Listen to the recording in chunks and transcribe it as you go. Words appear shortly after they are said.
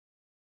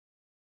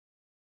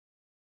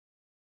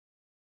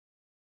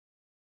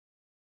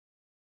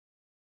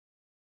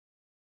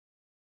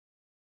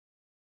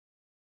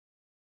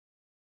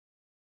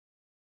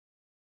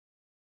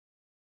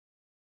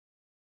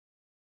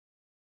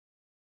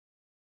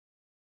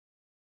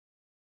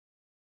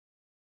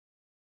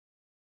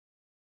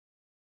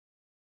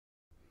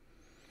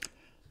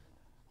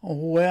Oh,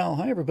 well,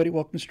 hi everybody.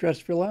 Welcome to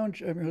Stratosphere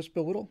Lounge. I'm your host,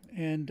 Bill Whittle,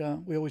 and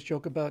we always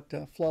joke about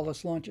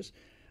flawless launches,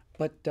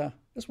 but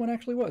this one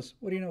actually was.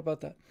 What do you know about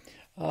that?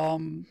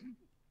 Um,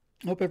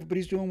 Hope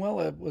everybody's doing well.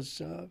 I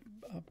was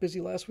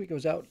busy last week. I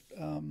was out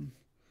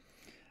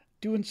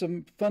doing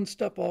some fun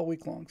stuff all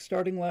week long.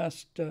 Starting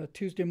last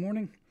Tuesday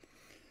morning,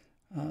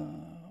 I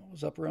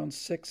was up around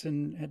 6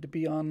 and had to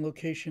be on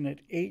location at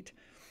 8,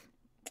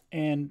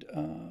 and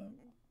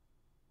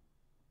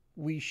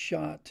we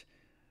shot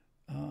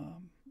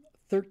um,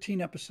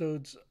 13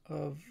 episodes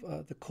of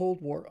the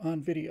Cold War on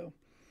video.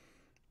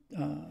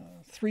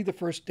 Three the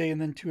first day,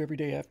 and then two every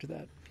day after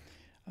that.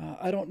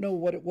 I don't know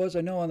what it was.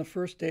 I know on the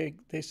first day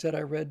they said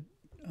I read,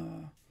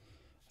 I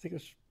think it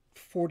was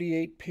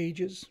 48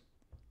 pages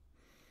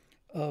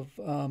of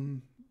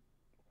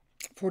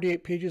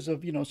 48 pages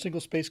of single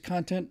space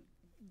content,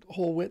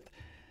 whole width,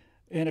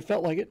 and it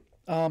felt like it.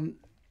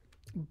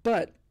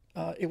 But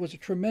it was a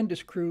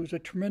tremendous cruise, a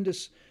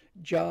tremendous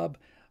job.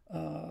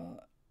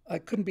 I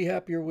couldn't be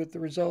happier with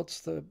the results.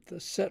 The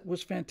set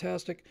was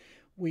fantastic.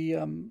 We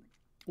um,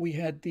 we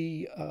had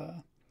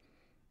a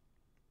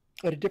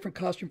different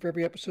costume for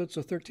every episode,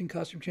 so 13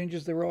 costume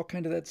changes. They were all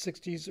kind of that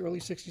 60s, early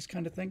 60s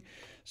kind of thing.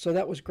 So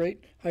that was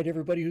great. Hi to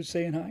everybody who's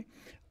saying hi.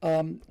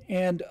 Um,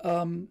 and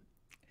um,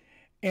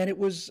 and it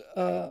was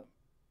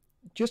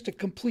just a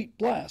complete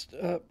blast.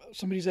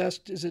 Somebody's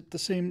asked, is it the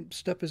same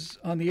stuff as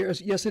on the air?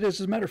 Yes, it is.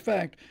 As a matter of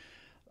fact,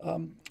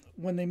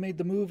 when they made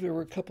the move, there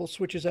were a couple of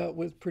switches out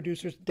with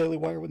producers. Daily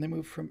Wire, when they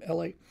moved from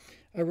LA,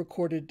 I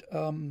recorded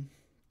the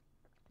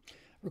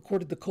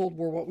Cold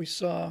War, what we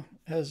saw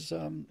as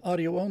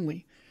audio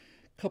only,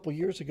 a couple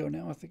years ago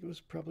now. I think it was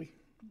probably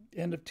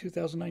end of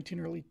 2019,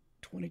 early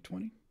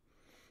 2020. It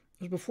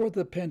was before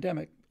the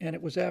pandemic, and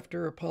it was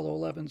after Apollo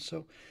 11,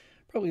 so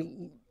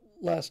probably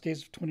last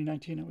days of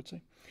 2019, I would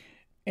say.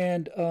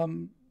 And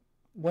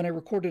when I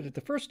recorded it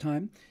the first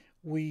time,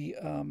 we,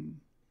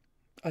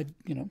 I'd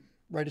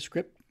write a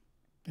script,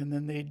 and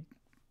then they'd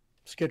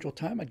schedule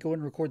time. I'd go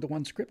and record the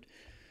one script.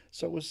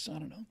 So it was, I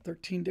don't know,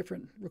 13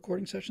 different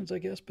recording sessions, I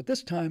guess. But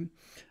this time,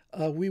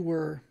 we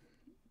were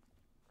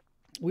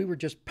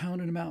just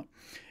pounding them out,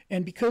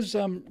 and because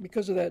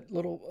of that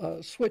little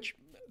switch,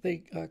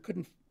 they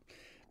couldn't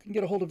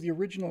get a hold of the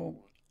original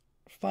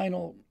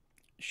final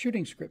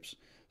shooting scripts.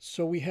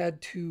 So we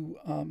had to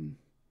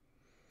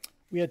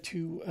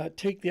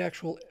take the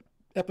actual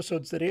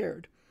episodes that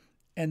aired,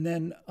 and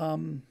then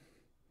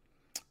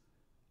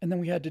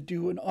we had to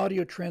do an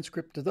audio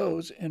transcript of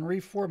those and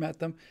reformat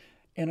them.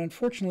 And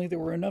unfortunately, there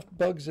were enough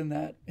bugs in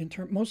that,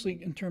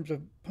 mostly in terms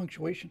of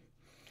punctuation,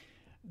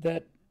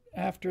 that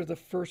after the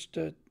first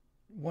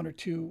one or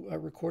two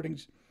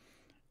recordings,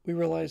 we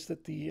realized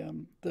that the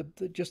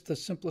just the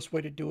simplest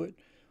way to do it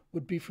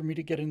would be for me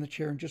to get in the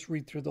chair and just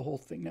read through the whole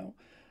thing. Now,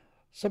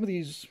 some of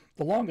these,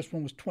 the longest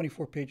one was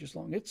 24 pages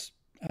long. It's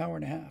an hour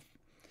and a half.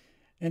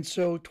 And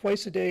so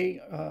twice a day,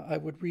 I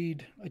would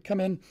read. I'd come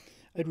in,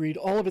 I'd read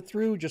all of it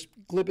through, just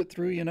glib it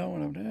through, and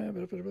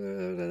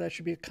that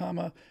should be a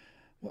comma.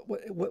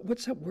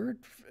 What's that word?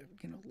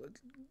 You know,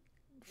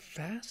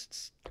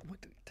 fasts.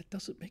 What that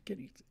doesn't make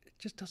any. It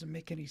just doesn't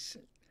make any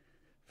sense.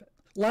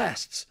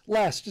 Lasts.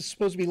 Last. It's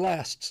supposed to be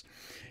lasts,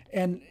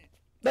 and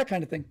that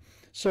kind of thing.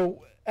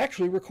 So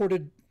actually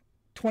recorded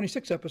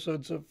 26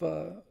 episodes of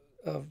the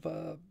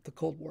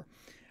Cold War.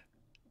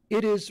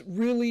 It is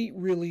really,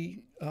 really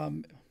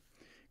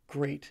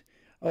great.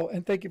 Oh,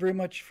 and thank you very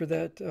much for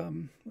that.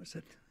 What's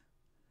that?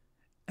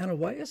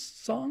 Anawayas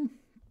song?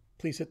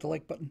 Please hit the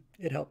like button.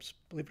 It helps,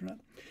 believe it or not.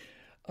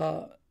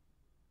 Uh,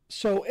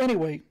 so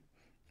anyway,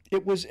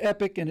 it was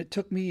epic, and it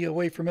took me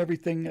away from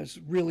everything. I was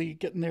really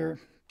getting there.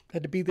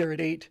 Had to be there at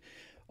 8.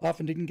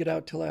 Often didn't get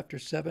out till after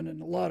 7,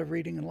 and a lot of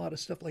reading and a lot of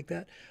stuff like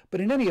that.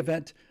 But in any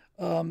event,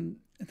 and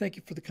thank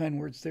you for the kind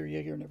words there,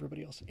 Jaeger, and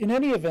everybody else. In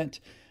any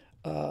event,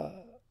 uh,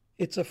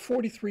 it's a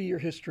 43-year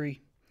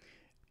history,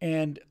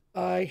 and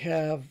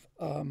I've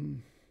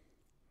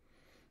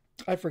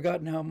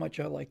forgotten how much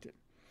I liked it.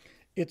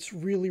 It's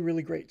really,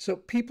 really great. So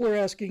people are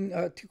asking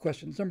two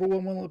questions. Number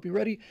one, will it be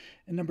ready?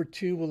 And number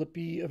two, will it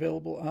be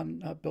available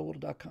on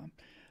billwhittle.com?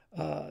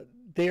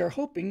 They are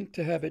hoping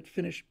to have it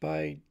finished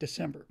by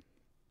December.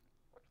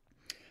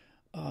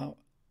 Uh,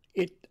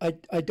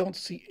 I don't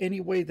see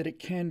any way that it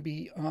can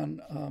be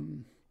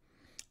on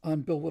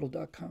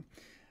billwhittle.com.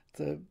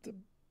 The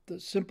the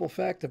simple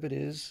fact of it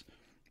is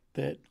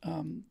that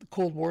the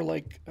Cold War,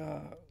 like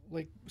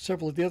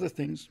several of the other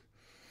things,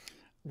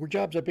 were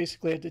jobs I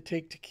basically had to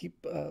take to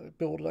keep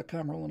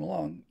billwhittle.com rolling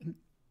along.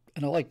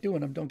 And I like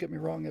doing them. Don't get me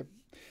wrong. I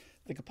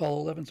think Apollo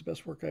 11 is the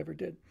best work I ever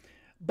did.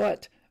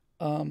 But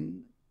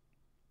um,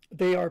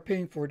 they are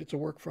paying for it. It's a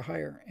work for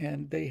hire,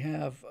 and they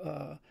have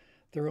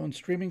their own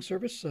streaming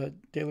service,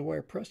 Daily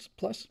Wire Press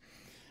Plus,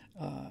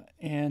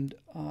 and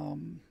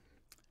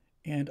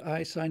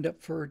I signed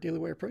up for Daily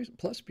Wire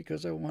Plus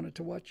because I wanted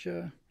to watch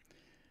the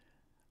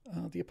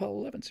Apollo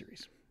 11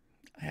 series.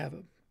 I have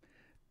a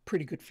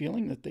pretty good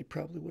feeling that they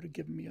probably would have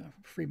given me a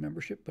free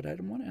membership, but I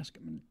didn't want to ask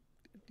them. And,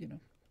 you know,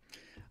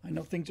 I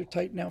know things are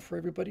tight now for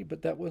everybody,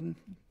 but that wasn't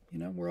You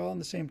know, we're all on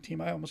the same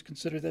team. I almost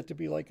consider that to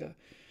be like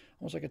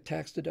almost like a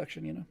tax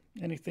deduction. You know,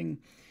 anything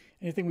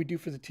we do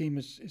for the team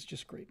is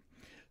just great.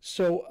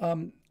 So,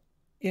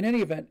 in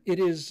any event, it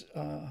is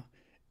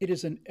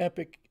an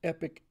epic,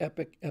 epic,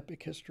 epic,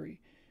 epic history,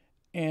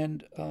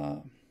 and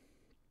the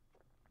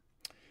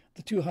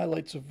two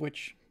highlights of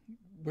which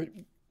were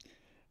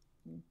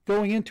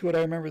going into it.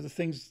 I remember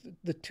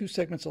the two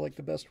segments I liked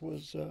the best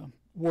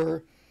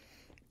were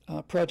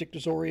Project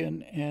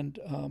Azorian and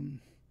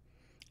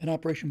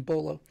Operation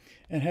Bolo.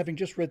 And having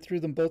just read through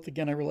them both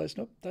again, I realized,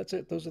 nope, that's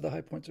it. Those are the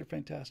high points. They're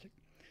fantastic.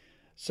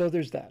 So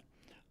there's that.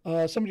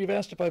 Somebody have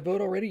asked if I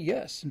vote already.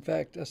 Yes. In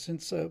fact,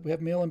 since we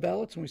have mail-in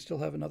ballots and we still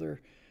have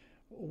another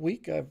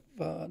week, I've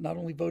not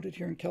only voted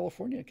here in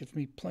California, it gives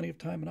me plenty of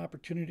time and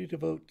opportunity to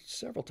vote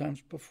several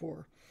times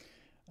before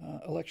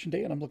Election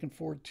Day, and I'm looking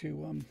forward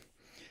to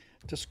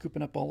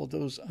scooping up all of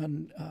those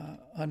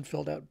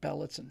unfilled out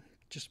ballots and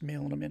just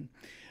mailing them in.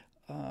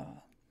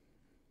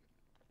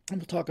 And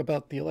we'll talk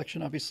about the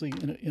election, obviously,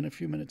 in a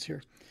few minutes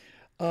here.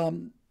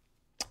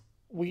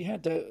 We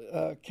had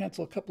to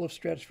cancel a couple of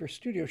Stratosphere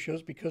Studio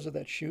shows because of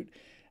that shoot.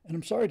 And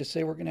I'm sorry to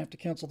say we're going to have to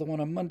cancel the one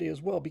on Monday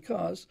as well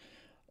because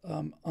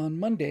on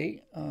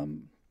Monday, I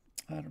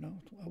don't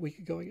know, a week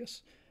ago, I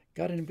guess,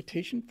 got an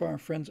invitation from our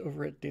friends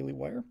over at Daily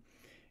Wire.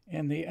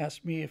 And they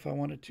asked me if I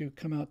wanted to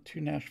come out to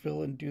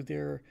Nashville and do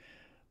their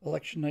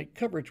election night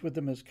coverage with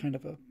them as kind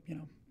of a,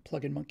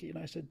 plug-in monkey. And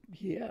I said,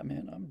 yeah,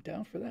 man, I'm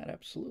down for that.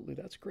 Absolutely.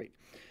 That's great.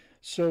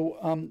 So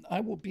I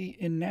will be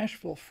in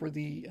Nashville for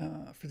the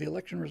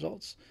election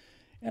results,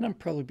 and I'm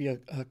probably be a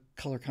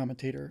color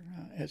commentator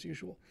as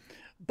usual.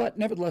 But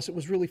nevertheless, it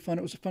was really fun.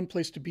 It was a fun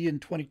place to be in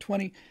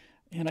 2020,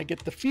 and I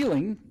get the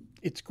feeling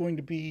it's going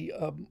to be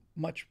a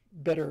much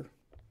better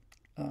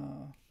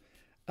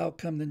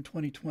outcome than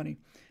 2020.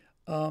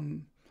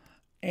 And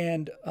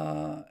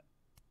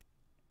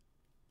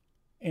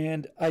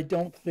I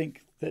don't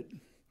think that,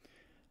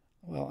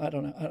 well, I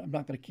don't know. I'm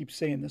not going to keep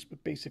saying this,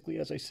 but basically,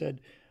 as I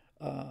said,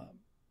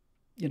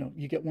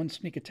 you get one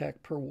sneak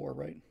attack per war,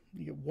 right?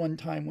 You get one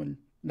time when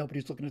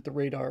nobody's looking at the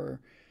radar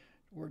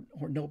or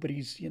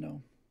nobody's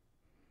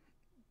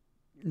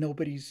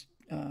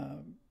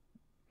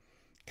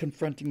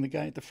confronting the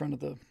guy at the front of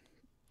the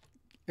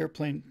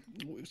airplane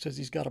who says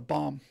he's got a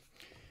bomb.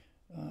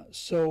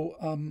 So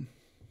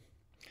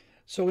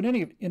in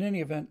any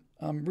event,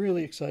 I'm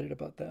really excited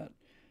about that.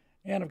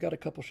 And I've got a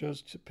couple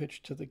shows to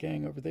pitch to the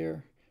gang over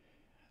there.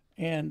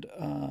 And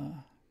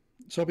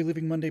so I'll be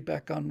leaving Monday,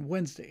 back on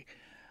Wednesday.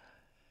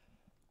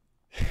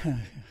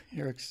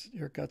 Eric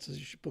Gott says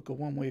you should book a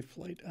one-way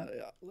flight.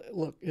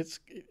 Look,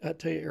 I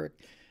tell you, Eric,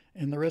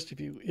 and the rest of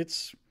you,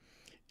 it's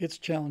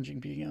challenging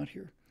being out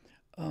here.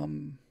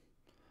 And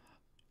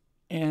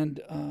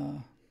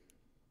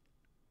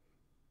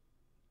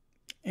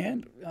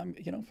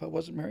if I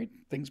wasn't married,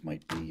 things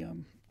might be a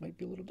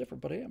little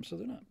different, but I am, so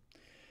they're not.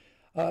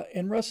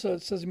 And Russ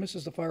says he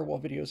misses the firewall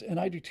videos, and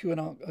I do too, and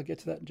I'll get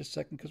to that in just a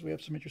second because we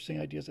have some interesting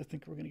ideas I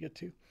think we're going to get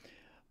to.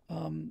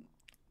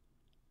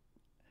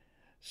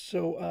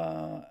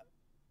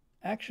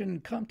 Action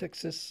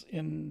Comtexis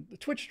in the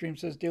Twitch stream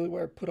says, Daily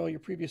Wire, put all your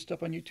previous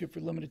stuff on YouTube for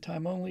limited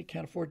time only.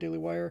 Can't afford Daily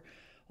Wire.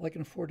 All I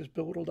can afford is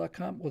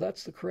BillWhittle.com. Well,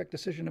 that's the correct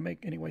decision to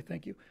make anyway,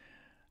 thank you.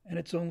 And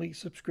it's only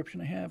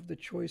subscription I have. The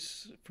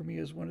choice for me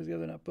is one or the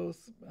other, not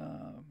both.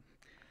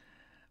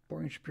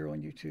 Boring Shapiro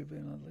on YouTube,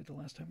 and the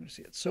last time I'm going to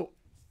see it. So,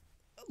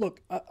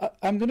 look,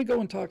 I'm going to go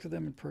and talk to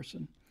them in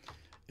person.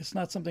 It's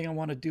not something I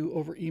want to do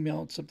over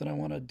email. It's something I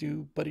want to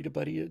do buddy to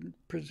buddy and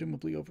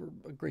presumably over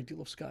a great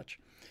deal of scotch.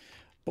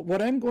 But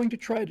what I'm going to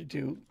try to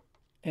do,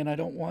 and I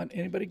don't want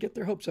anybody to get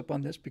their hopes up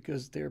on this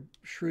because they're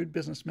shrewd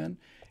businessmen,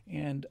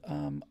 and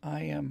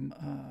I am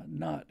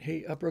not.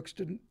 Hey, a Brooke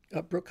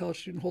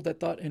College student, hold that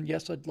thought. And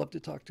yes, I'd love to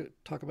talk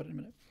about it in a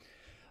minute.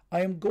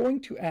 I am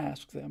going to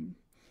ask them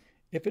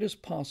if it is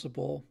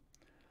possible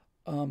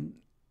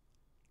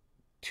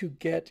to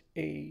get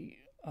a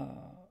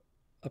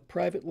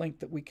private link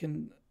that we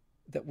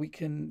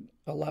can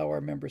allow our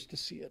members to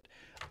see it.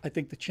 I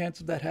think the chance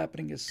of that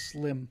happening is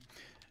slim,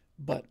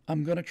 but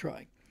I'm going to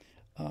try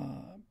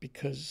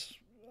because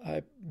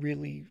I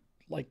really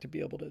like to be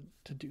able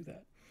to do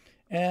that.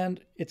 And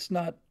it's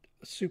not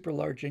a super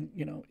large,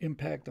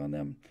 impact on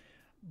them.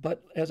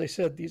 But as I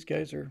said, these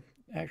guys are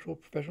actual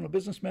professional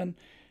businessmen,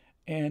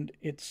 and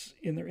it's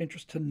in their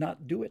interest to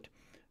not do it.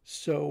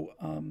 So,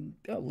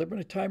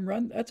 limited time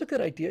run, that's a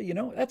good idea.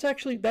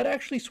 That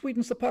actually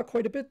sweetens the pot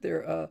quite a bit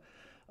there,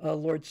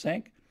 Lord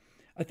Sank.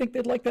 I think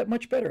they'd like that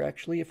much better,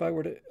 actually, if I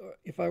were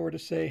to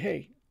say,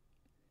 hey,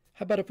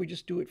 how about if we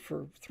just do it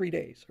for 3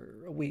 days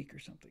or a week or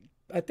something?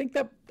 I think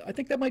that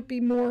might be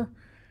more.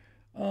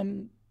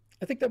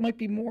 I think that might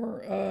be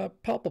more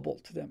palpable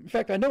to them. In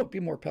fact, I know it'd be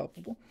more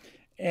palpable.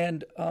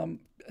 And I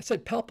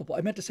said palpable.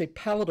 I meant to say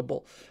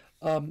palatable.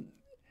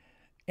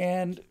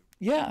 And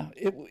yeah,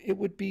 it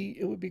would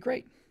be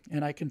great.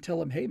 And I can tell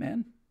them, hey,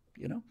 man,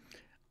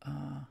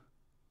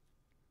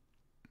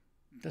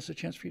 that's a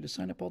chance for you to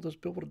sign up all those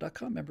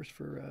BillWhittle.com members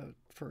for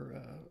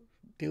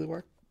Daily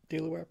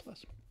Wire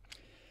Plus.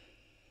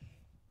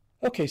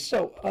 Okay,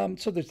 so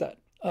there's that.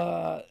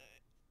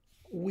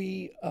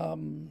 We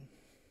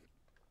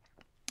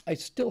I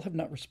still have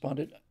not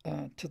responded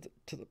to the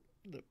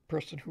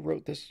person who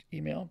wrote this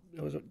email.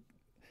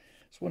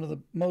 It's one of the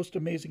most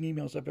amazing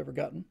emails I've ever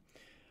gotten,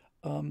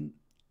 and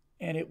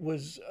it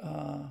was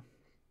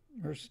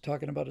we're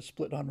talking about a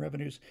split on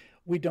revenues.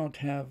 We don't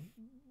have.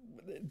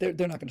 They're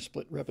not going to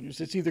split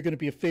revenues. It's either going to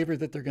be a favor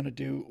that they're going to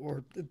do,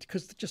 or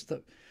because just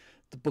the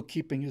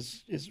bookkeeping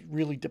is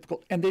really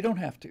difficult, and they don't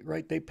have to,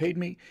 right? They paid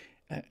me,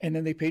 and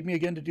then they paid me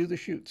again to do the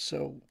shoots,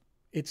 so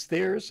it's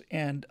theirs,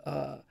 and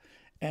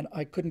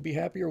I couldn't be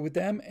happier with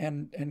them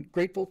and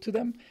grateful to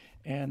them.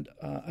 And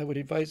I would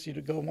advise you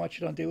to go and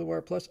watch it on Daily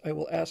Wire Plus. I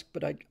will ask,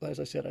 but as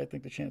I said, I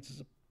think the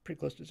chances are pretty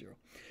close to zero.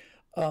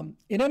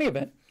 In any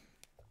event,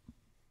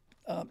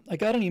 I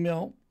got an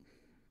email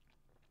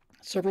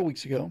several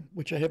weeks ago,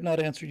 which I have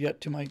not answered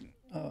yet to my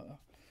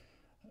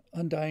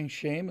undying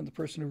shame. And the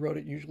person who wrote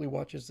it usually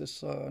watches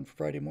this on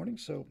Friday morning.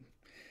 So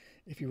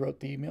if you wrote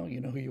the email,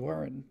 you know who you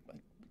are. And I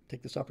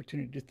take this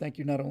opportunity to thank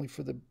you not only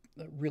for the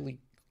really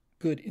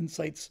good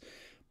insights,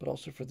 but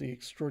also for the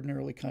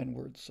extraordinarily kind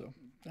words. So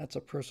that's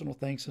a personal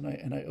thanks, and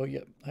I owe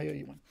you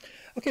one.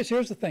 Okay, so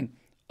here's the thing.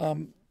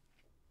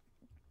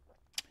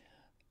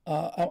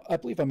 I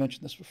believe I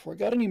mentioned this before. I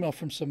got an email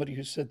from somebody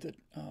who said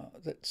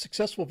that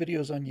successful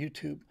videos on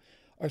YouTube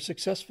are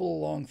successful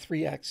along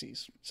three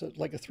axes, so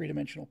like a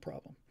three-dimensional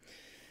problem.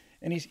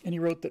 And he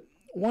wrote that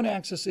one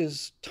axis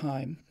is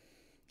time,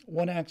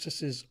 one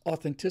axis is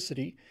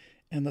authenticity,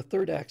 and the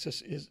third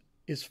axis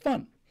is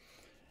fun.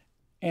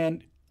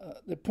 And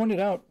they pointed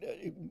out,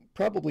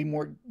 probably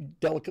more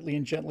delicately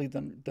and gently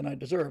than I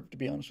deserve, to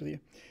be honest with you,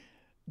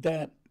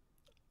 that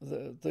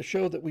the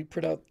show that we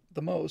put out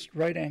the most,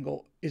 Right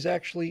Angle, is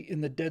actually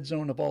in the dead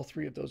zone of all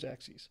three of those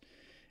axes.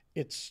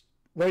 It's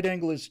Right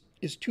Angle is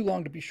too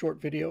long to be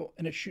short video,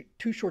 and it's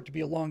too short to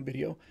be a long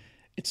video.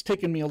 It's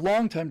taken me a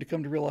long time to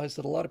come to realize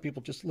that a lot of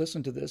people just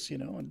listen to this,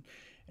 and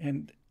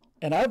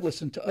I've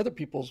listened to other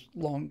people's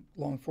long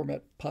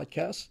format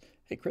podcasts.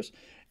 Hey, Chris,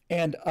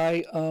 and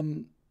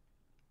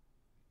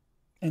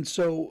and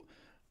so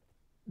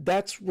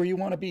that's where you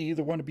want to be. You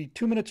either want to be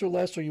 2 minutes or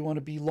less, or you want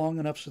to be long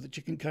enough so that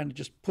you can kind of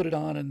just put it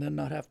on and then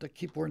not have to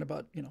keep worrying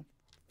about,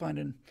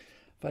 finding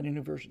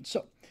new versions.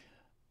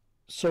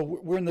 So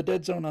we're in the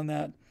dead zone on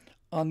that.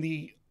 On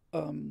the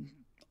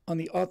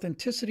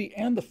authenticity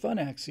and the fun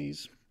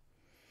axes,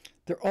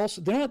 they're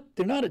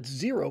not at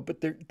zero,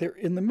 but they're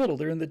in the middle.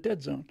 They're in the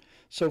dead zone.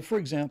 So, for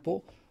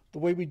example, the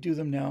way we do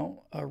them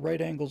now, Right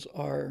Angles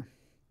are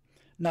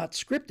not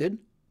scripted,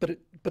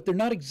 but they're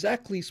not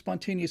exactly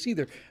spontaneous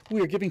either.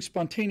 We are giving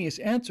spontaneous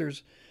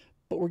answers,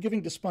 but we're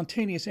giving the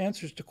spontaneous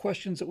answers to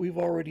questions that we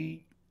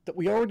already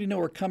know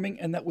are coming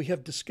and that we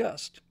have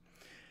discussed.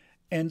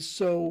 And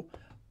so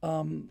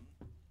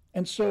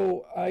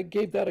I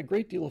gave that a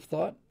great deal of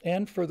thought.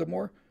 And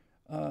furthermore,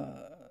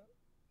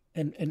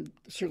 and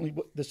certainly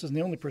this isn't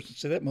the only person to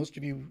say that. Most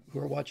of you who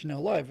are watching now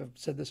live have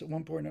said this at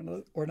one point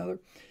or another.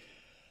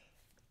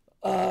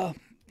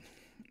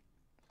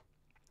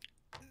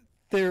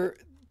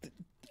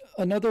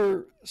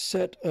 Another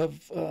set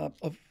of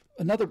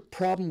another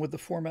problem with the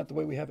format the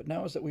way we have it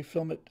now is that we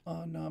film it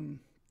on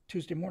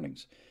Tuesday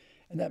mornings,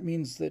 and that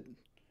means that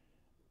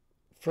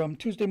from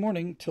Tuesday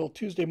morning till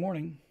Tuesday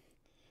morning,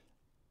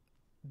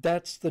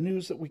 that's the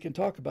news that we can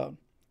talk about.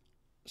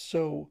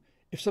 So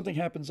if something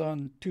happens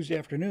on Tuesday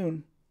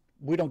afternoon,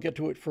 we don't get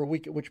to it for a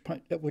week,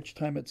 at which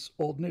time it's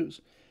old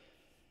news.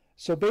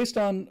 So based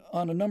on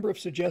a number of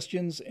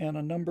suggestions and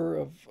a number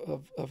of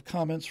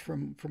comments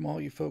from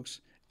all you folks,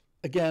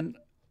 again,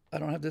 I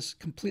don't have this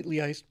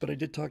completely iced, but I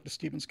did talk to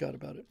Stephen Scott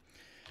about it.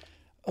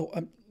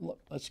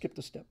 Let's skip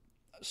the step.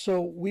 So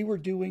we were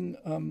doing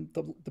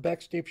the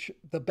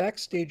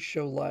backstage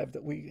show live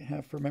that we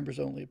have for members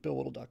only at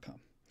BillWhittle.com.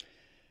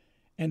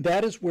 And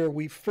that is where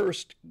we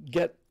first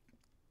get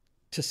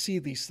to see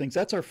these things.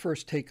 That's our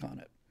first take on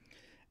it.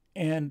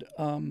 And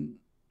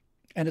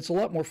it's a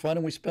lot more fun,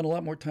 and we spend a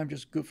lot more time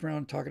just goofing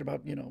around talking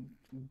about,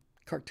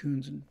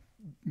 cartoons and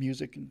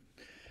music and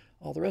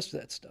all the rest of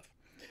that stuff.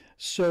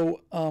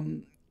 So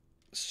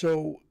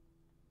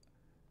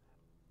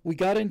we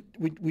got in.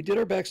 We did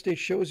our backstage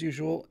show as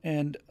usual,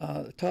 and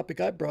the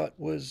topic I brought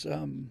was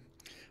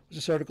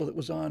this article that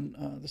was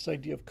on this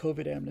idea of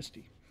COVID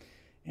amnesty,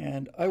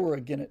 and I were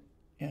against it,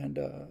 and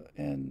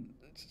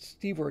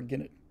Steve were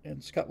against it,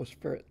 and Scott was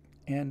for it,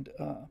 and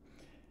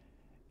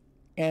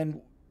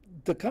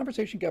the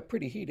conversation got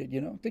pretty heated.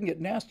 It didn't get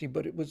nasty,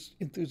 but it was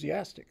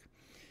enthusiastic,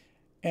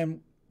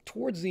 and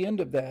towards the end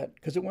of that,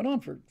 because it went on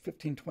for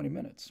 15, 20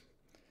 minutes.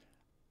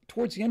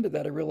 Towards the end of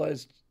that, I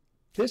realized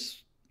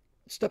this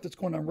stuff that's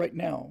going on right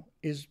now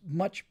is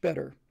much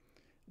better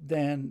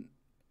than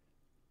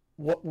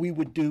what we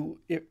would do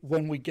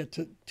when we get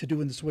to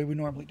doing this the way we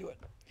normally do it.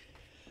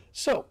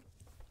 So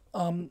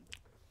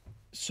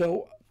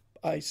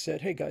I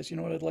said, hey guys, you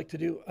know what I'd like to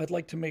do? I'd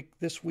like to make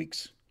this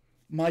week's,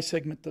 my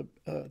segment, the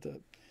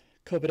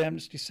COVID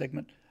amnesty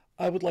segment,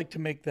 I would like to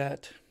make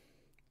that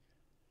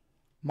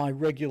my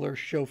regular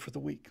show for the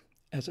week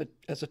as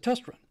a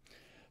test run.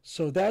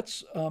 So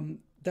that's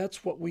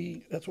what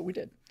we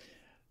did.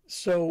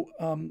 So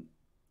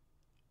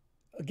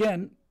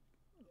again,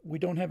 we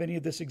don't have any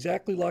of this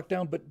exactly locked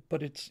down,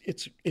 but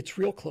it's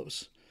real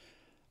close.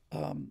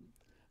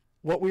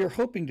 What we are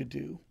hoping to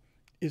do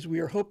is we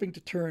are hoping to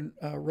turn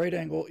Right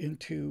Angle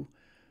into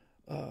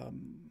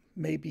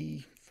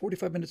maybe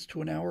 45 minutes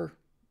to an hour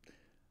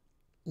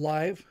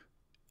live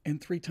and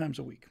 3 times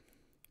a week,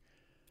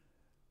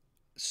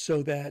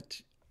 so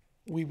that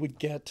we would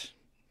get,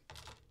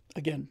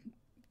 again,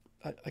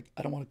 I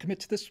don't want to commit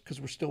to this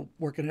because we're still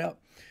working it out,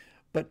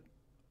 but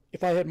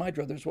if I had my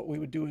druthers, what we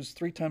would do is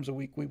 3 times a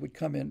week we would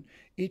come in.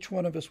 Each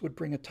one of us would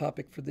bring a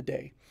topic for the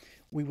day.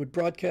 We would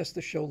broadcast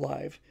the show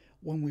live.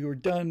 When we were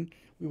done,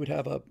 we'd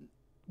have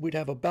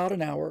about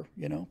an hour,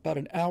 about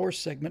an hour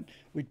segment.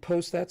 We'd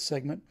post that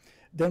segment.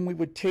 Then we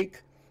would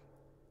take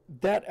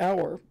that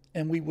hour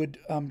and we would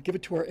give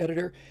it to our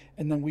editor,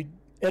 and then we'd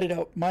edit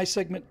out my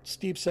segment,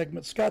 Steve's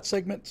segment, Scott's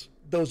segments.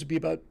 Those would be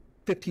about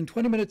 15,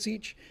 20 minutes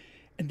each.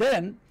 And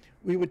then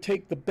we would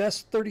take the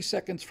best 30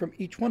 seconds from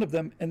each one of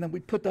them, and then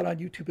we'd put that on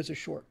YouTube as a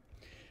short.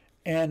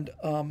 And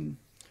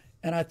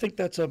I think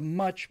that's a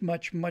much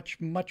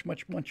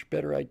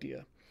better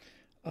idea.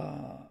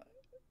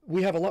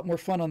 We have a lot more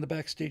fun on the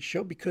Backstage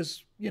show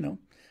because,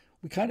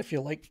 we kind of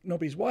feel like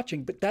nobody's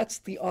watching, but that's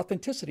the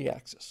authenticity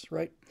axis,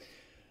 right?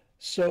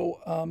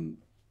 So,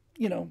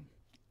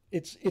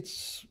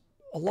 it's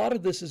a lot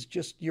of this is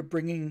just you're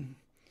bringing,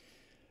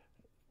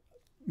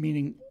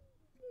 meaning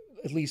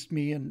at least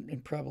me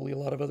and probably a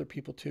lot of other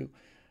people too.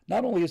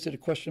 Not only is it a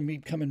question of me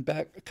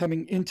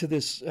coming into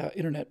this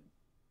internet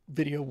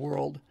video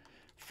world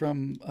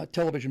from a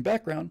television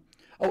background.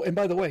 Oh, and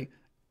by the way,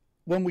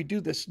 when we do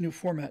this new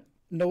format,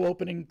 no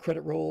opening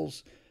credit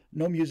rolls,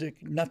 no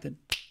music, nothing,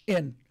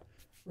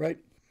 right?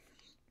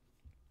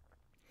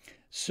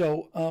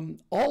 So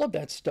all of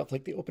that stuff,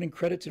 like the opening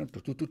credits, got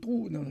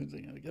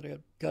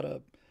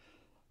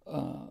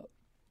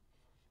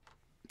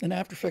an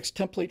After Effects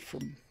template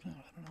from, I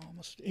don't know,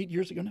 almost 8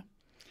 years ago now.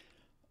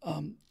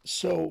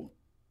 So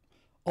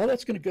all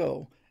that's going to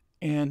go.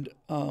 And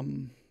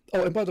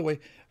and by the way,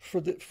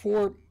 for the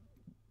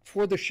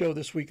show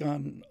this week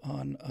on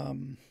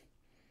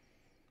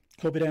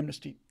COVID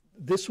Amnesty,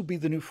 this will be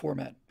the new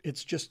format.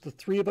 It's just the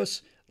three of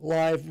us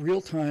live,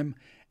 real time,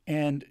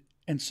 and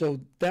so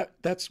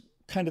that's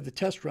kind of the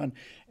test run.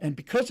 And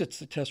because it's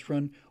the test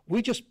run,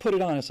 we just put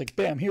it on. It's like,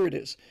 bam, here it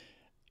is.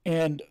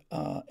 And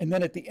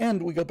then at the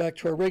end, we go back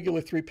to our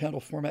regular 3-panel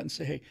format and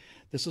say, hey,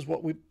 this is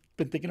what we've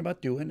been thinking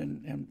about doing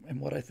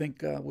and what I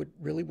think would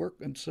really work.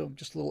 And so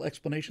just a little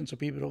explanation so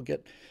people don't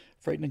get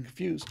frightened and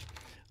confused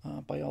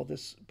by all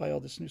this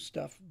new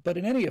stuff. But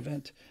in any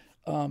event,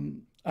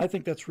 I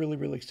think that's really,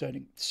 really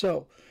exciting.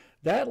 So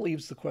that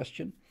leaves the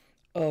question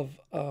of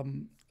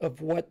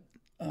what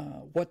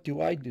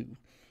do I do?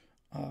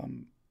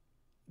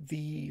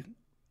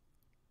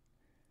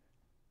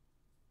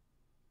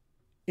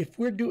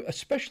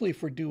 Especially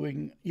if we're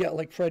doing,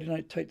 like Friday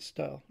Night Tight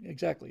style,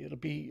 exactly.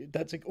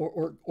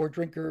 Or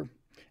Drinker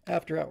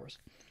After Hours.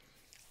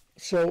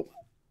 So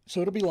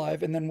it'll be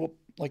live, and then we'll,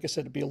 like I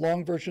said, it'll be a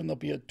long version. There'll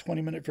be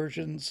 20-minute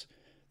versions,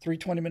 3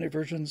 20-minute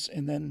versions,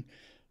 and then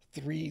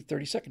 3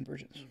 30-second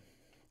versions.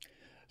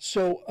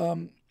 So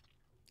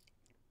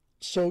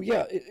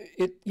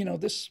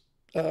this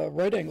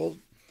Right Angle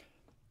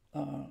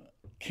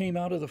came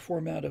out of the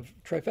format of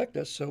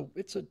Trifecta, so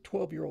it's a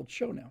 12-year-old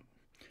show now.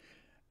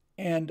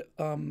 And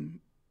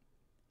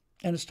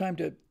it's time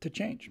to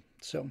change.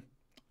 So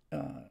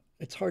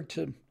it's hard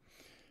to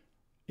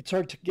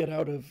get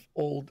out of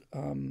old.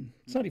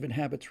 It's not even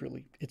habits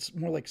really. It's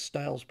more like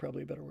styles,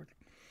 probably a better word.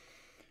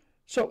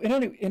 So in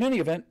any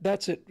event,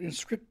 that's it.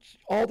 Script,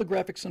 all the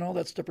graphics and all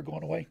that stuff are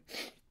going away.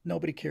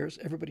 Nobody cares.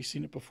 Everybody's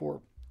seen it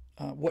before.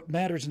 What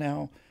matters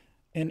now,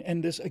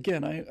 and this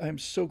again, I'm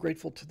so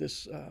grateful to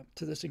this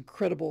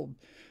incredible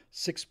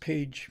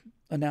 6-page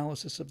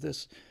analysis of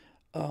this.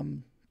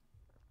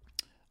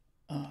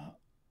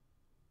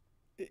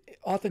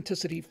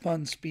 Authenticity,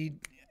 fun, speed,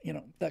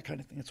 that kind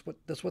of thing.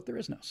 That's what there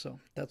is now. So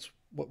that's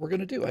what we're going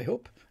to do.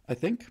 I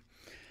think,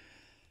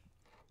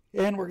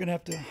 and we're going to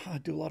have to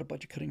do a lot of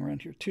budget cutting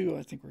around here too.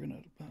 I think we're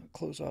going to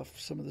close off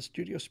some of the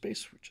studio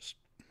space. We're just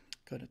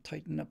going to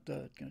tighten up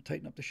the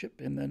ship,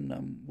 and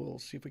then we'll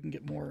see if we can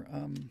get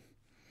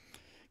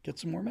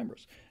some more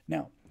members.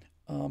 Now,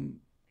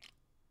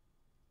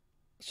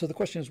 so the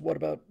question is, what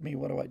about me?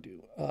 What do I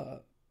do?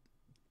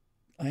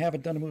 I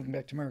haven't done a Moving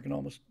Back to America in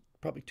almost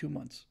probably 2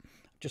 months.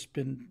 I've just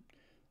been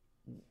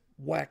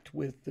whacked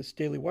with this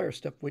Daily Wire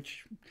stuff,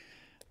 which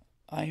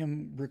I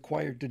am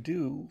required to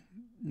do,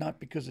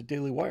 not because of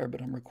Daily Wire,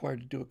 but I'm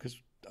required to do it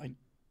because I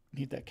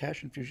need that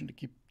cash infusion to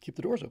keep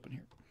the doors open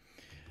here.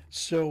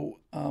 So,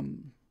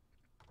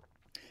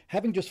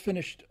 having just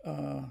finished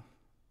the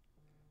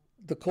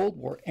Cold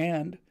War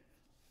and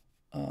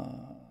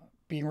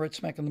being right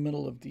smack in the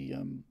middle of the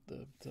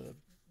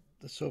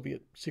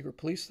Soviet secret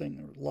police thing,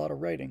 there was a lot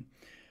of writing.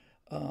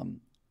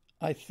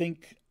 I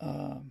think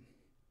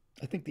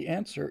the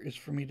answer is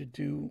for me to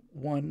do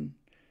one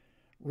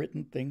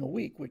written thing a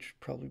week, which would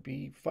probably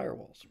be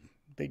firewalls.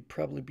 They'd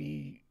probably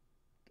be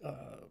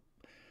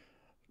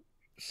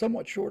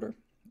somewhat shorter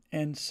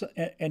and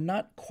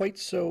not quite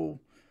so.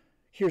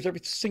 Here's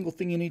every single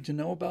thing you need to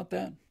know about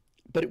that,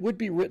 but it would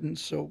be written.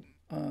 So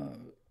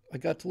I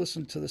got to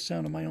listen to the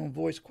sound of my own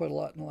voice quite a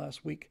lot in the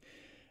last week,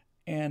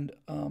 and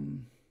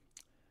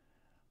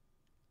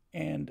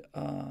and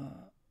uh,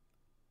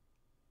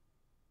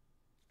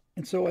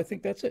 and so I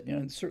think that's it.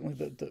 And certainly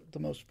the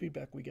most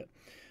feedback we get.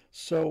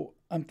 So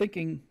I'm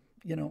thinking,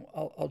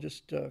 I'll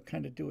just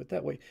kind of do it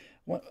that way.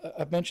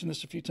 I've mentioned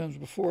this a few times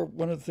before.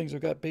 One of the things I've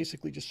got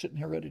basically just sitting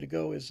here ready to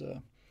go is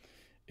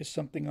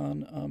something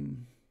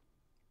on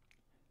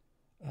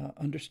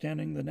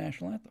understanding the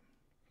national anthem.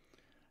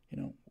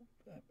 You know,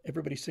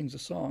 everybody sings a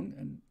song,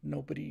 and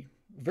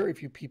very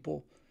few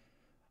people.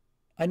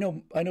 I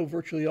know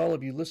virtually all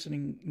of you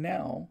listening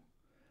now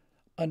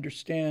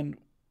understand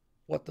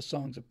what the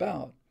song's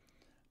about,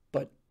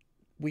 but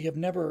we have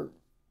never.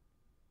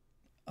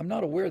 I'm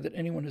not aware that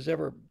anyone has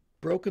ever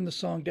broken the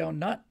song down.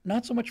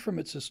 Not so much from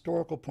its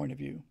historical point of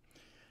view,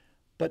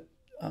 but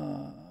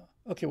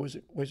okay, was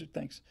it?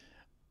 Thanks.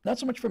 Not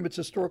so much from its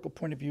historical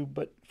point of view,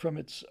 but from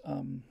its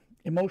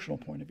emotional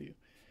point of view.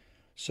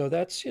 So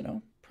that's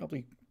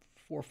probably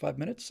 4 or 5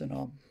 minutes, and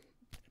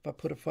if I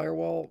put a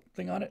firewall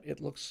thing on it, it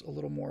looks a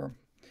little more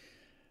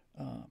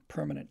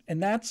permanent.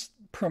 And that's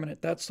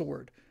permanent. That's the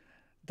word.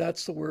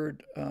 That's the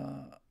word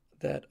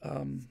that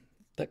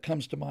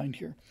comes to mind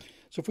here.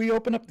 So if we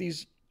open up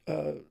these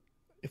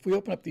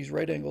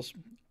right angles,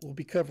 we'll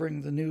be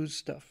covering the news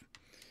stuff,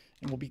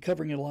 and we'll be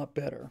covering it a lot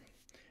better.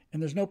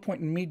 And there's no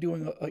point in me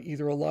doing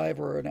either a live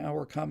or an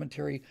hour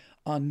commentary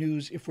on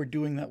news if we're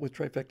doing that with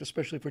Trifecta,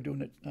 especially if we're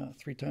doing it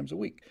 3 times a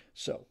week.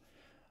 So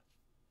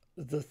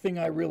the thing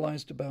I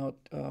realized about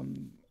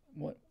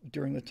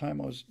during the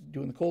time I was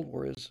doing the Cold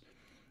War is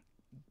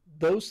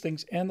those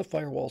things and the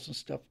firewalls and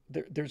stuff.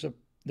 There's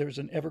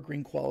an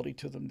evergreen quality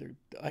to them.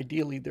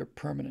 Ideally they're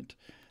permanent.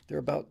 They're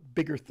about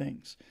bigger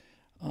things.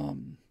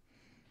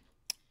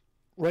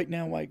 Right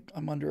now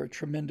I'm under a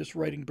tremendous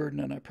writing burden,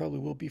 and I probably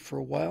will be for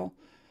a while.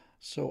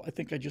 So I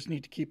think I just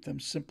need to keep them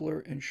simpler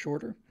and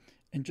shorter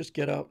and just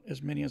get out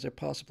as many as I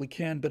possibly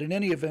can. But in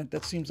any event,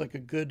 that seems like a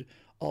good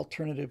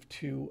alternative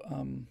to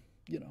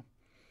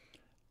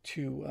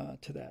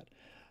that.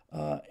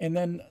 And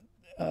then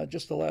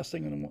just the last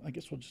thing, and I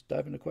guess we'll just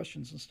dive into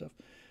questions and stuff.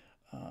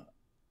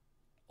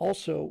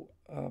 Also,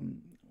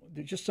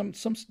 there's just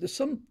there's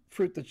some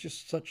fruit that's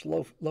just such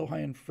low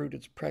high end fruit.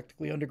 It's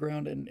practically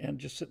underground and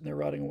just sitting there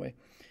rotting away.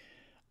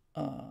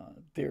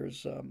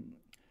 There's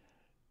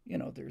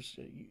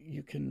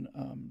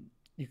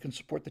you can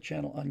support the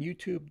channel on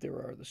YouTube. There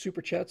are the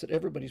super chats that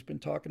everybody's been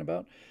talking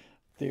about.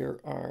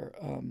 There's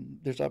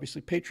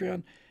obviously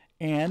Patreon,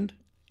 and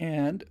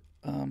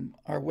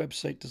our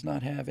website does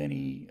not have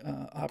any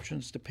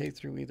options to pay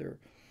through either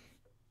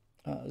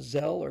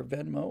Zelle or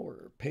Venmo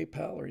or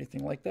PayPal or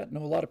anything like that.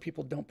 No, a lot of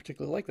people don't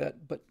particularly like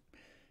that, but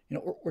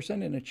or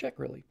send in a check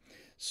really.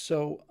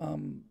 So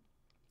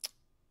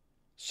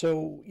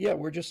yeah,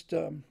 we're just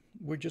going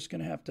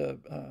to have to.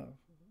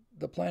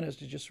 The plan is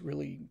to just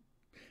really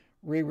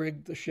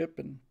re-rig the ship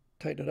and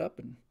tighten it up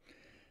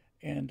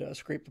and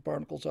scrape the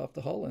barnacles off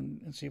the hull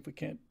and see if we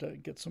can't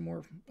get some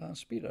more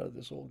speed out of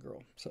this old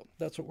girl. So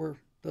that's what we're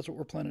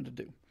planning to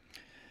do.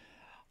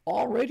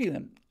 Alrighty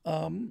then.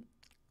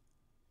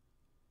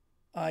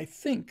 I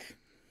think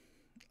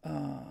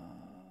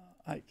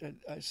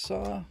I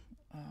saw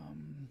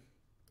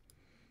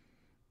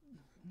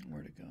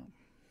where to go.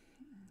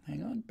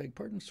 Hang on, beg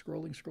pardon.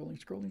 Scrolling.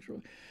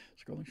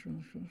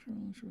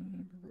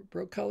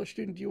 Broke college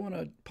student. Do you want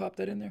to pop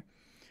that in there?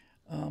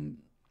 And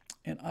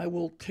I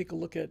will take a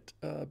look at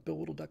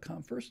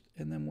BillWhittle.com first,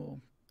 and then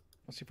we'll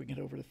see if we can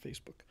get over to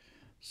Facebook.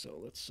 So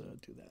let's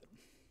do that.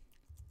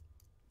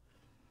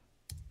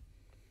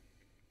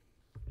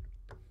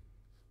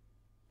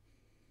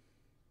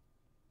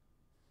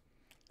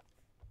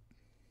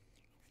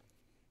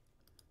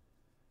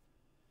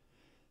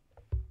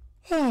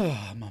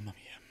 Ah, Mamma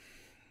Mia.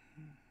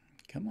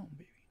 Come on,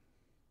 baby.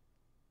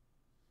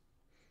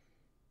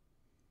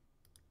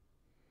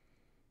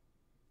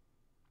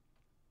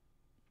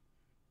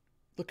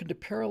 Looking to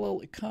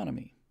parallel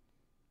economy.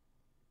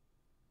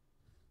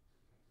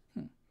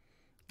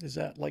 Is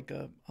that like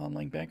a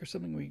online bank or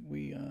something?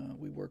 We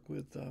work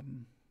with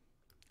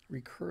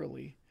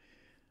Recurly,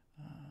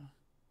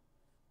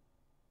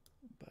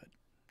 but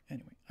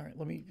anyway. All right,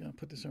 let me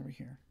put this over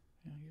here.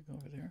 You go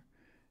over there,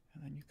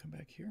 and then you come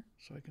back here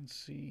so I can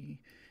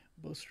see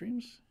both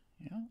streams.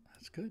 Yeah,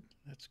 that's good.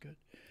 That's good.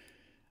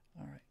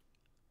 All right.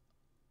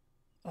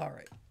 All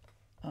right.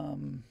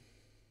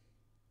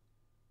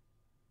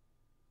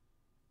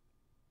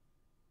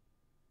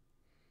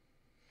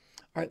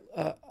 All right.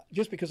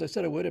 Just because I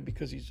said I would, and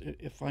because he's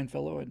a fine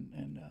fellow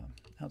and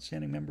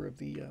outstanding member of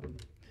the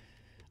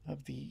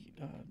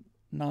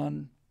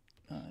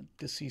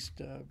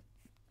non-deceased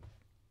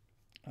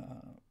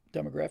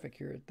demographic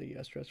here at the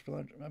Stress for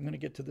Lunch, I'm going to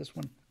get to this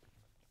one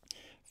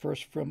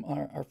first from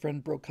our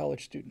friend Broke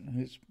College student,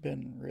 who's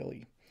been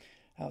really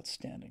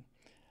Outstanding.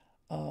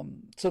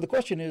 So the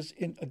question is,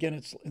 again,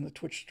 it's in the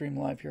Twitch stream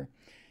live here.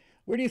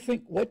 What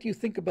do you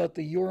think about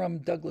the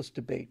Urim-Douglas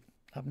debate?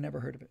 I've never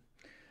heard of it.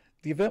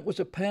 The event was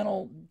a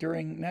panel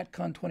during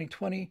NatCon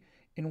 2020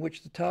 in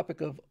which the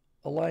topic of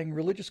allying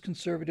religious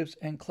conservatives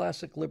and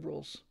classic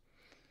liberals.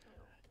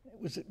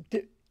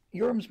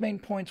 Urim's main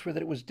points were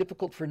that it was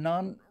difficult for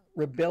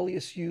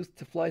non-rebellious youth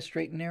to fly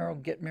straight and narrow,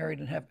 get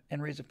married,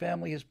 and raise a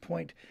family. His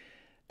point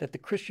that the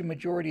Christian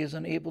majority is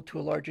unable to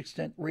a large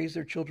extent raise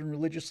their children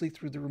religiously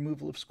through the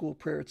removal of school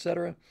prayer,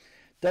 etc.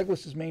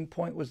 Douglas's main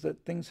point was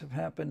that things have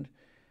happened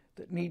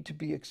that need to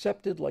be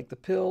accepted, like the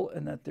pill,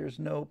 and that there's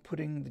no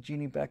putting the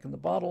genie back in the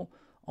bottle.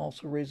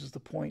 Also raises the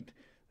point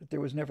that there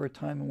was never a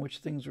time in which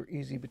things were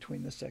easy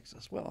between the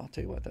sexes. Well, I'll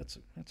tell you what, that's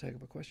a heck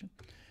of a question.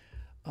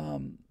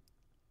 And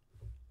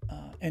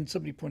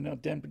somebody pointed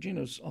out Dan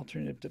Bongino's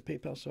alternative to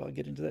PayPal, so I'll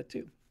get into that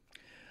too.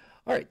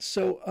 All right,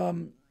 so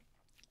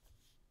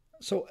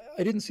so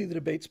I didn't see the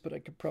debates, but I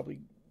could probably,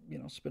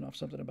 spin off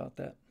something about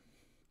that.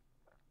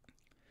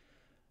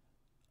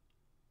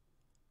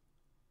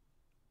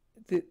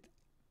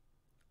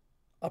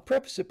 I'll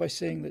preface it by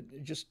saying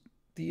that just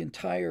the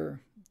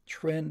entire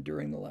trend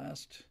during the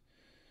last,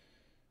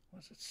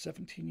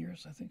 17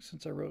 years, I think,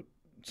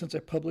 since I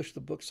published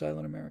the book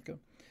Silent America,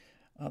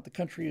 the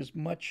country is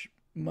much,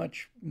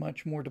 much,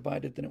 much more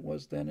divided than it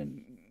was then.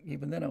 And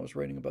even then I was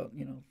writing about,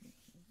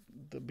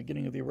 the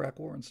beginning of the Iraq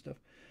War and stuff.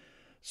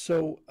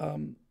 So,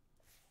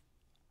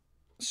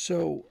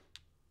 so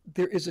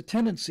there is a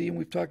tendency, and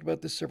we've talked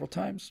about this several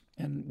times,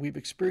 and we've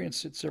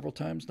experienced it several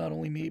times, not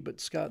only me,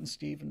 but Scott and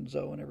Steve and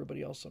Zoe and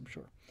everybody else, I'm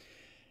sure.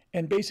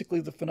 And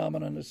basically the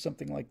phenomenon is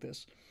something like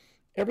this.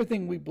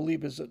 Everything we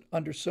believe is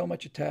under so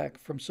much attack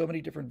from so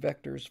many different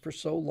vectors for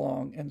so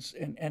long, and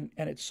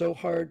it's so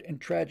hard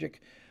and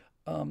tragic,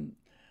 and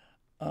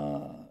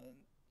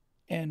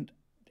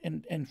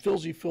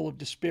fills you full of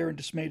despair and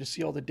dismay to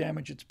see all the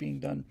damage that's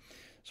being done.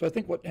 So I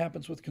think what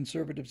happens with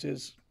conservatives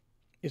is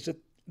that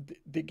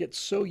they get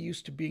so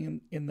used to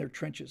being in their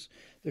trenches.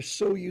 They're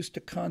so used to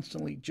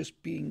constantly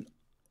just being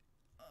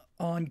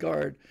on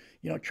guard,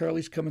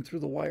 Charlie's coming through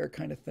the wire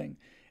kind of thing.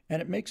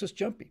 And it makes us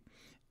jumpy.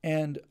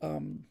 And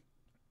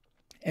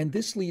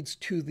this leads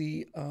to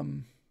the,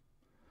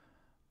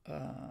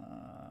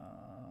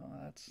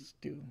 that's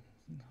Stu.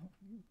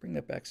 Bring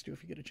that back, Stu,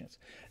 if you get a chance.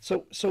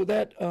 So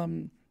that,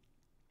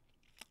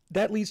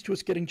 that leads to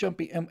us getting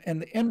jumpy.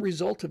 And the end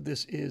result of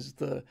this is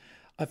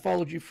I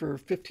followed you for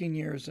 15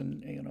 years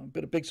and,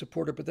 been a big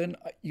supporter, but then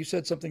you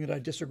said something that I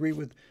disagree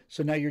with,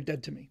 so now you're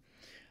dead to me.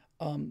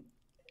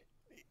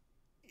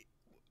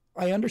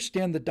 I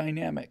understand the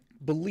dynamic.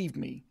 Believe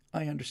me,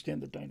 I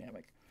understand the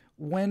dynamic.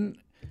 When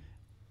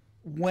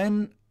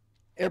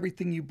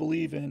everything you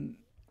believe in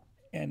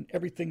and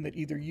everything that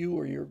either you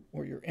or your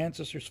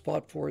ancestors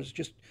fought for is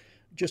just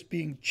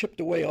being chipped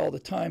away all the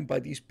time by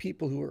these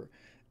people who are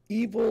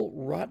evil,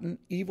 rotten,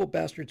 evil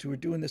bastards who are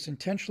doing this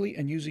intentionally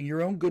and using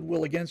your own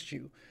goodwill against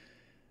you,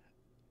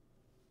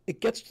 it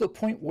gets to the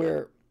point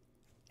where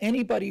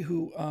anybody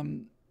who's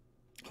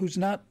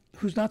not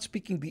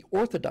speaking the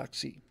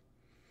orthodoxy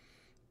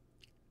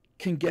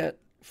can get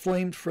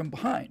flamed from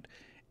behind.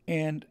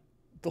 And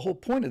the whole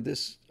point of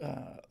this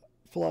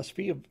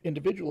philosophy of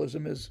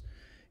individualism is,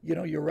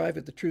 you arrive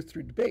at the truth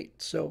through debate.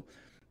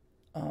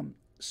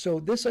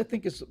 So this, I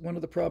think, is one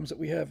of the problems that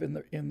we have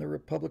in the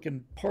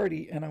Republican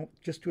Party. And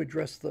just to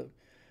address the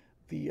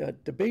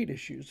debate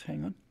issues,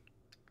 hang on.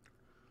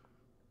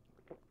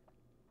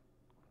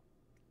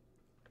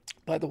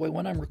 By the way,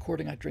 when I'm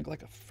recording, I drink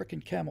like a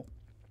frickin' camel.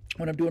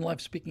 When I'm doing a live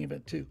speaking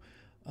event too,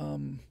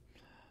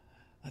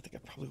 I think I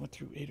probably went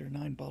through 8 or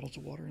 9 bottles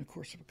of water in the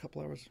course of a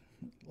couple hours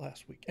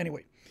last week.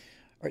 Anyway,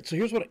 all right. So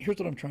here's what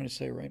I'm trying to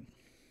say. Right.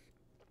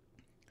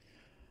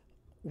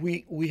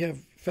 We have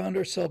found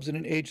ourselves in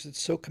an age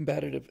that's so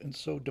combative and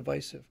so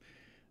divisive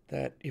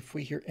that if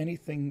we hear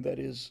anything that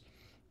is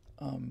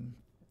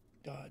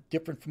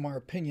different from our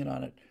opinion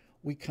on it,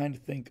 we kind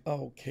of think,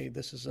 oh, okay,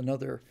 this is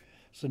another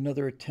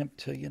attempt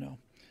to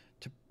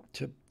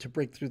to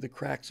break through the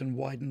cracks and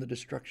widen the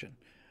destruction.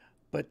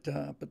 But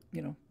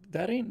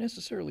that ain't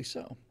necessarily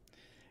so.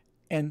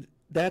 And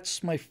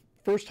that's my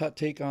first hot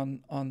take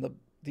on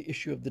the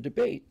issue of the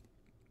debate.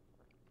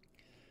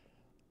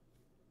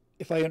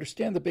 If I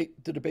understand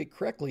the debate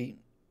correctly,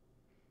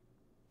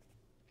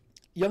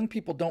 young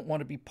people don't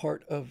want to be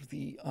part of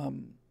the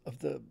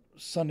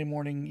Sunday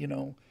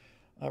morning,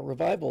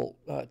 revival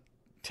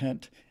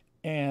tent,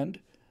 and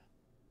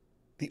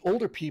the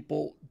older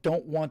people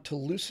don't want to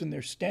loosen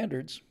their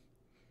standards,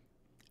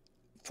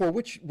 for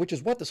which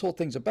is what this whole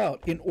thing's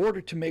about, in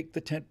order to make the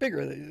tent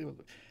bigger.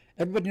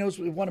 Everybody knows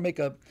we want to make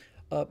a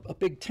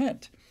big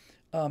tent,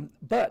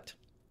 but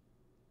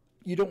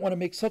you don't want to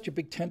make such a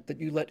big tent that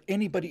you let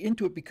anybody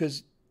into it,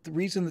 because the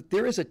reason that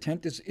there is a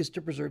tent is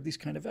to preserve these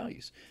kind of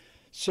values.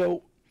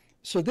 So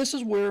this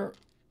is where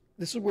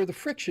the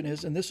friction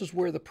is, and this is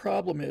where the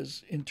problem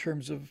is in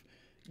terms of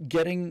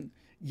getting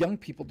young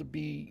people to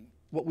be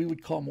what we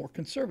would call more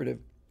conservative.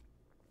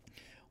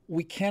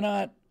 We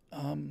cannot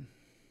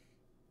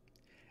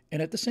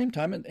And at the same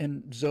time,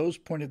 and Zoe's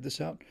pointed this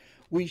out,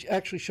 we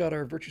actually shot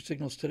our virtue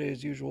signals today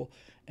as usual,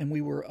 and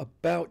we were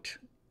about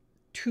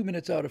 2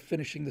 minutes out of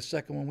finishing the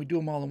second one. We do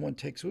them all in one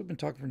take, so we've been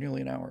talking for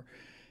nearly an hour.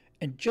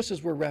 And just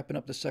as we're wrapping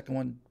up the second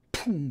one,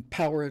 boom,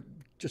 power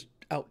just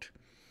out.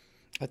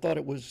 I thought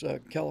it was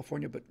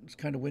California, but it's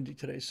kind of windy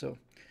today, so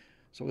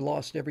we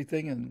lost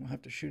everything, and we'll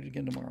have to shoot it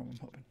again tomorrow, I'm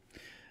hoping.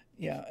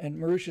 Yeah, and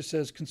Marusha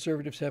says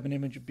conservatives have an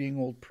image of being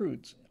old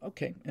prudes.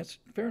 Okay, that's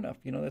fair enough.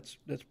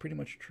 That's pretty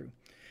much true.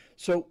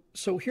 So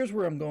here's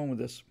where I'm going with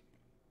this.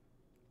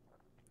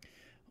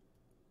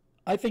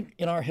 I think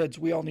in our heads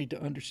we all need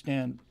to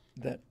understand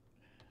that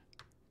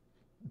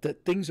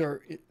things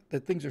are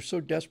so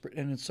desperate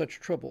and in such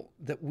trouble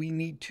that we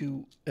need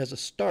to, as a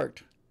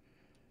start,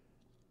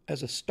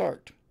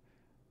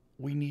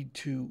 we need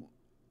to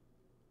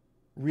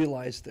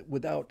realize that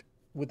without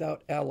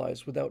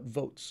allies, without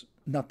votes,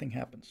 nothing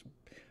happens.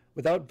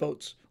 Without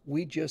votes,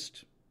 we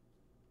just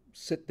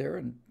sit there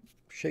and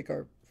shake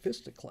our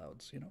fist at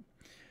clouds,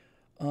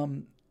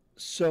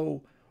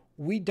 So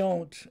we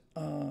don't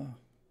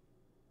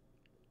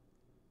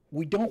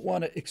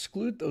want to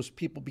exclude those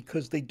people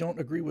because they don't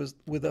agree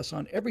with us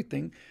on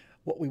everything.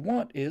 What we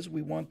want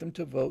them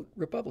to vote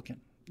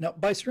Republican. Now,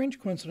 by strange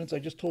coincidence, I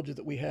just told you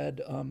that we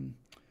had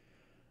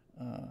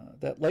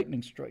that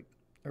lightning strike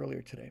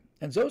earlier today.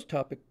 And Zoe's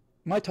topic,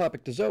 my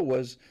topic to Zoe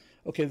was,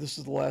 okay, this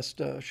is the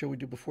last show we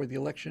do before the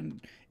election.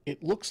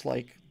 It looks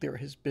like there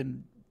has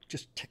been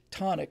just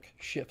tectonic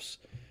shifts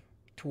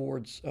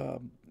towards, the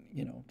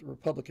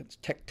Republicans.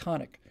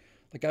 Tectonic.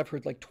 Like I've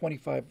heard like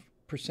 25%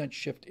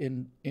 shift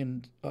in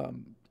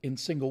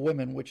single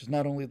women, which is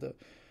not only the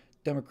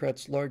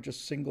Democrats'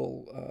 largest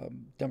single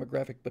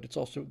demographic, but it's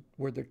also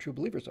where their true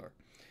believers are.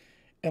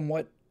 And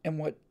what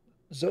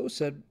Zoe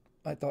said,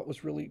 I thought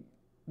was really,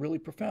 really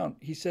profound.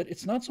 He said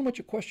it's not so much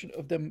a question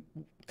of them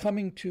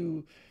coming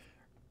to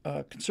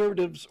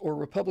conservatives or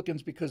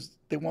Republicans because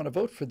they want to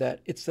vote for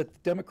that. It's that the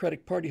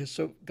Democratic Party has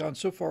gone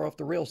so far off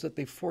the rails that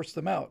they forced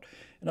them out.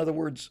 In other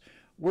words,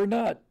 we're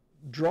not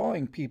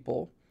drawing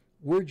people.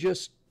 We're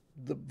just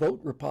the vote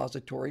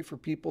repository for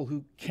people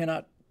who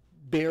cannot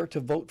bear to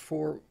vote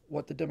for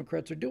what the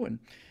Democrats are doing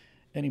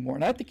anymore.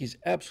 And I think he's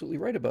absolutely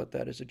right about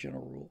that as a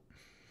general rule.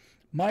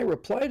 My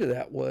reply to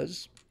that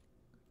was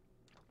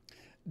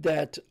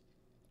that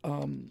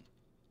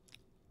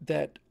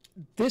that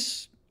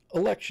this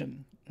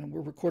election, and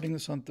we're recording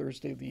this on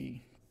Thursday the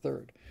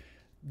 3rd,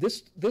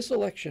 this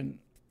election,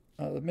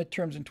 the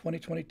midterms in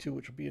 2022,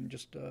 which will be in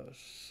just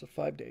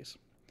 5 days,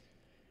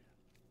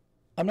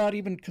 I'm not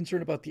even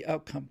concerned about the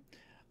outcome.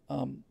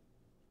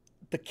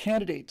 The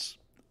candidates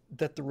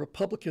that the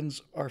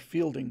Republicans are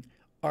fielding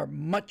are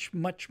much,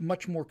 much,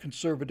 much more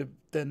conservative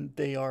than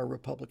they are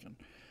Republican.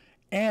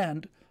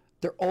 And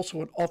they're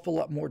also an awful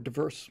lot more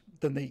diverse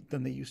than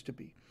they used to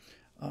be.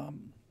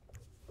 I'm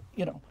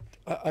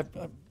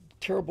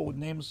terrible with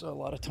names a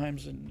lot of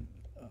times, and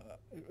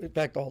in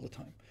fact, all the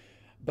time.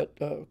 But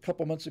a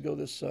couple months ago,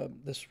 this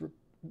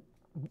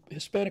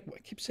Hispanic, I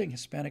keep saying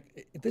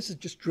Hispanic, this is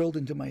just drilled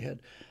into my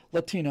head.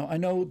 Latino, I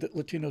know that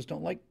Latinos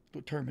don't like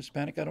the term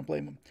Hispanic, I don't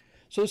blame them.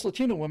 So this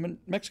Latino woman,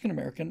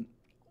 Mexican-American,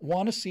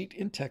 won a seat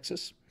in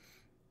Texas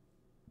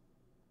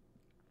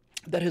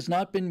that has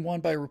not been won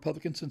by a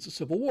Republican since the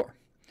Civil War.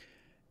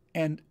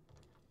 And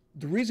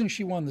the reason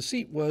she won the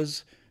seat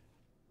was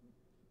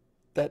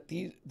that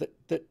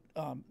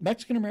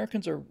Mexican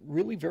Americans are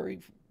really very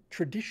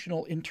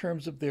traditional in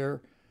terms of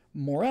their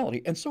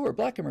morality, and so are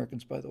Black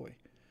Americans, by the way.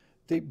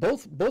 They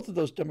both of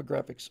those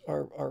demographics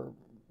are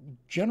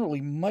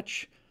generally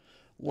much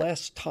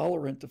less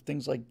tolerant of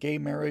things like gay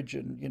marriage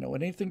and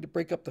anything to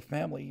break up the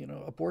family,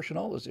 abortion,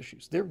 all those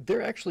issues.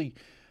 They're actually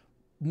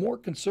more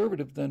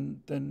conservative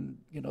than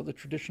the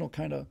traditional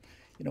kind of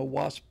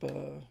WASP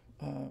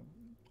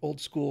old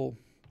school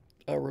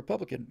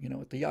Republican,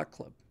 at the yacht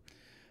club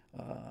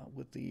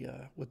with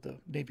the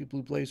navy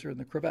blue blazer and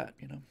the cravat,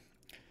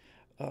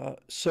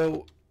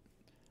 So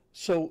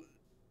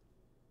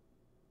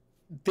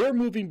they're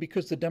moving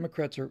because the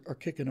Democrats are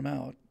kicking them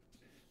out.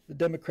 The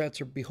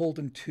Democrats are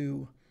beholden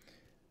to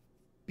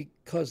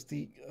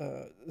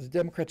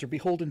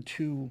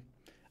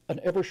an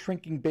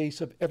ever-shrinking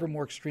base of ever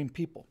more extreme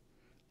people,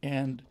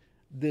 and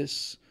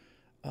this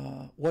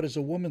what is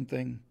a woman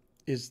thing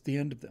is the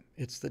end of them.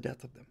 It's the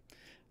death of them.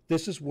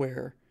 This is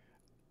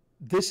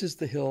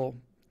the hill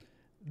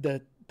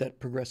that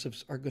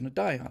progressives are going to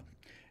die on.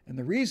 And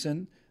the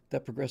reason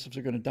that progressives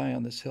are going to die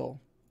on this hill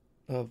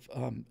of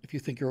if you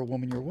think you're a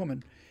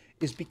woman,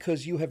 is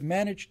because you have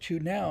managed to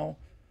now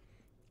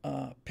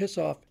piss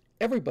off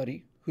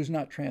everybody who's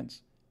not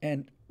trans.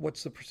 And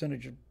what's the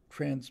percentage of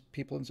trans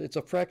people? It's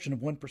a fraction of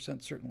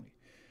 1%, certainly.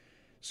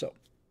 So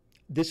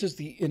this is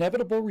the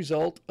inevitable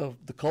result of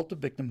the cult of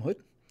victimhood.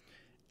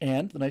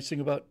 And the nice thing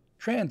about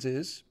trans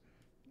is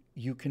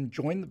you can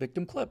join the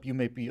victim club. You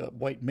may be a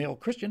white male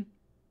Christian,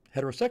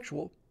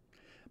 heterosexual,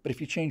 but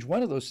if you change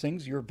one of those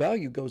things, your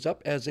value goes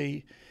up as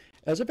a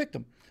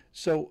victim.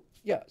 So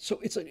yeah, so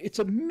it's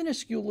a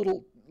minuscule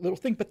little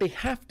thing, but they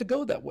have to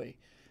go that way.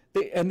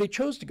 They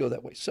chose to go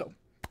that way. So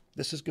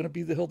This is going to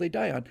be the hill they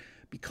die on,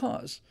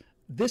 because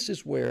this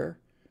is where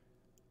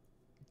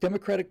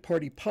Democratic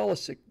Party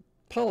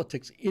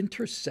politics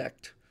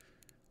intersect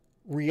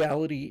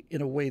reality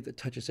in a way that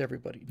touches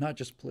everybody, not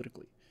just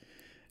politically.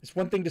 It's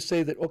one thing to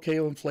say that, okay,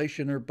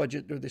 inflation or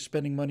budget or they're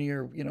spending money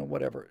or,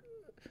 whatever.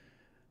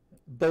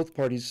 Both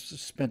parties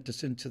spent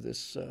us into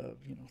this,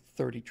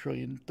 30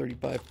 trillion,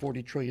 35,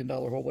 $40 trillion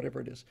hole,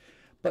 whatever it is.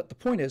 But the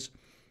point is,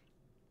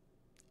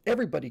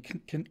 everybody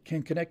can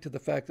connect to the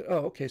fact that,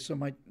 oh, okay, so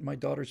my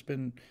daughter's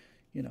been,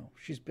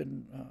 she's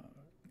been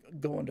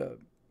going to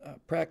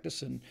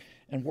practice and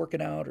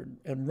working out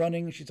and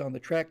running. She's on the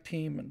track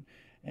team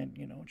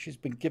and she's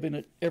been giving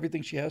it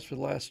everything she has for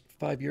the last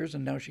 5 years,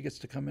 and now she gets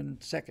to come in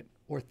second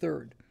or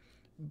third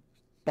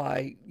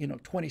by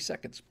 20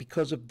 seconds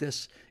because of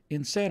this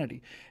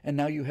insanity. And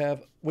now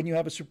when you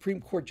have a Supreme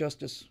Court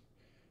justice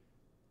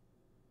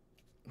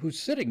who's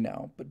sitting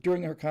now, but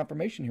during her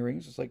confirmation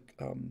hearings, it's like,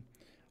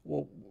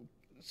 well,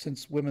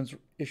 since women's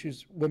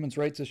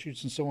rights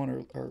issues and so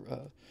on are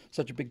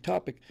such a big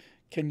topic,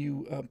 can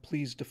you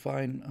please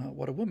define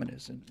what a woman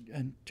is?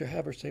 And to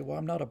have her say, well,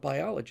 I'm not a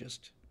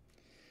biologist.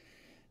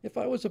 If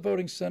I was a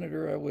voting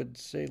senator, I would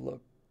say,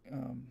 look,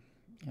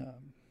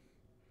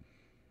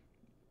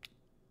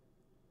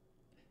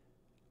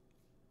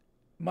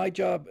 my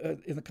job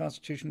in the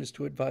Constitution is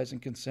to advise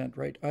and consent,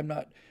 right? I'm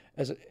not,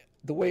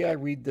 the way I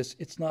read this,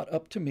 it's not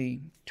up to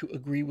me to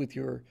agree with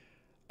your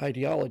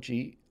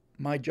ideology.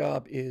 My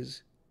job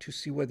is to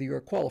see whether you're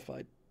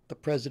qualified. The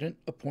president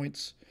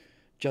appoints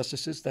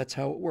justices. That's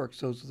how it works.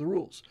 Those are the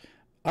rules.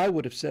 I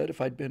would have said,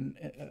 if I'd been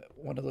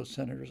one of those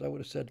senators, I would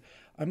have said,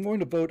 I'm going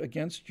to vote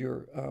against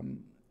your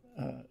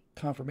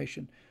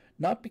confirmation,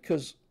 not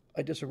because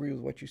I disagree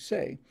with what you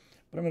say,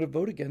 but I'm going to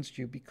vote against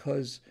you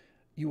because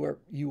you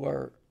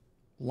are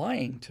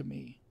lying to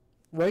me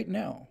right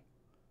now.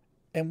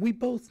 And we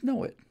both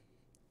know it,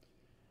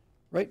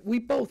 right? We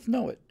both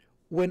know it.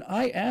 When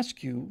I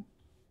ask you,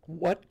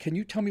 can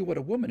you tell me what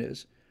a woman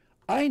is?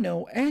 I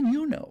know, and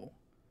you know,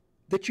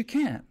 that you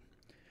can.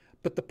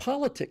 But the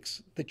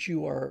politics that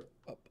you are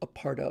a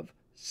part of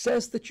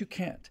says that you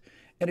can't.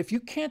 And if you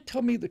can't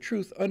tell me the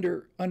truth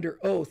under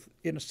oath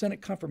in a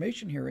Senate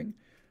confirmation hearing,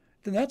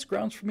 then that's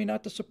grounds for me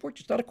not to support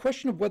you. It's not a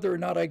question of whether or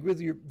not I agree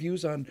with your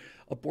views on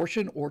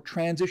abortion or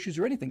trans issues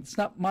or anything. It's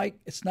not my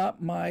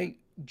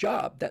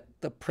job. That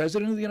the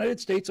President of the United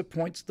States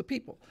appoints the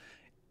people.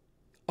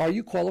 Are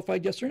you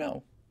qualified, yes or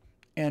no?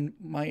 And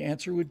my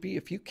answer would be,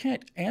 if you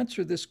can't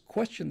answer this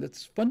question,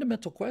 that's a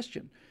fundamental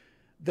question,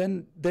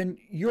 then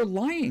you're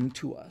lying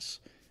to us,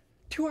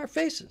 to our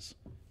faces.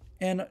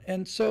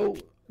 And so,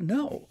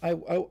 no,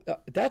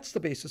 that's the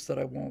basis that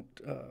I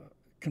won't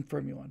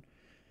confirm you on.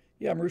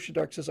 Yeah, Marusha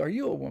Dark says, are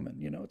you a woman?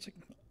 It's like,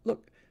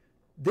 look,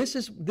 this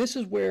is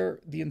where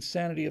the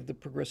insanity of the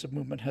progressive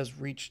movement has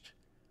reached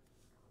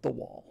the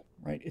wall,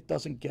 right? It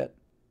doesn't get,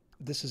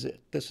 this is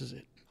it.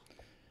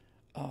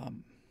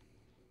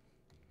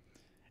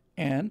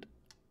 And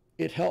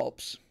it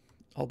helps,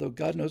 although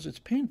God knows it's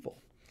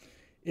painful,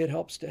 it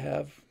helps to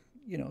have,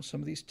 some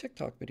of these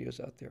TikTok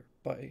videos out there.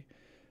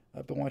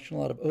 I've been watching a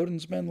lot of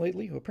Odin's Men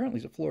lately, who apparently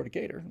is a Florida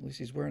Gator. At least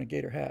he's wearing a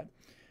Gator hat.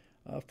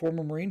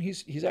 Former Marine.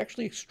 He's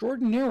actually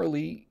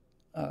extraordinarily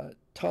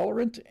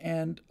tolerant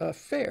and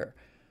fair.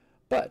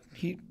 But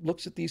he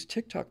looks at these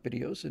TikTok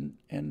videos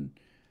and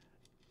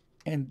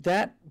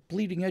that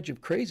bleeding edge of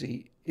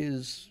crazy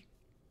is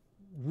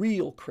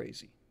real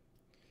crazy.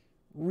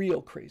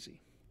 Real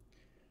crazy.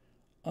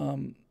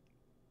 And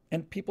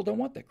people don't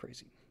want that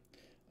crazy.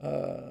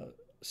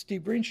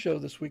 Steve Green's show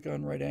this week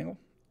on Right Angle,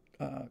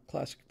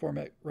 classic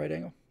format Right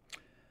Angle,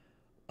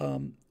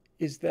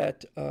 is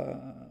that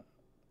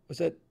was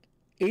that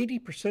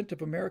 80%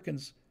 of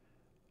Americans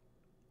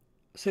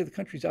say the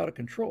country's out of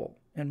control.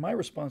 And my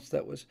response to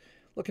that was,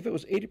 look, if it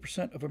was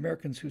 80% of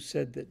Americans who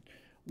said that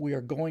we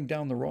are going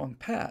down the wrong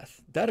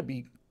path, that'd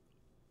be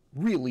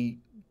really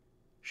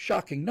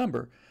shocking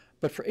number.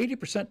 But for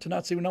 80% to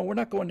not say, no, we're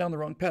not going down the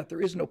wrong path.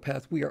 There is no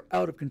path. We are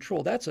out of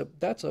control. That's a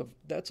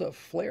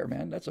flare,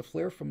 man. That's a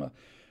flare from a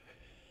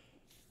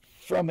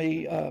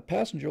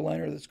passenger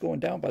liner that's going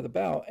down by the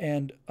bow.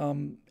 And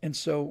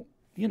so,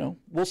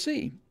 we'll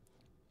see.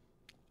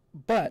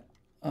 But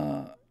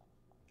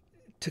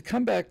to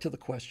come back to the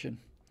question,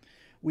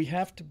 we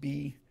have to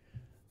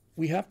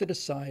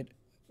decide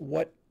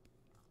what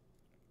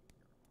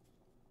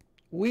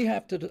we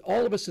have to.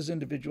 All of us as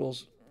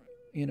individuals,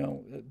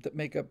 that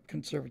make up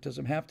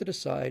conservatism, have to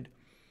decide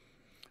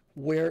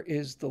where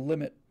is the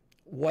limit.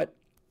 What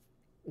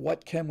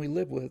can we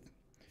live with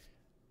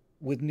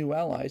new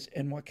allies,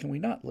 and what can we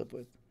not live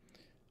with?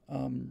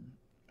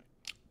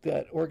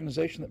 That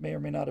organization that may or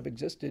may not have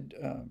existed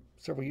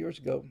several years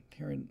ago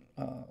here in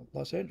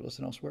Los Angeles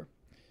and elsewhere,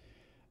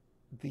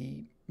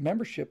 the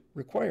membership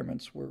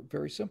requirements were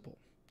very simple.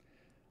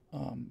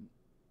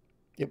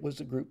 It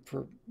was a group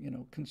for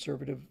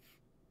conservatives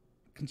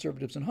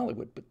in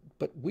Hollywood,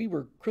 but we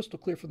were crystal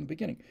clear from the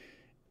beginning.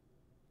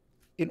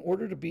 In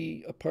order to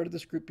be a part of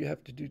this group, you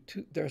have to do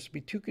there has to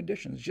be two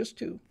conditions, just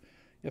two.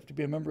 You have to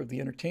be a member of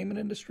the entertainment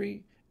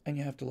industry, and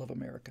you have to love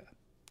America.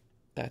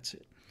 That's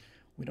it.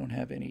 We don't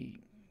have any.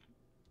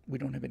 We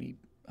don't have any.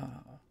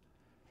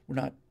 We're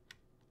not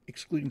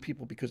excluding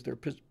people because their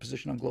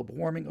position on global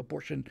warming,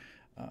 abortion,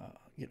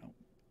 you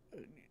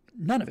know,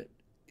 none of it.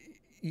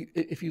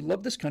 If you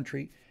love this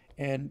country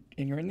and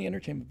you're in the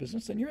entertainment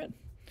business, then you're in.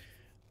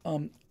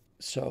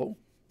 So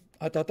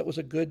I thought that was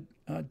a good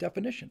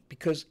definition,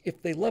 because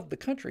if they love the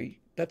country,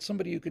 that's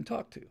somebody you can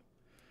talk to.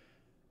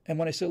 And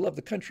when I say love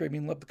the country, I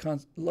mean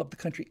love the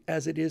country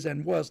as it is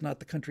and was, not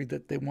the country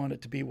that they want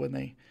it to be when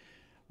they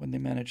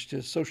managed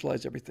to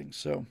socialize everything.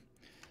 So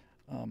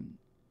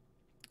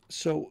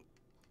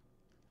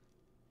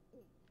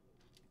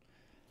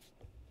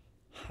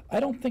I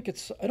don't think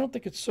it's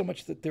so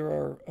much that there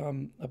are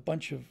a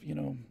bunch of, you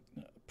know,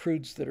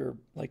 prudes that are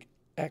like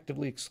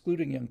actively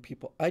excluding young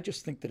people. I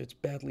just think that it's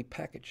badly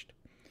packaged,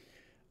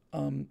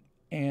 and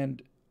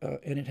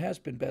it has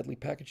been badly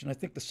packaged. And I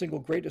think the single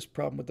greatest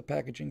problem with the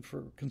packaging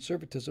for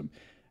conservatism,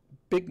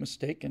 big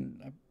mistake, and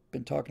I've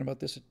been talking about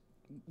this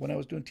when I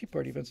was doing Tea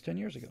Party events 10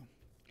 years ago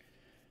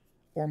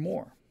or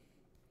more.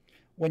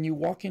 When you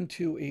walk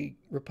into a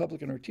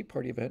Republican or Tea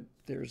Party event,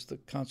 there's the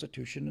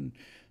Constitution, and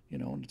you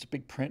know, and it's a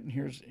big print, and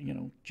here's, you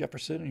know,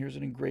 Jefferson, and here's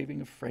an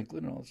engraving of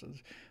Franklin, and all this.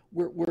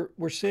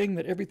 We're saying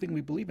that everything we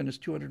believe in is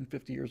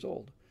 250 years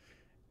old,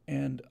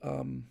 and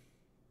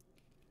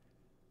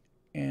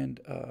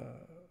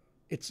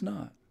it's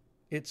not.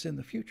 It's in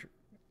the future,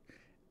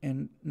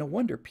 and no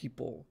wonder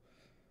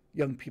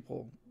young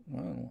people,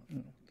 well, you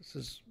know, this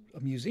is a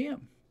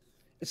museum.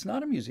 It's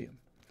not a museum.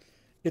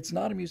 It's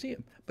not a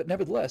museum, but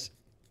nevertheless,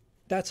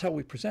 that's how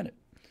we present it.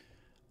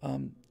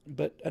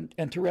 But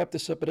to wrap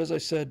this up, but as I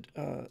said,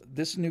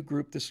 this new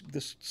group, this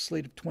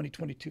slate of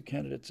 2022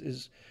 candidates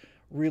is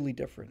really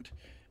different,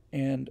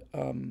 and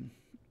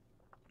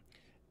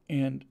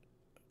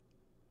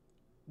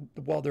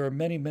while there are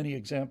many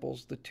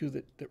examples, the two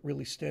that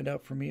really stand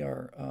out for me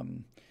are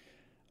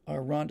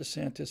Ron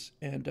DeSantis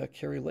and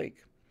Kari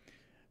Lake.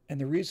 And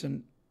the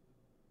reason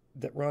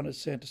that Ron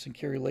DeSantis and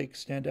Kari Lake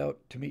stand out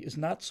to me is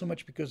not so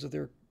much because of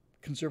their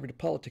conservative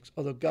politics,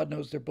 although God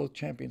knows they're both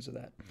champions of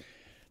that.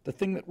 The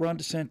thing that Ron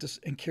DeSantis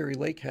and Kari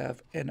Lake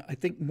have, and I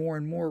think more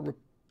and more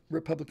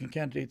Republican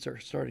candidates are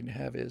starting to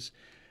have, is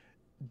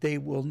they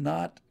will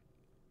not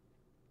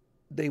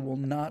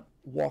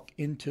walk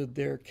into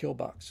their kill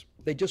box.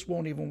 They just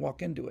won't even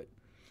walk into it.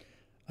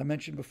 I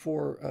mentioned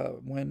before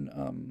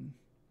when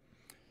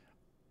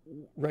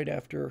right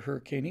after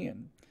Hurricane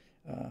Ian,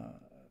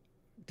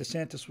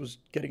 DeSantis was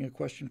getting a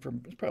question from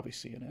probably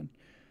CNN.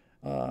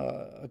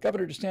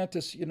 Governor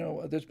DeSantis, you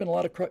know, there's been a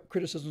lot of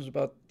criticisms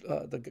about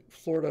the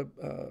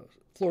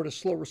Florida's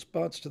slow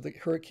response to the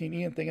Hurricane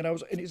Ian thing,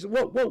 and he said,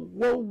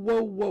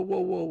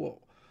 whoa,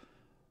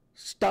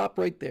 stop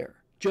right there,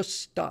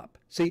 just stop.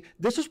 See,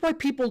 this is why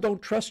people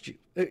don't trust you.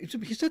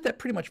 He said that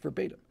pretty much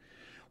verbatim.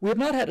 We have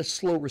not had a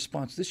slow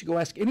response to this. You go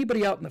ask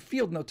anybody out in the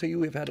field, and they'll tell you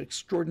we've had an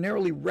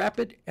extraordinarily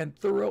rapid and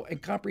thorough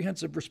and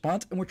comprehensive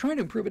response, and we're trying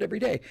to improve it every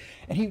day.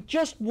 And he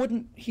just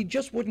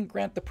wouldn't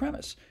grant the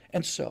premise,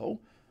 and so.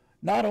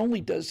 Not only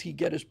does he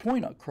get his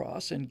point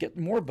across and get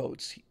more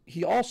votes,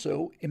 he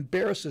also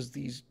embarrasses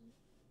these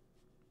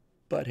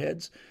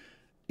buttheads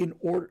in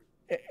order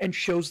and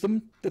shows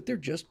them that they're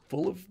just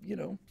full of, you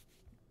know,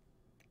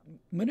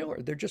 manure.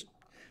 They're just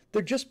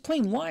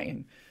plain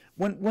lying.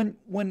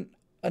 When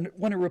a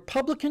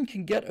Republican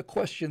can get a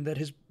question that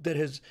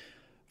has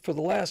for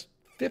the last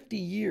 50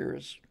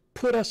 years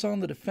put us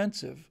on the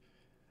defensive,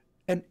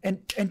 and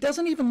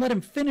doesn't even let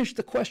him finish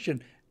the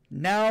question.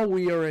 Now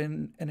we are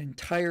in an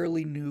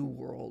entirely new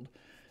world.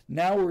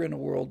 Now we're in a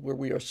world where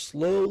we are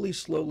slowly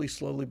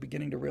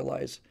beginning to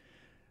realize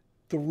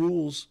the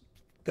rules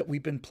that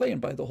we've been playing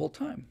by the whole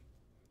time.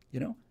 You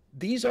know,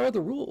 these are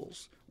the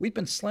rules. We've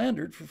been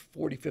slandered for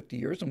 40, 50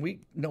 years, and we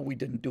know we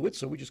didn't do it,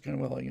 so we just kind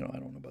of, well, you know, I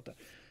don't know about that.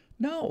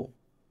 No.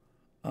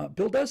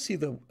 Bill does see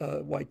the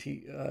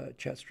YT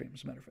chat stream,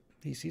 as a matter of fact.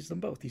 He sees them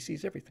both. He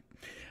sees everything.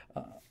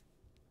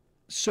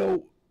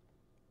 So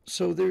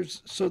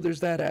there's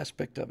that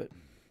aspect of it.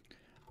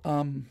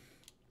 I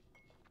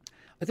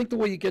think the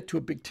way you get to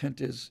a big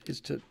tent is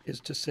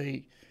to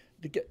say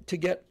to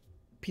get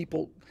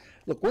people.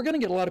 Look, we're going to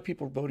get a lot of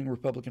people voting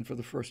Republican for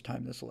the first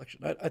time this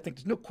election. I think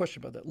there's no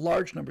question about that.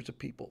 Large numbers of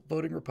people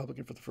voting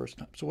Republican for the first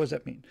time. So what does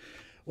that mean?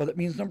 Well, that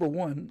means, number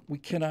one, we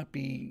cannot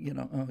be, you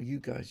know, oh, you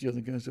guys, you're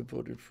the guys that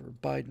voted for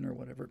Biden or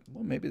whatever.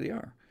 Well, maybe they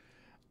are,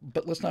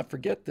 but let's not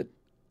forget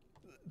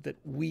that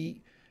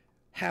we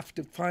have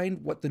to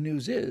find what the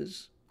news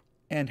is,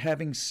 and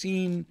having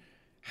seen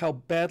how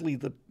badly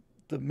the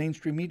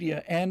mainstream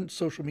media and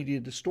social media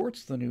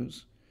distorts the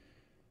news,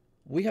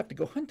 we have to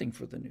go hunting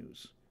for the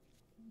news.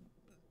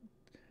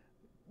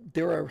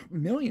 There are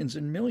millions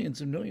and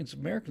millions and millions of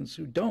Americans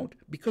who don't,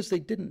 because they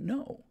didn't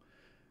know,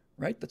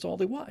 right? That's all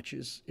they watch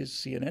is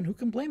CNN. Who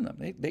can blame them?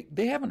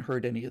 They haven't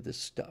heard any of this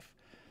stuff.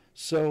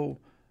 So,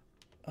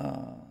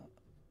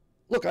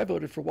 look, I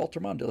voted for Walter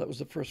Mondale. That was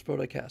the first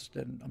vote I cast,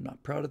 and I'm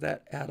not proud of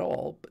that at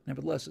all, but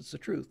nevertheless, it's the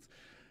truth.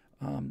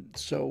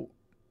 So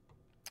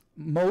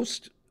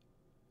most,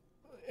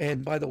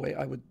 and by the way,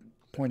 I would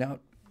point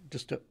out,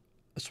 just to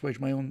assuage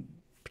my own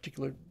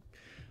particular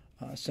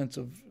sense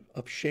of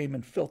shame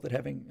and filth at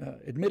having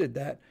admitted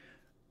that.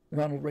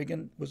 Ronald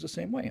Reagan was the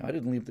same way. I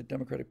didn't leave the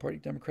Democratic Party.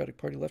 Democratic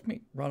Party left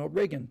me. Ronald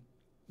Reagan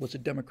was a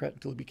Democrat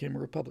until he became a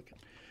Republican.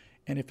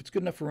 And if it's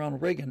good enough for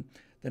Ronald Reagan,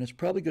 then it's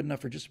probably good enough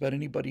for just about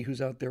anybody who's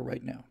out there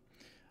right now.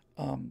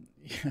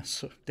 Yeah,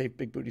 so Dave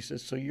Big Booty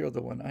says, so you're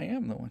the one. I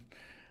am the one.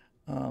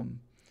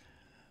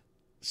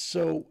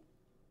 So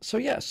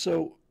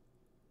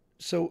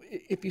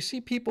if you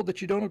see people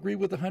that you don't agree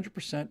with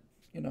 100%,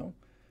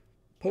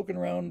 poking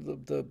around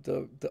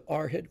the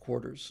our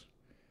headquarters,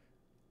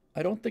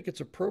 I don't think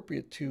it's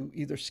appropriate to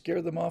either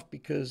scare them off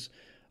because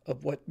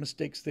of what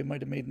mistakes they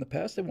might have made in the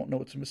past. They won't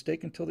know it's a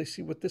mistake until they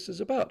see what this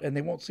is about, and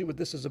they won't see what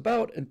this is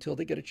about until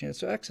they get a chance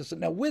to access it.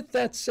 Now, with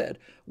that said,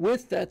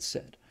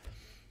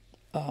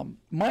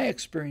 my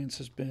experience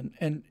has been,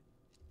 and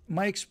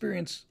my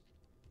experience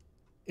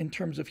in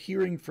terms of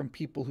hearing from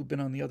people who've been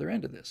on the other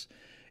end of this,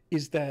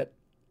 is that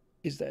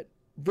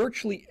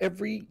virtually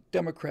every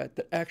Democrat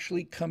that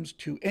actually comes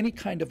to any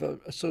kind of a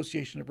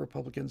association of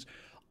Republicans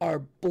are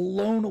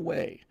blown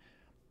away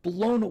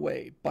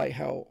by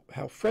how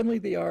friendly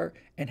they are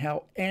and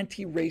how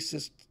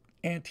anti-racist,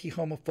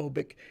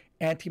 anti-homophobic,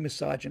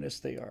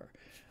 anti-misogynist they are.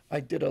 I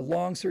did a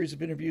long series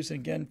of interviews, and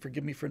again,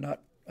 forgive me for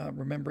not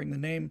remembering the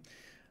name.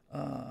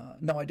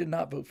 No, I did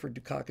not vote for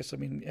Dukakis. I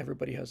mean,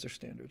 everybody has their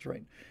standards,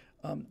 right?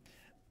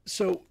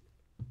 So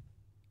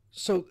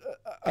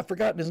I've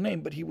forgotten his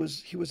name, but he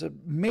was a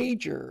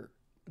major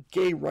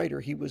gay writer.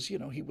 He was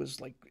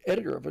like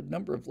editor of a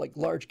number of like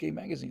large gay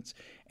magazines,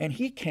 and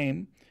he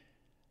came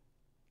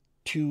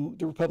to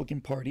the Republican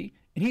Party,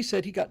 and he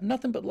said he got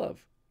nothing but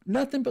love,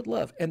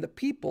 and the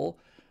people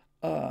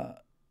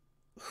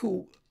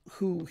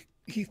who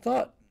he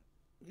thought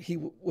he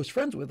was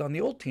friends with on the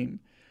old team,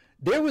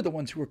 they were the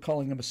ones who were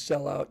calling him a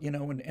sellout,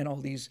 and all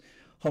these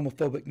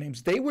homophobic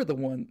names. They were the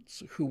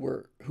ones who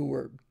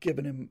were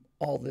giving him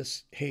all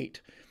this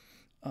hate.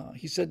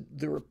 He said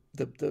there were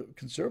the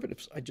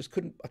conservatives. I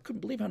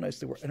couldn't believe how nice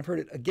they were. And I've heard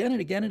it again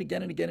and again and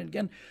again and again and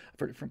again. I've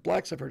heard it from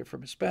blacks. I've heard it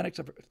from Hispanics.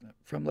 I've heard it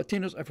from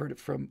Latinos. I've heard it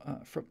from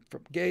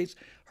gays.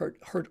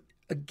 Heard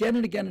again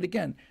and again and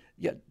again.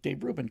 Yeah,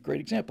 Dave Rubin,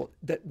 great example.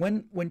 That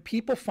when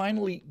people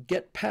finally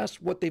get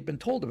past what they've been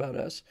told about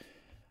us,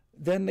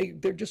 then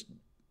they're just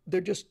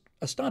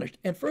astonished.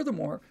 And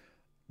furthermore,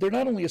 they're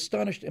not only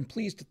astonished and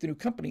pleased at the new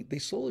company, they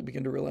slowly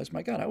begin to realize,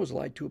 my God, I was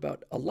lied to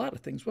about a lot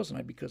of things, wasn't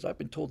I? Because I've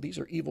been told these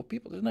are evil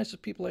people. They're the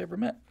nicest people I ever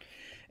met.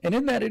 And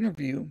in that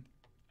interview,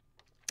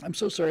 I'm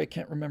so sorry I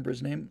can't remember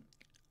his name,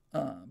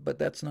 but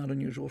that's not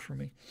unusual for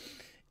me.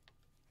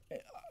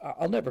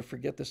 I'll never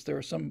forget this. There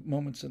are some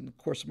moments in the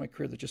course of my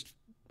career that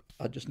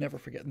I'll just never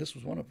forget, and this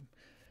was one of them.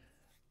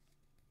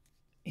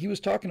 He was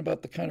talking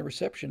about the kind of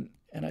reception,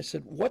 and I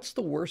said, what's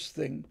the worst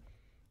thing?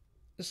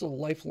 This is a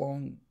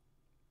lifelong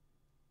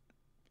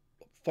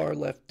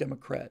far-left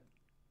Democrat,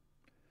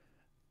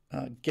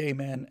 gay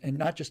man, and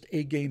not just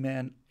a gay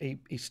man, a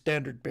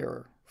standard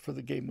bearer for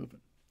the gay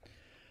movement.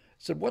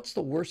 Said, what's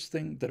the worst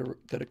thing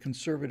that a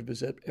conservative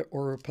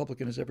or a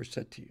Republican has ever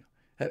said to you?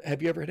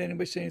 Have you ever had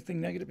anybody say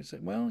anything negative? He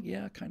said, well,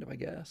 yeah, kind of, I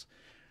guess.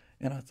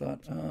 And I thought,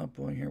 oh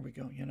boy, here we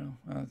go.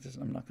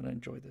 I'm not going to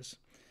enjoy this.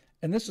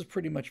 And this is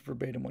pretty much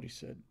verbatim what he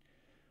said.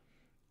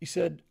 He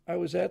said, I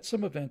was at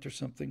some event or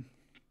something,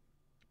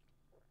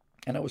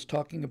 and I was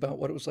talking about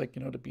what it was like,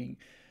 to be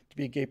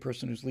a gay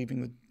person who's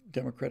leaving the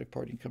Democratic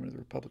Party and coming to the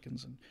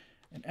Republicans.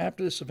 And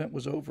after this event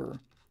was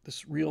over,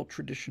 this real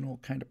traditional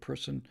kind of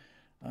person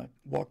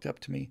walked up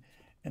to me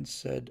and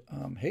said,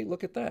 hey,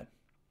 look at that.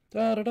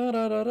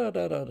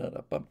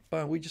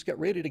 We just got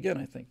rated again,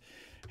 I think.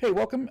 Hey,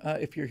 welcome.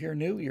 If you're here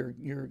new,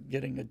 you're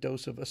getting a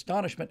dose of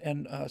astonishment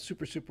and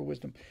super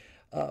wisdom.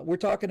 We're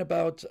talking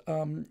about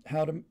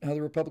how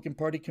the Republican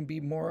Party can be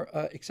more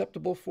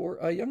acceptable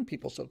for young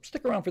people. So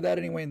stick around for that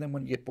anyway, and then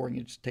when you get boring,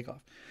 you just take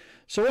off.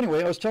 So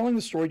anyway, I was telling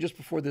the story just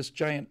before this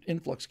giant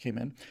influx came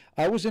in.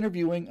 I was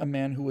interviewing a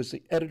man who was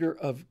the editor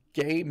of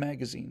gay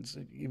magazines.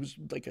 He was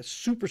like a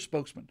super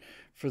spokesman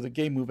for the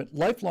gay movement,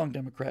 lifelong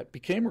Democrat,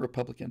 became a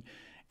Republican.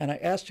 And I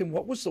asked him,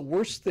 what was the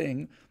worst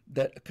thing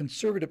that a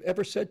conservative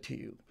ever said to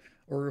you,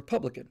 or a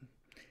Republican?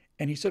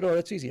 And he said, oh,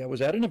 that's easy. I was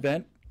at an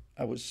event.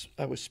 I was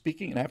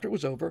speaking, and after it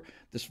was over,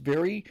 this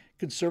very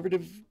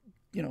conservative,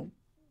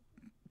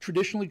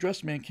 traditionally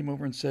dressed man came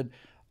over and said,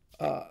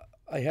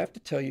 I have to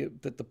tell you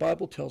that the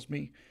Bible tells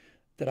me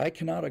that I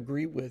cannot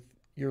agree with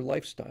your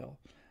lifestyle,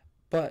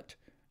 but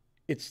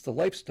it's the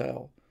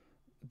lifestyle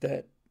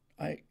that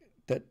I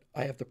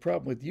have the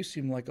problem with. You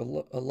seem like a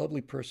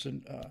lovely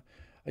person.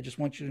 I just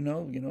want you to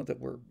know, that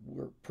we're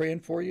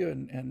praying for you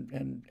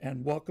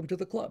and welcome to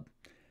the club.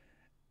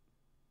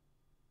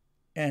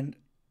 And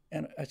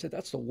I said,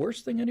 that's the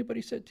worst thing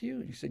anybody said to you?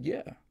 And he said,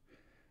 yeah.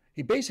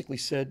 He basically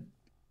said,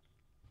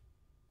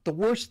 the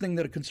worst thing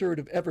that a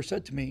conservative ever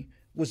said to me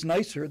was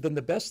nicer than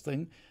the best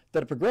thing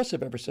that a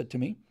progressive ever said to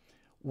me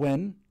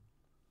when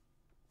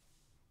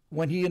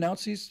he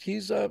announced he's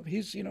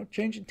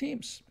changing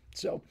teams.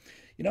 So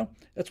You know,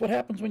 that's what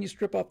happens when you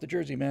strip off the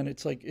jersey, man.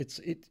 It's like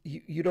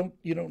you don't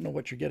know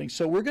what you're getting.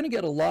 So we're going to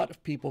get a lot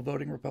of people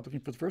voting Republican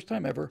for the first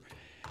time ever,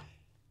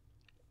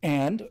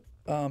 and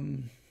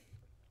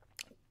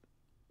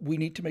we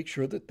need to make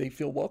sure that they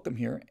feel welcome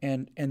here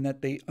and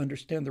that they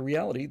understand the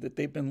reality that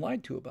they've been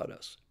lied to about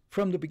us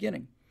from the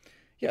beginning.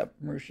 Yeah,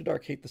 Marisha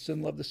Dark, hate the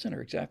sin, love the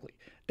sinner. Exactly.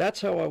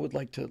 That's how I would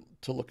like to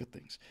look at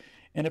things.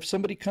 And if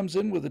somebody comes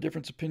in with a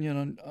different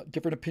opinion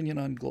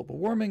on global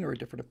warming, or a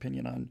different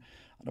opinion on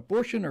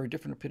abortion, or a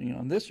different opinion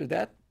on this or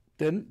that,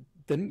 then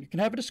you can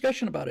have a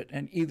discussion about it.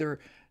 And either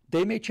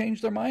they may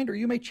change their mind or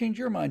you may change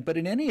your mind. But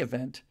in any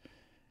event,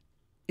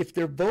 if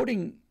they're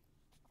voting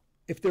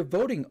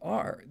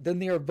R, then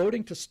they are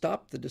voting to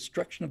stop the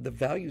destruction of the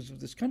values of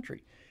this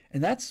country.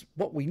 And that's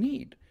what we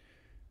need.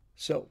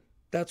 So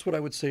that's what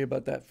I would say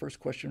about that first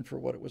question for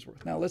what it was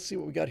worth. Now let's see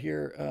what we got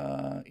here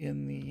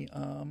in the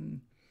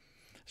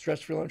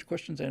Stress Free Lunch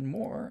questions and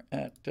more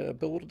at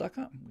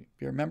BillWhittle.com.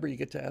 If you remember, you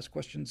get to ask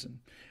questions and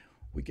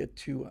we get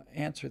to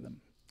answer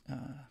them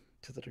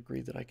to the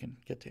degree that I can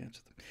get to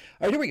answer them.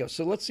 All right, here we go.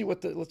 So let's see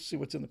what's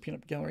in the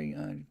peanut gallery.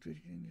 Okay,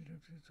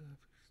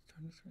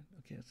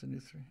 it's a new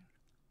thread.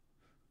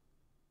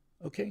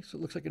 Okay, so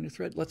it looks like a new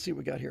thread. Let's see what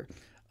we got here.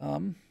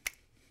 To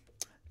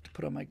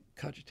put on my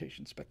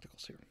cogitation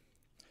spectacles here.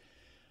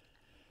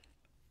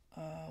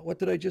 What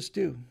did I just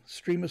do?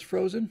 Stream is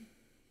frozen?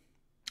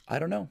 I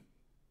don't know.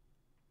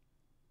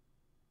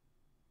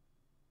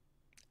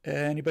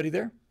 Anybody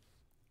there?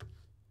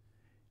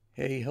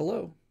 Hey,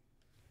 hello.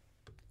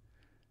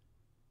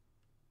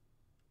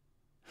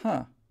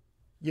 Huh.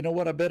 You know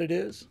what I bet it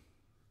is?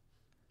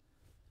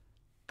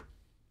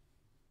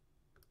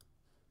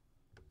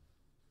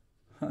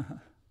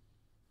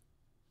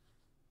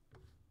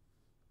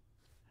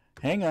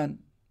 Hang on.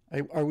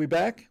 Are we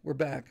back? We're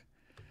back.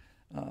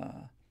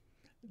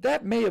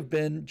 That may have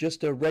been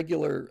just a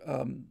regular,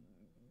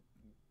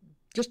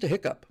 just a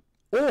hiccup.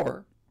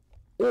 Or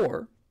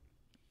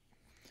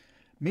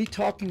me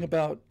talking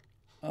about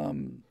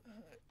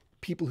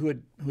people who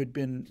had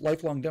been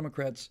lifelong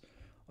Democrats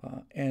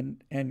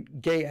and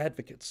gay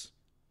advocates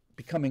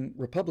becoming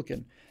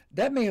Republican.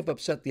 That may have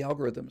upset the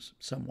algorithms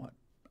somewhat.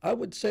 I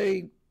would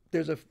say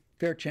there's a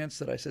fair chance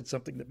that I said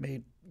something that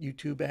made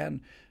YouTube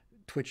and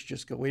Twitch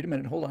just go, wait a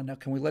minute, hold on, now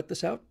can we let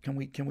this out? Can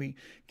we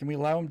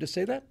allow them to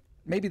say that?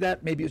 Maybe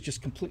it was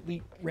just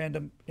completely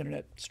random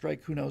internet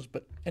strike, who knows?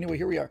 But anyway,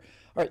 here we are.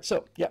 All right,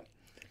 so yeah.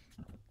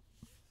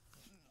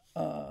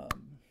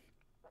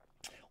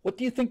 What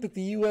do you think that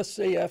the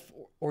USAF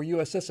or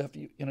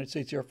USSF, United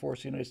States Air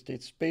Force, United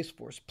States Space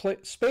Force,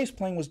 space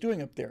plane was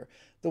doing up there?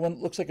 The one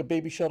that looks like a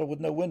baby shuttle with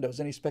no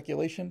windows. Any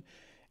speculation?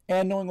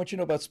 And knowing what you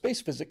know about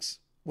space physics,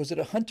 was it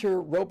a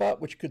Hunter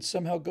robot which could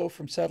somehow go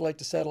from satellite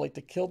to satellite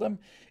to kill them?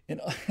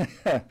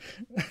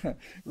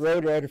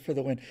 Road Rider for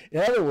the win.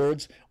 In other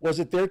words, was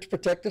it there to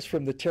protect us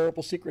from the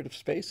terrible secret of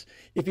space?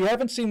 If you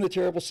haven't seen the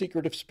terrible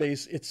secret of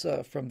space, it's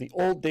from the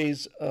old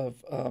days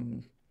of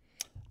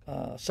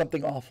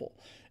Something Awful.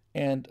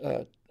 And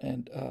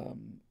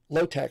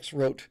Lotax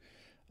wrote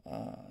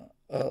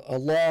a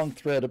long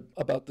thread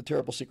about the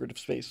terrible secret of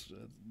space.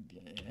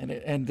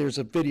 And there's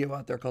a video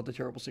out there called The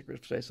Terrible Secret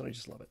of Space, and I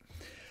just love it.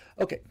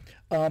 Okay,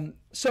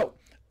 so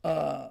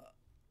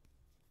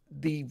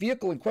the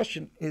vehicle in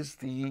question is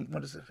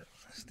what is it?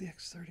 It's the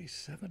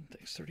X-37,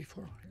 the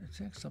X-34, it's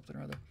X something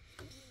or other.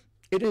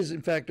 It is,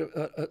 in fact,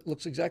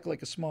 looks exactly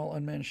like a small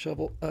unmanned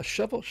shuttle. I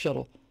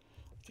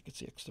think it's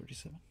the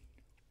X-37.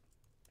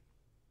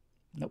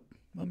 Nope,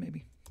 well,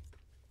 maybe.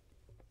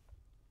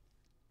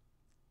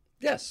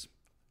 Yes,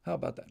 how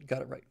about that?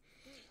 Got it right.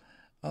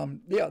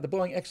 Yeah, the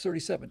Boeing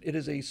X-37. It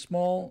is a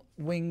small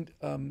winged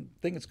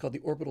thing. It's called the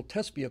Orbital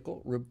Test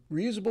Vehicle,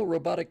 reusable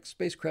robotic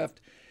spacecraft,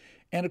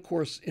 and of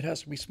course, it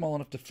has to be small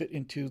enough to fit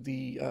into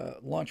the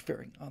launch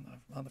fairing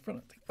on the front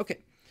of the thing. Okay,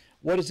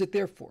 what is it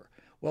there for?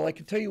 Well, I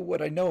can tell you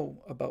what I know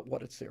about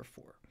what it's there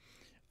for.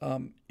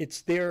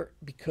 It's there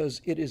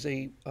because it is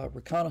a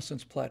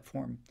reconnaissance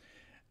platform,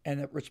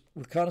 and that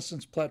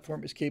reconnaissance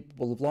platform is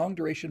capable of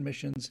long-duration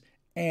missions,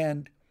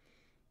 and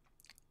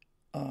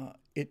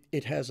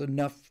it has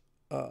enough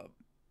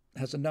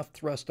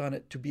thrust on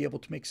it to be able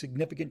to make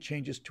significant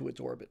changes to its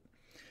orbit.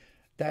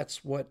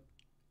 That's what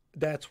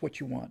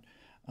you want.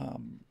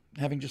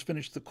 Having just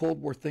finished the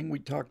Cold War thing we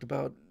talked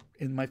about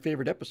in my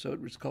favorite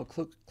episode, which is called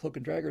Cloak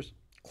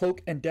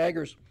and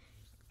Daggers.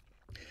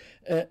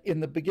 In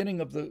the beginning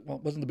of it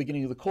wasn't the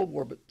beginning of the Cold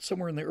War, but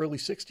somewhere in the early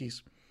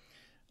 60s.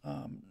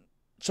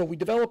 So we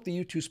developed the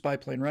U-2 spy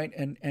plane, right?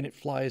 And it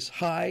flies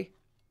high,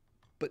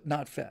 but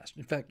not fast.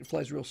 In fact, it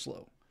flies real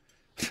slow.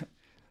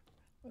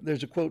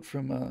 There's a quote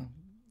from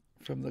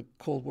the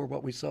Cold War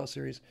What We Saw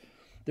series.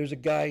 There's a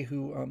guy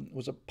who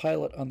was a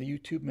pilot on the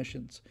U-2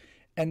 missions,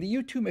 and the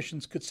U-2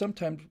 missions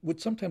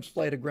would sometimes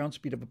fly at a ground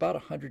speed of about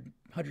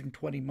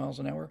 120 miles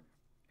an hour,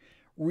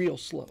 real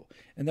slow,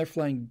 and they're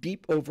flying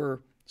deep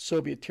over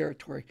Soviet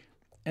territory.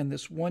 And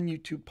this one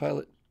U-2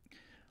 pilot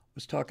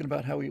was talking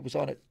about how he was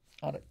on a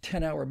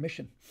 10-hour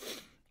mission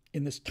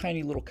in this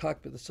tiny little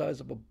cockpit the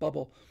size of a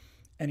bubble,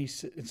 and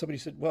somebody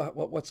said, "Well,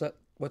 what's that?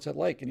 what's that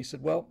like? And he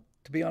said, well,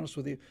 to be honest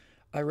with you,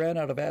 I ran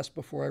out of ass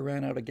before I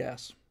ran out of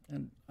gas.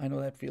 And I know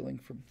that feeling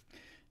from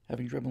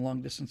having driven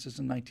long distances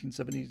in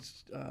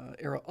 1970s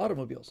era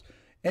automobiles.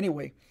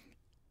 Anyway,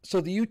 so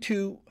the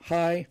U-2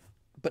 high,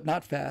 but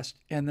not fast,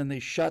 and then they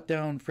shot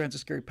down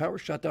Francis Gary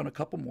Powers, shot down a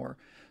couple more.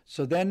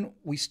 So then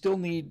we still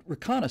need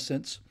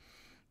reconnaissance.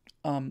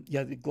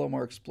 Yeah, the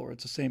Glomar Explorer.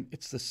 It's the same.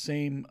 It's the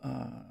same.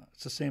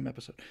 It's the same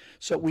episode.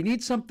 So we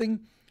need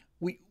something.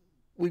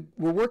 We're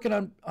working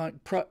on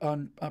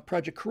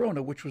Project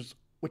Corona, which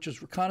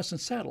is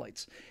reconnaissance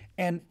satellites,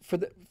 and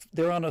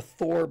they're on a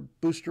Thor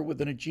booster with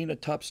an Agena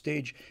top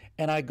stage,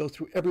 and I go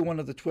through every one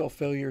of the 12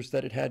 failures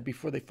that it had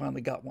before they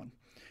finally got one,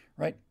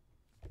 right?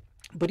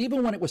 But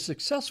even when it was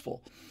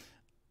successful,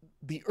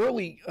 the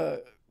early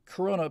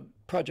Corona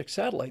project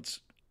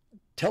satellites,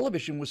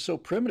 television was so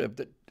primitive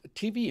that a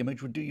TV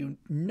image would do you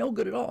no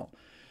good at all.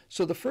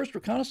 So the first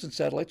reconnaissance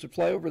satellites would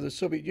fly over the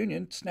Soviet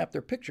Union, snap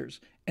their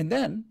pictures, and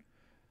then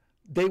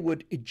they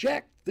would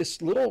eject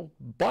this little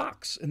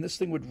box, and this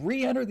thing would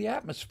re-enter the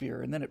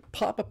atmosphere, and then it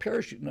pop a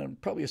parachute,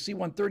 and probably a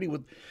C-130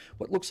 with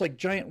what looks like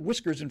giant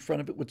whiskers in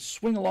front of it would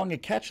swing along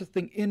and catch the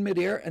thing in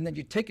midair, and then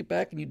you take it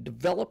back and you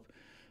develop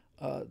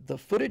the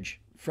footage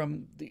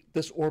from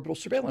this orbital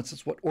surveillance.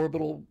 That's what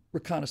orbital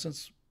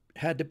reconnaissance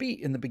had to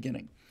be in the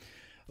beginning.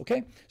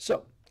 Okay,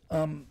 so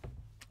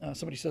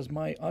somebody says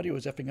my audio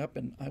is effing up,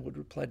 and I would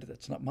reply to that.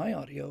 It's not my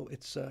audio,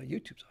 it's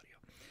YouTube's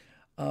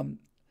audio.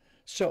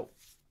 So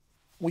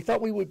we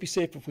thought we would be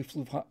safe if we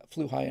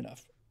flew high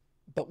enough,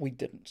 but we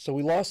didn't. So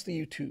we lost the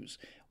U-2s.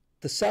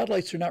 The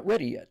satellites are not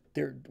ready yet.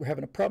 We're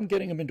having a problem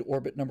getting them into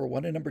orbit, number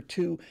one. And number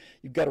two,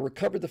 you've got to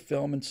recover the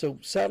film. And so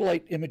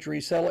satellite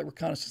imagery, satellite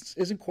reconnaissance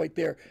isn't quite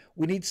there.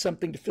 We need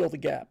something to fill the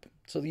gap.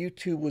 So the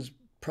U-2 was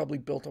probably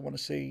built, I want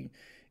to say,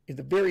 in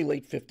the very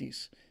late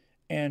 50s.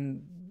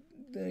 And,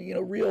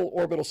 real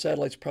orbital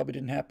satellites probably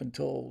didn't happen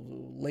until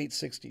late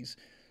 60s.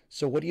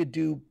 So what do you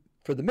do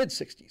for the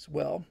mid-60s?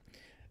 Well,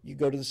 you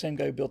go to the same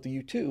guy who built the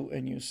U-2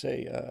 and you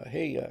say,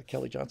 hey,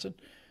 Kelly Johnson,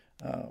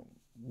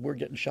 we're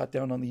getting shot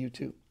down on the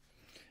U-2.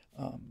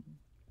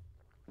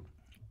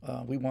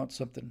 We want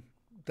something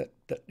that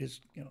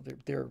is,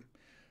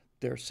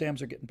 their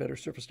SAMs are getting better,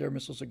 surface-to-air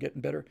missiles are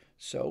getting better,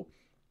 so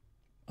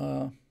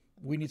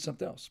we need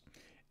something else.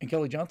 And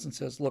Kelly Johnson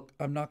says, look,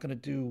 I'm not going to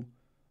do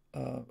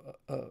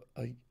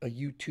a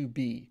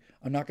U-2B.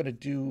 I'm not going to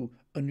do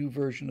a new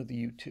version of the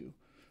U-2.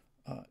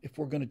 If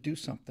we're going to do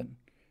something,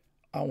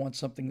 I want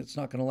something that's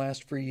not going to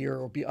last for a year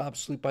or be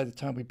obsolete by the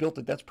time we built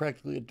it. That's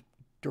practically a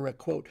direct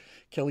quote.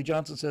 Kelly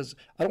Johnson says,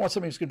 I don't want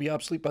something that's going to be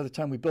obsolete by the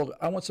time we build it.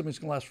 I want something that's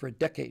going to last for a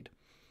decade.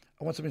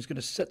 I want something that's going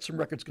to set some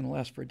records going to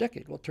last for a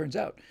decade. Well, it turns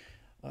out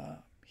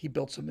he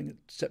built something that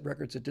set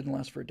records that didn't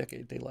last for a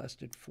decade. They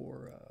lasted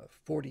for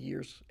 40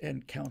 years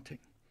and counting.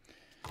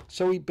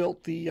 So he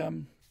built the,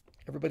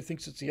 everybody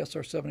thinks it's the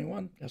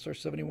SR-71.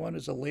 SR-71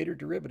 is a later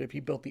derivative.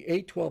 He built the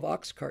A-12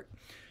 Oxcart,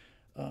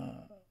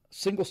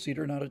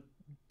 single-seater, not a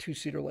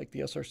two-seater like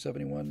the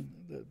SR-71.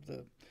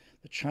 The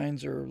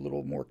chines are a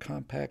little more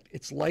compact.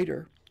 It's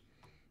lighter,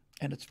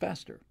 and it's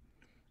faster.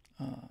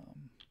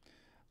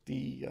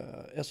 The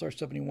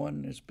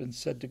SR-71 has been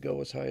said to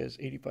go as high as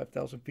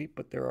 85,000 feet,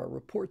 but there are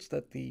reports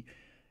that the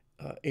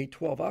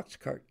A-12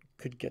 Oxcart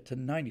could get to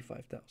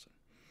 95,000.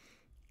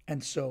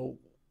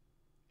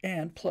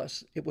 And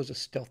plus, it was a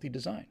stealthy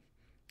design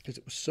because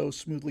it was so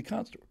smoothly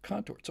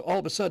contoured. So all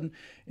of a sudden,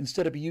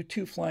 instead of a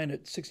U-2 flying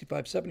at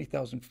 65,000,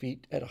 70,000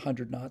 feet at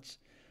 100 knots,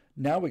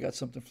 now we got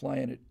something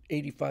flying at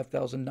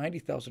 85,000,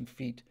 90,000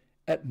 feet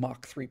at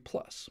Mach 3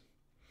 plus.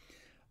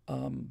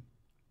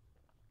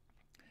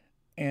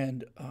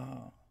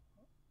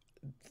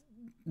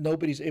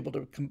 Nobody's able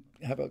to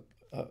have a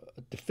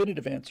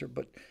definitive answer,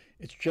 but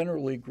it's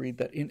generally agreed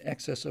that in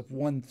excess of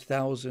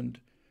 1,000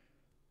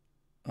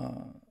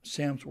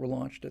 SAMs were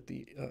launched at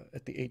the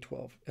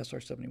A-12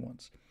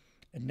 SR-71s,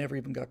 and never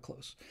even got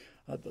close.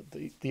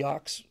 The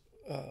Ox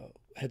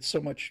had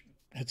such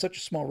a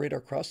small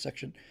radar cross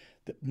section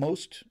that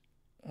most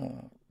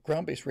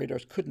ground-based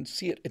radars couldn't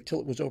see it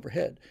until it was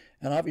overhead.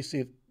 And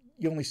obviously, if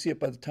you only see it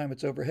by the time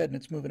it's overhead and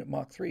it's moving at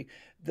Mach 3,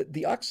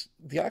 the Ox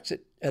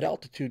at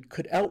altitude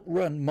could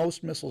outrun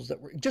most missiles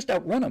that were, just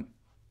outrun them,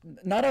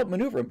 not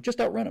outmaneuver them, just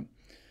outrun them.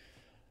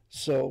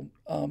 So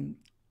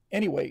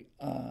anyway,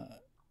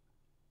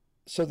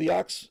 so the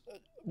Ox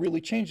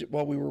really changed it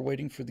while we were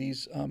waiting for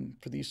these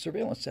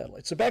surveillance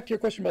satellites. So back to your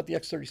question about the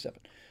X-37.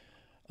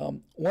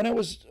 When I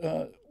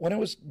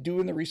was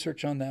doing the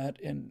research on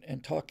that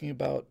and talking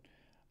about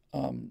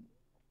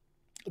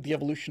the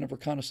evolution of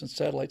reconnaissance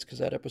satellites, because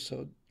that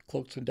episode,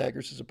 Cloaks and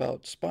Daggers, is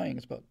about spying.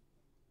 It's about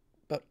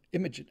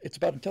image. It's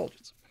about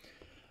intelligence,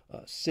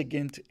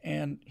 SIGINT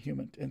and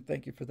human. And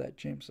thank you for that,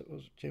 James. That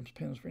was James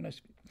Payne. It was very nice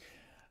of you.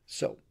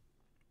 So,